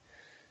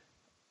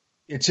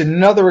it's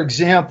another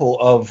example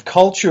of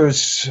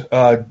cultures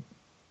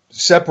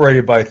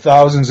separated by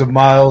thousands of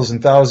miles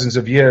and thousands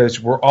of years.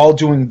 We're all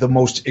doing the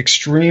most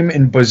extreme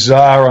and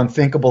bizarre,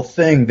 unthinkable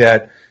thing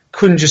that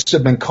couldn't just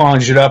have been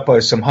conjured up by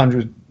some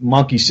 100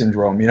 monkey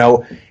syndrome,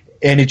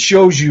 and it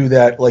shows you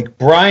that, like,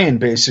 Brian,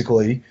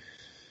 basically,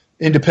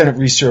 independent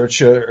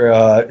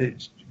researcher,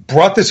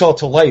 brought this all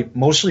to light,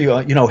 mostly,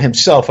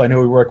 himself. I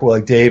know he worked with,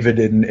 like, David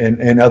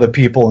and other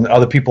people, and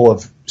other people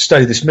have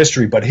studied this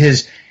mystery, but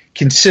his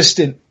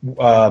consistent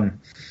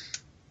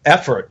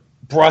effort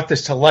brought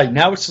this to light.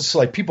 Now it's just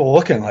like people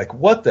looking like,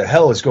 what the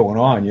hell is going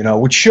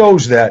on, which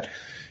shows that,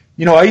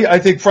 I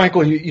think,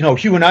 frankly,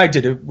 Hugh and I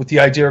did it with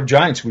the idea of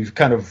giants. We've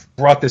kind of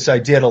brought this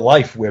idea to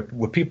life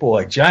with people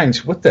like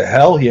giants. What the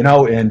hell,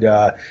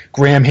 and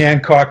Graham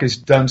Hancock has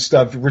done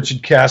stuff,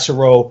 Richard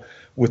Casserow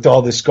with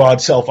all this God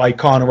self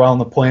icon around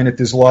the planet.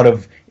 There's a lot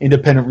of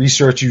independent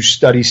research who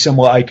study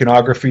similar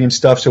iconography and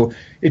stuff. So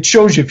it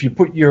shows you if you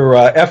put your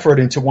effort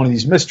into one of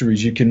these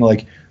mysteries, you can,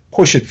 like,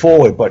 push it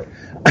forward. But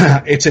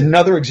it's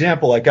another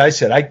example, like I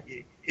said,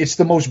 it's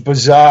the most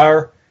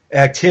bizarre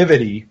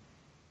activity,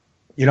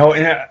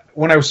 and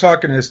when I was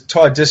talking to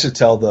Todd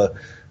Dissetel, the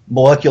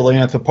molecular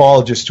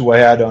anthropologist who I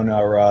had on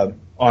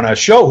our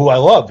show, who I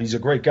love, he's a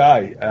great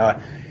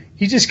guy.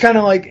 he just kind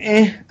of like,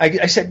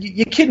 I said,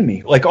 you're kidding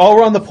me. Like, all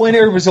around the plain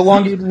area was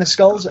elongated in the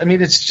skulls. I mean,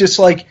 it's just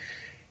like,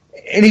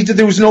 and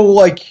there was no,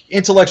 like,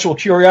 intellectual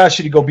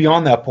curiosity to go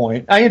beyond that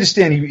point. I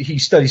understand he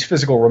studies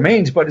physical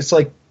remains, but it's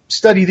like,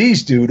 study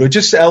these, dude, or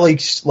just at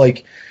least,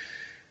 like,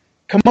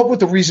 come up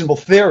with a reasonable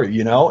theory,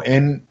 you know?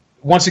 And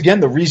once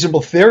again, the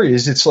reasonable theory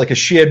is it's like a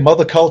shared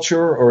mother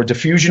culture or a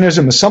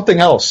diffusionism or something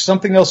else.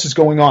 Something else is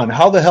going on.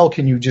 How the hell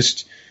can you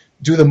just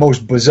do the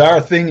most bizarre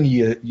thing to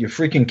your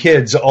freaking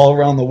kids all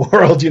around the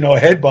world, you know,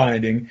 head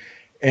binding?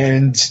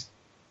 And,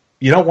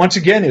 you know, once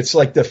again, it's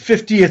like the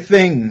 50th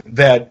thing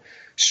that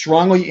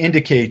strongly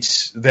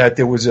indicates that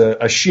there was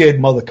a shared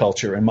mother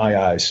culture in my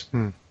eyes.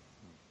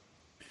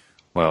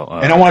 Well,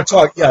 and I want to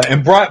talk,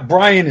 and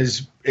Brian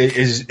is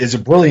a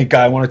brilliant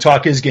guy. I want to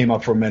talk his game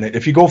up for a minute.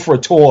 If you go for a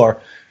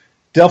tour,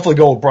 definitely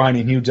go with Brian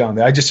and Hugh down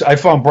there. I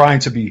found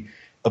Brian to be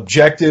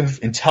objective,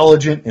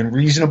 intelligent, and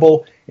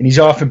reasonable, and he's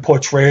often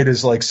portrayed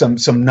as like some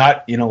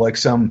nut, you know, like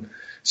some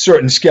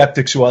certain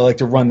skeptics who I like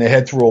to run their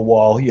head through a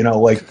wall, you know,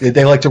 like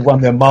they like to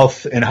run their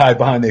mouth and hide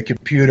behind their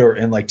computer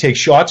and like take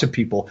shots at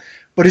people.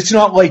 But it's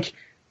not like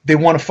they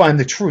want to find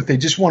the truth. They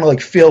just want to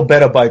like feel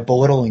better by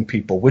belittling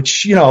people,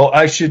 which, you know,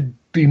 I should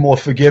be more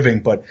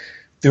forgiving, but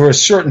there are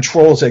certain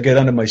trolls that get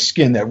under my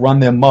skin that run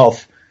their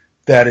mouth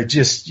that are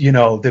just, you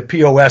know, the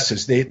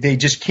POSs. They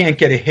just can't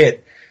get a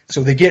hit.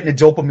 So they're getting a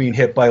dopamine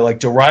hit by like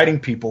deriding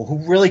people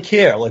who really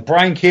care. Like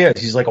Brian cares.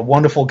 He's like a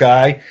wonderful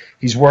guy.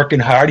 He's working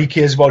hard. He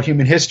cares about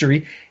human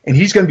history, and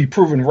he's going to be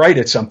proven right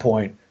at some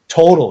point.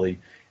 Totally.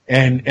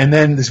 And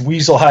then this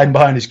weasel hiding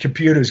behind his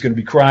computer is going to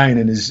be crying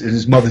in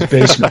his mother's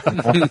basement.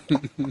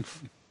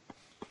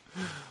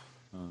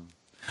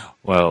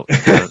 Well,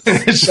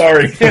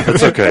 sorry.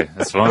 That's okay.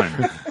 That's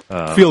fine.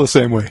 Feel the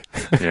same way.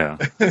 Yeah.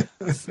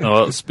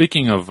 Well,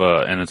 speaking of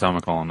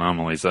anatomical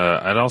anomalies,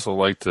 I'd also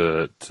like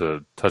to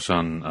touch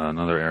on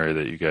another area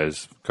that you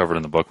guys covered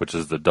in the book, which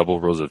is the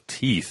double rows of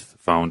teeth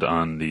found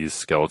on these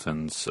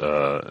skeletons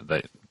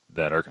that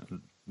are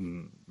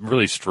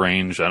really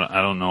strange.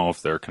 I don't know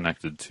if they're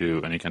connected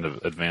to any kind of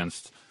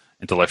advanced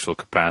intellectual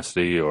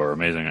capacity or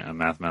amazing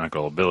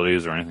mathematical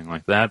abilities or anything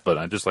like that, but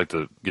I'd just like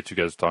to get you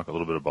guys to talk a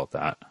little bit about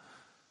that.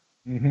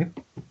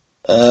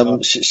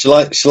 Mm-hmm.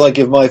 Shall I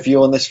give my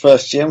view on this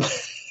first, Jim?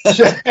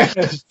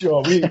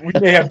 Sure. We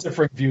may have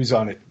different views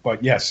on it,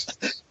 but yes.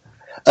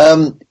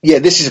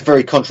 This is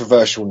very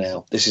controversial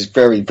now. This is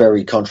very,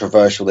 very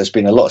controversial. There's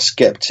been a lot of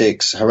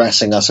skeptics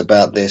harassing us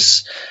about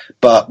this,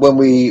 but when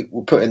we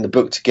were putting the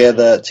book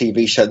together,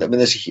 TV show, I mean,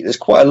 there's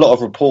quite a lot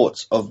of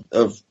reports of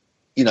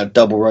you know,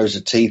 double rows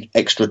of teeth,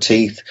 extra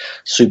teeth,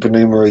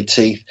 supernumerary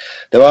teeth.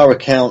 There are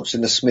accounts in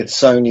the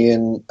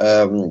Smithsonian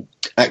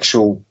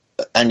actual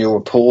annual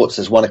reports.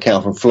 There's one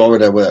account from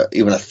Florida where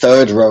even a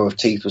third row of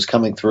teeth was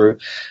coming through.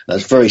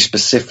 That's very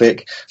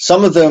specific.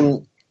 Some of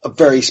them are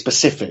very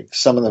specific.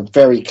 Some of them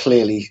very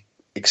clearly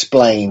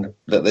explain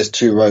that there's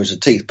 2 rows of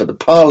teeth. But the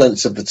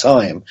parlance of the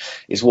time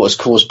is what has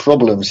caused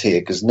problems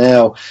here, because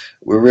now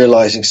we're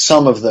realizing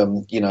some of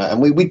them, you know,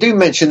 and we do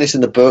mention this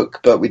in the book,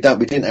 but we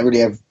didn't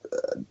really have,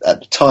 at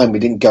the time, we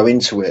didn't go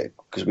into it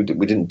because we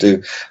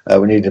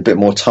needed a bit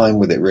more time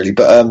with it, really.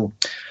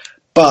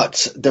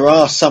 But there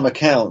are some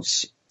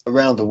accounts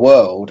around the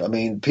world. I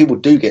mean, people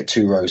do get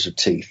 2 rows of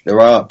teeth. There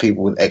are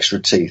people with extra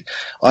teeth.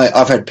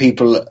 I've had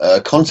people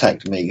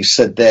contact me who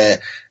said they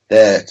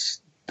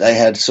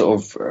had sort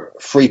of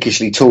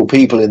freakishly tall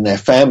people in their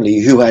family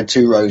who had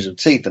 2 rows of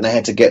teeth, and they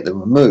had to get them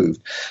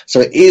removed. So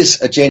it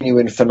is a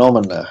genuine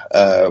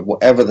phenomena,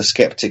 whatever the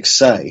skeptics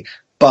say.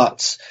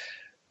 But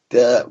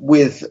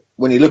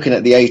when you're looking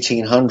at the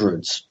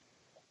 1800s,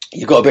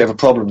 you've got a bit of a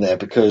problem there,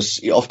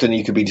 because often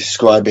you could be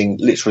describing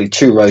literally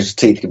 2 rows of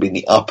teeth, could be in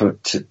the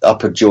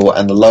upper jaw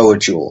and the lower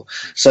jaw.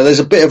 So there's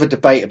a bit of a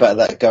debate about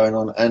that going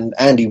on. And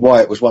Andy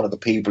White was one of the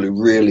people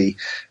who really,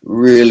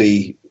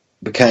 really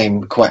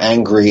became quite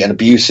angry and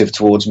abusive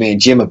towards me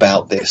and Jim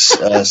about this.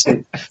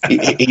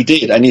 He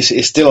did, and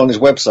it's still on his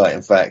website,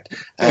 in fact.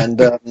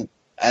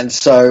 And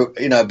so,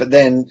 you know, but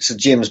then so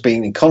Jim's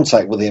been in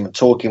contact with him and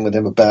talking with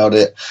him about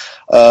it.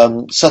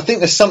 So I think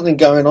there's something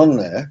going on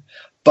there,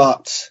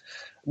 but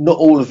not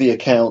all of the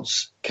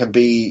accounts can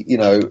be, you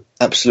know,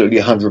 absolutely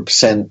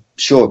 100%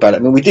 sure about it. I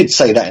mean, we did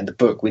say that in the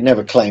book. We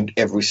never claimed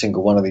every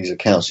single one of these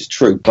accounts is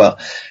true,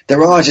 but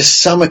there are just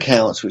some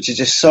accounts which are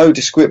just so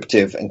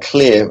descriptive and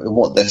clear in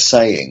what they're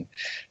saying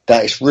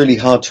that it's really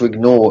hard to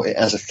ignore it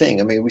as a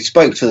thing. I mean, we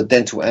spoke to the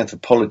dental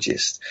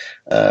anthropologist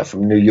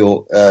from New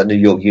York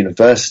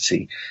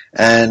University,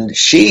 and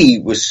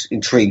she was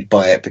intrigued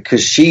by it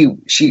because she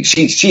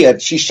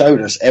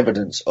showed us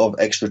evidence of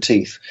extra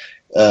teeth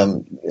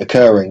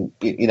occurring,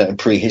 you know, in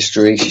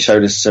prehistory. She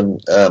showed us some,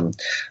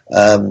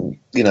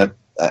 you know,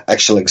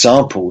 actual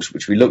examples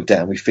which we looked at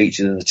and we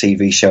featured in the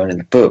TV show and in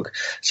the book.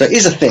 So it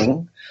is a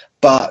thing,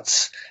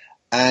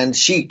 and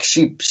she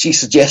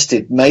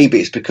suggested maybe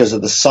it's because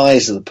of the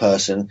size of the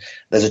person.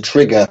 There's a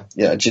trigger,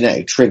 you know, a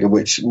genetic trigger,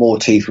 which more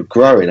teeth would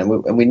grow in.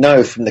 And we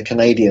know from the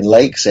Canadian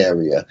Lakes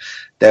area,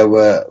 there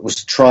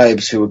was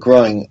tribes who were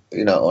growing,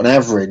 you know, on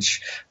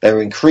average, they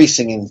were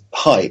increasing in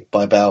height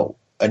by about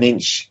an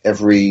inch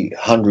every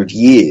 100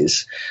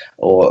 years,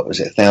 or was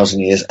it 1,000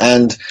 years?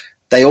 And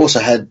they also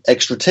had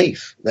extra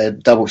teeth.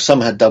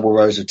 Some had double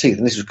rows of teeth,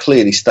 and this was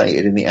clearly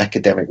stated in the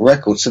academic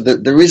record. So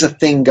there is a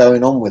thing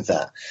going on with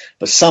that.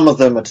 But some of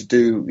them are to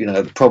do,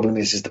 the problem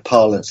is the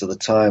parlance of the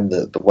time,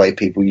 the way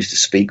people used to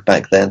speak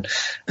back then.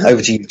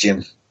 Over to you,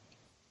 Jim.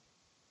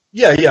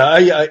 Yeah.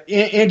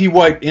 Andy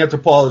White,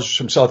 anthropologist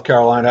from South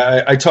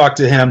Carolina, I talked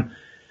to him.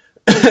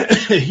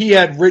 He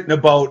had written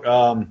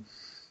about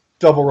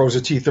double rows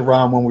of teeth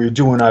around when we were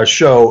doing our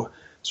show.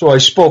 So I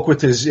spoke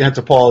with his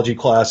anthropology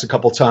class a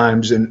couple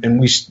times, and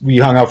we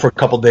hung out for a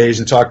couple days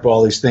and talked about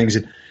all these things.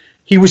 And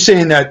he was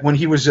saying that when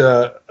he was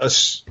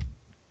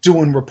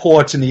doing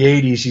reports in the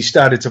 80s, he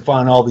started to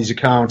find all these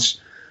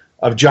accounts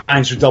of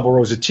giants with double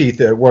rows of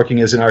teeth working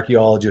as an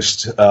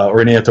archaeologist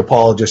or an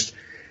anthropologist.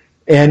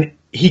 And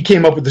he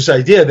came up with this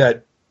idea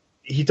that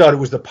he thought it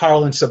was the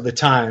parlance of the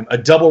time. A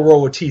double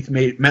row of teeth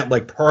meant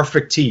like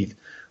perfect teeth,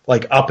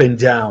 like up and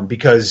down,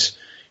 because,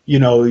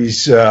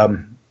 these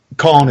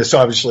colonists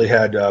obviously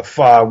had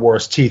far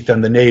worse teeth than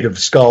the native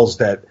skulls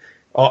that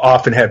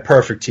often had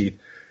perfect teeth.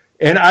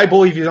 And I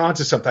believe he's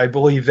onto something. I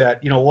believe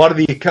that, a lot of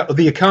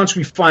the accounts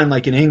we find,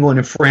 like in England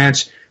and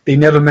France, they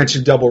never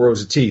mention double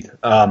rows of teeth.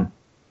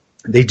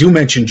 They do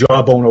mention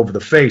jawbone over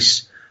the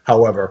face,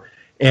 however.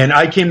 And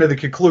I came to the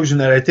conclusion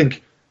that I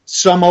think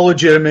some are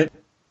legitimate,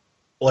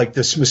 like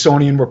the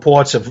Smithsonian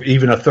reports of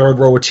even a third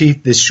row of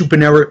teeth, the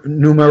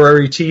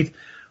supernumerary teeth.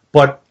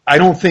 But I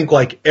don't think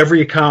like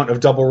every account of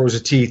double rows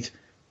of teeth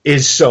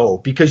is so,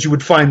 because you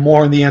would find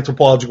more in the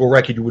anthropological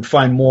record. You would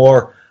find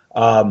more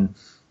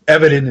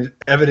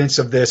evidence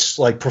of this,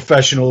 like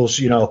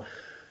professionals,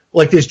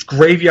 like there's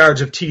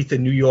graveyards of teeth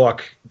in New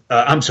York.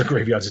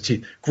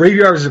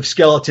 Graveyards of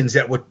skeletons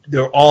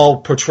they're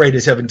all portrayed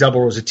as having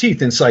double rows of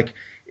teeth. And it's like,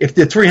 if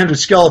there are 300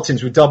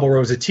 skeletons with double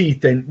rows of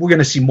teeth, then we're going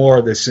to see more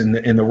of this in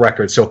the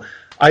record. So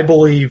I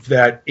believe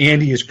that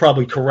Andy is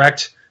probably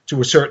correct to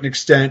a certain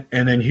extent,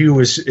 and then Hugh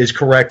is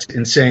correct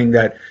in saying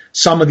that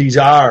some of these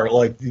are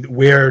like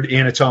weird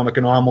anatomic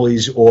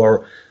anomalies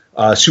or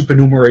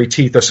supernumerary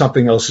teeth or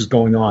something else is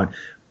going on.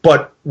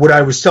 But what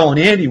I was telling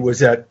Andy was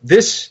that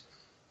this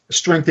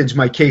strengthens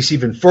my case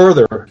even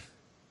further,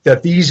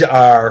 that these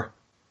are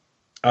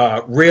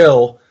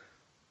real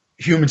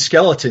human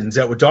skeletons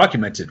that were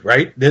documented,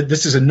 right?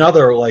 This is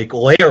another like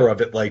layer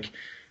of it. Like,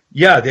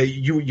 yeah,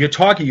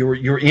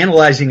 you're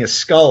analyzing a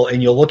skull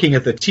and you're looking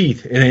at the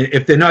teeth, and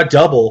if they're not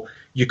double,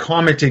 you're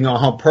commenting on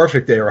how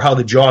perfect they are, or how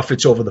the jaw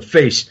fits over the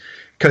face,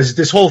 because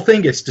this whole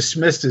thing gets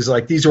dismissed as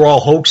like these are all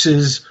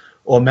hoaxes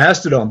or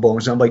mastodon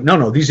bones. And I'm like,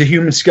 no, these are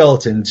human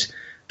skeletons.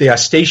 They are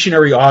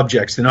stationary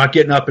objects. They're not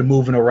getting up and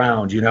moving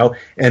around,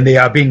 and they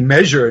are being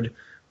measured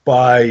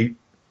by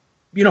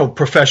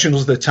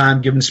professionals at the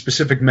time, given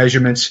specific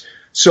measurements.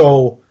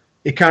 So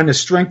it kind of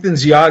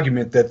strengthens the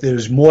argument that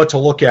there's more to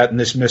look at in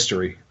this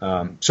mystery.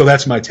 So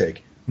that's my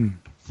take.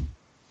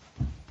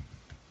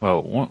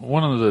 Well,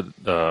 one of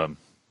the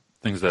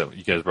things that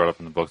you guys brought up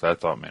in the book that I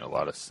thought made a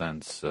lot of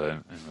sense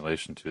in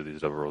relation to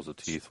these double rows of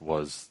teeth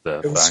was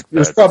the fact that... It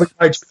was probably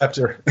my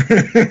chapter.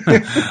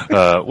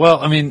 Well,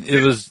 I mean,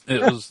 it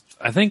was.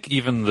 I think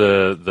even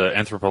the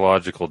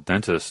anthropological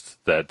dentist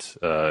that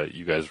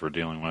you guys were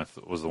dealing with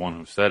was the one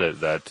who said it,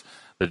 that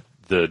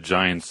the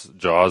giant's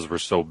jaws were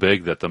so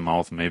big that the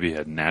mouth maybe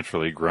had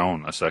naturally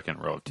grown a second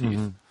row of teeth.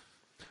 Mm-hmm.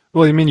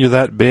 Well, you mean you're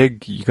that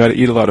big, you got to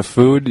eat a lot of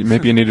food,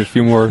 maybe you need a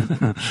few more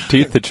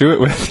teeth to chew it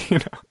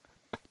with,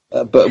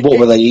 But what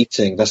were they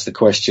eating? That's the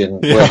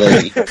question. Yeah. Were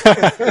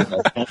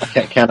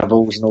they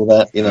cannibals and all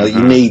that?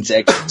 You need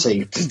extra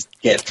teeth to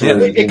get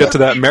through. Get to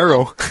that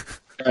marrow.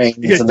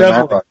 The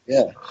marrow.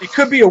 Yeah. It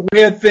could be a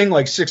weird thing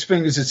like 6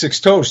 fingers and 6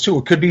 toes too.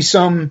 It could be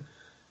some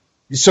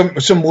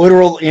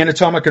literal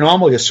anatomic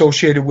anomaly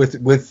associated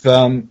with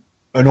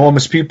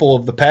enormous people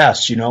of the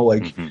past.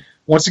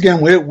 Once again,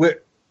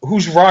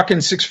 who's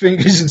rocking 6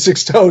 fingers and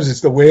 6 toes?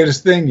 It's the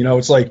weirdest thing.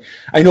 It's like,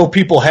 I know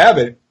people have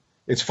it.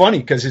 It's funny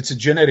because it's a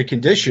genetic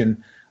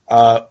condition,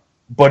 but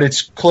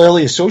it's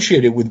clearly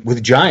associated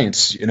with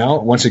giants.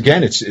 Once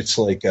again, it's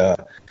like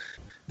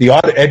the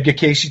author Edgar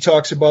Casey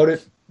talks about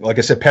it. Like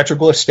I said,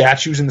 petroglyph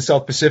statues in the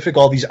South Pacific,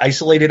 all these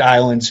isolated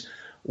islands.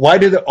 Why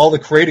did all the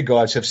creator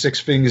gods have 6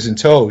 fingers and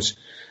toes?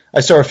 I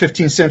saw a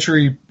 15th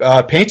century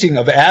painting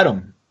of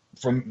Adam,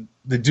 from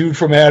the dude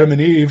from Adam and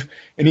Eve,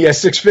 and he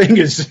has 6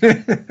 fingers.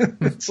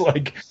 It's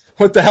like,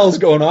 what the hell is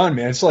going on,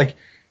 man? It's like,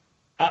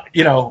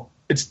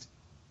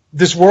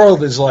 this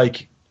world is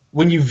like,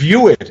 when you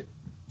view it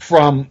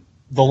from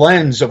the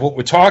lens of what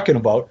we're talking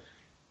about,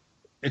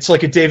 it's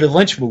like a David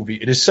Lynch movie.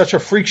 It is such a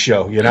freak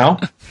show, Yeah.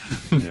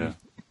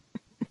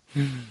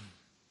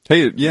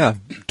 Hey, yeah,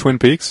 Twin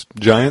Peaks,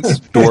 giants,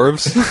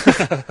 dwarves.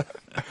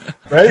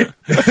 Right?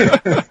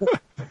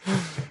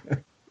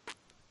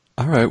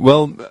 All right.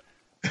 Well,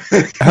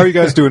 how are you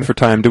guys doing for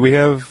time? Do we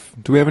have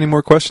any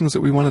more questions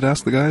that we wanted to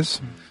ask the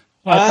guys?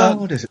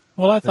 What is it?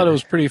 Well, I thought it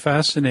was pretty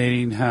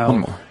fascinating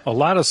how a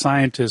lot of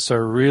scientists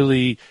are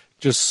really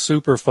just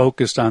super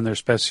focused on their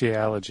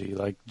speciality,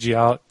 like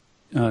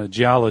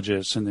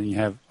geologists, and then you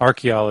have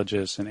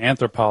archaeologists and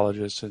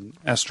anthropologists and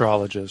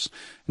astrologists.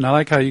 And I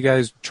like how you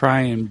guys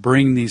try and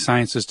bring these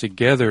sciences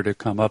together to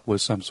come up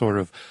with some sort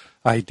of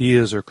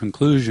ideas or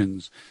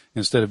conclusions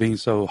instead of being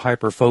so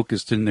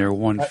hyper-focused in their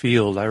one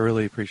field. I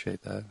really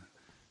appreciate that.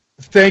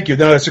 Thank you.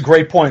 No, that's a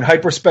great point.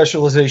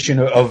 Hyper-specialization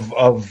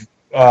of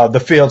the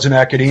fields in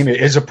academia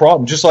is a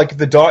problem. Just like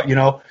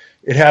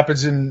it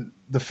happens in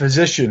the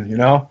physician,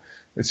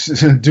 It's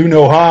do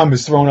no harm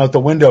is thrown out the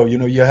window.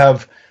 You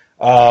have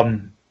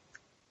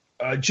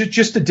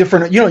just a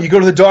different, you go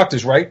to the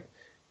doctors, right?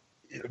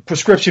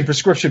 Prescription,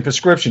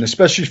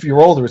 especially if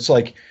you're older. It's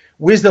like,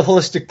 where's the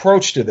holistic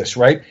approach to this,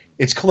 right?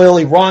 It's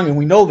clearly wrong, and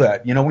we know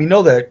that. We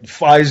know that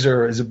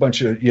Pfizer is a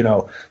bunch of,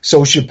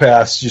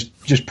 sociopaths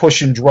just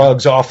pushing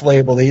drugs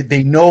off-label.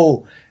 They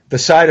know the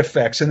side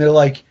effects, and they're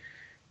like,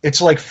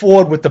 it's like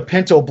Ford with the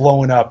Pinto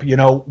blowing up.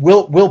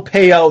 We'll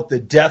pay out the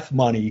death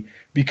money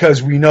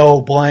because we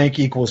know blank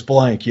equals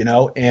blank,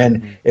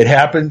 and it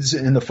happens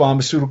in the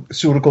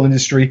pharmaceutical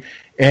industry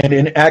and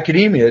in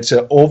academia. It's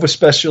an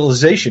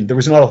over-specialization. There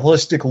was not a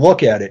holistic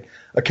look at it.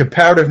 A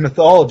comparative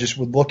mythologist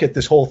would look at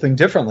this whole thing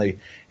differently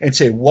and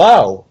say,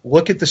 wow,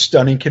 look at the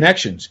stunning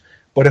connections.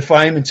 But if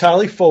I am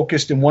entirely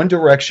focused in one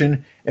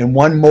direction and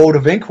one mode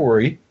of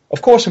inquiry,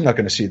 of course I'm not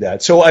going to see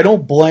that. So I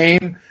don't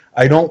blame,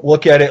 I don't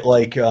look at it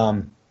like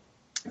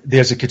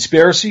there's a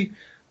conspiracy.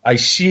 I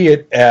see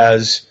it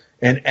as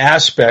an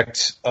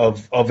aspect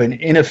of an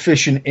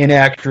inefficient,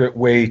 inaccurate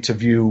way to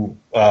view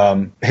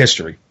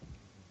history.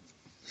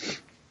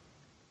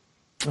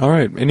 All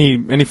right.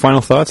 Any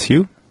final thoughts,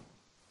 Hugh?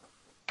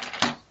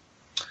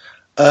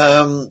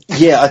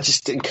 I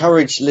just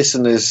encourage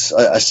listeners.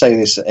 I say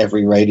this at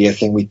every radio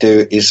thing we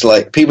do, is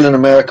like, people in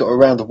America or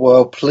around the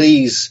world,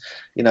 please,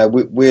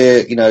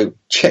 we're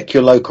check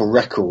your local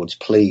records,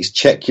 please.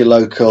 Check your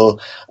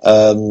local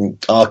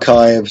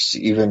archives,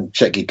 even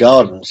check your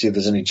garden, see if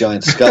there's any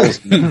giant skulls.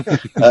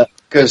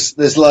 Because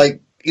there's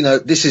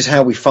this is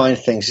how we find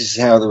things. This is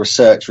how the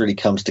research really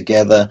comes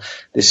together.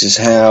 This is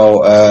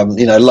how,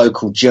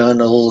 local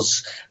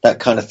journals, that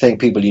kind of thing,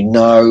 people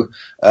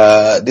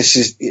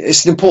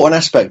it's an important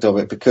aspect of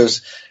it,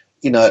 because,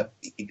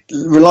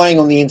 relying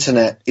on the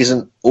internet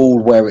isn't all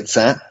where it's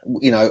at.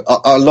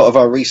 A lot of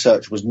our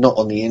research was not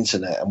on the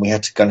internet, and we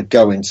had to kind of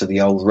go into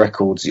the old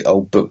records, the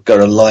old book, go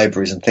to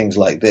libraries and things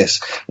like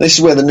this. This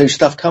is where the new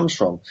stuff comes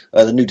from.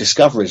 The new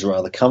discoveries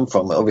rather come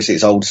from. Obviously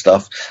it's old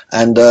stuff.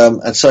 And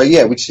so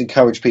we just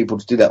encourage people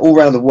to do that all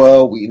around the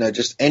world.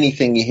 Just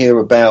anything you hear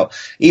about,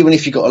 even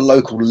if you've got a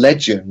local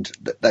legend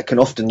that can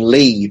often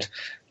lead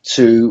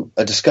to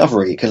a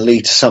discovery, it can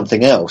lead to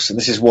something else. And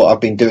this is what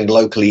I've been doing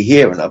locally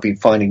here, and I've been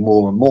finding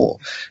more and more.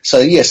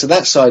 So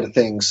that side of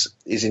things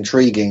is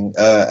intriguing,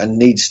 and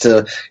needs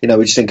to, we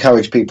just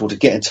encourage people to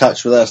get in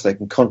touch with us. They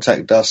can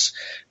contact us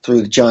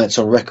through the Giants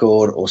on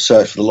Record, or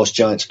search for the Lost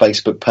Giants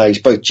Facebook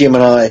page. Both Jim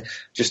and I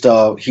just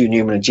are Hugh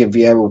Newman and Jim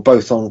Vieira. We're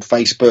both on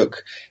Facebook,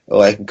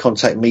 or they can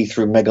contact me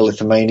through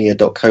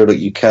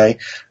megalithomania.co.uk.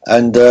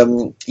 And,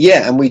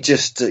 and we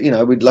just,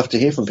 we'd love to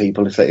hear from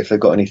people if they've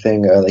got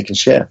anything they can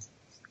share.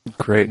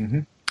 Great.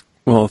 Mm-hmm.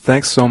 Well,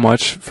 thanks so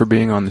much for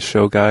being on the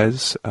show,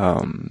 guys.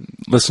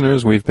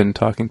 Listeners, we've been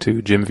talking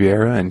to Jim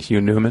Viera and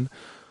Hugh Newman,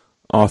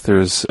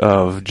 authors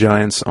of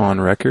Giants on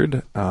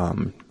Record.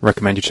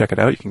 Recommend you check it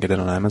out. You can get it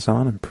on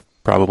Amazon and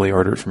probably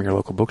order it from your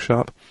local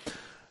bookshop.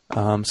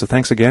 So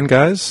thanks again,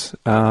 guys.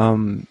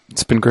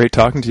 It's been great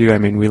talking to you. I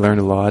mean, we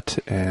learned a lot,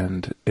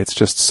 and it's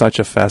just such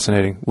a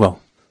fascinating,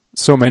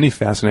 so many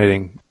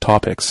fascinating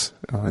topics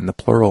in the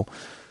plural.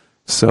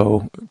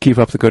 So keep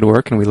up the good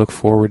work, and we look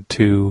forward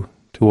to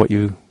what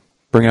you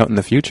bring out in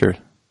the future.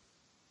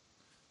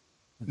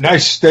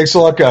 Nice. Thanks a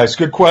lot, guys.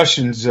 Good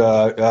questions.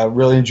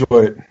 Really enjoyed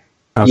it.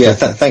 Okay. Yeah,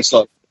 thanks a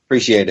lot.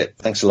 Appreciate it.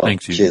 Thanks a lot.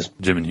 Thanks, Cheers.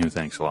 Jim and Hugh,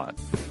 thanks a lot.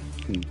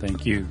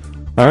 Thank you.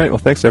 All right. Well,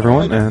 thanks,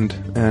 everyone,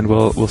 and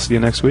we'll see you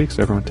next week.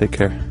 So everyone take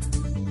care.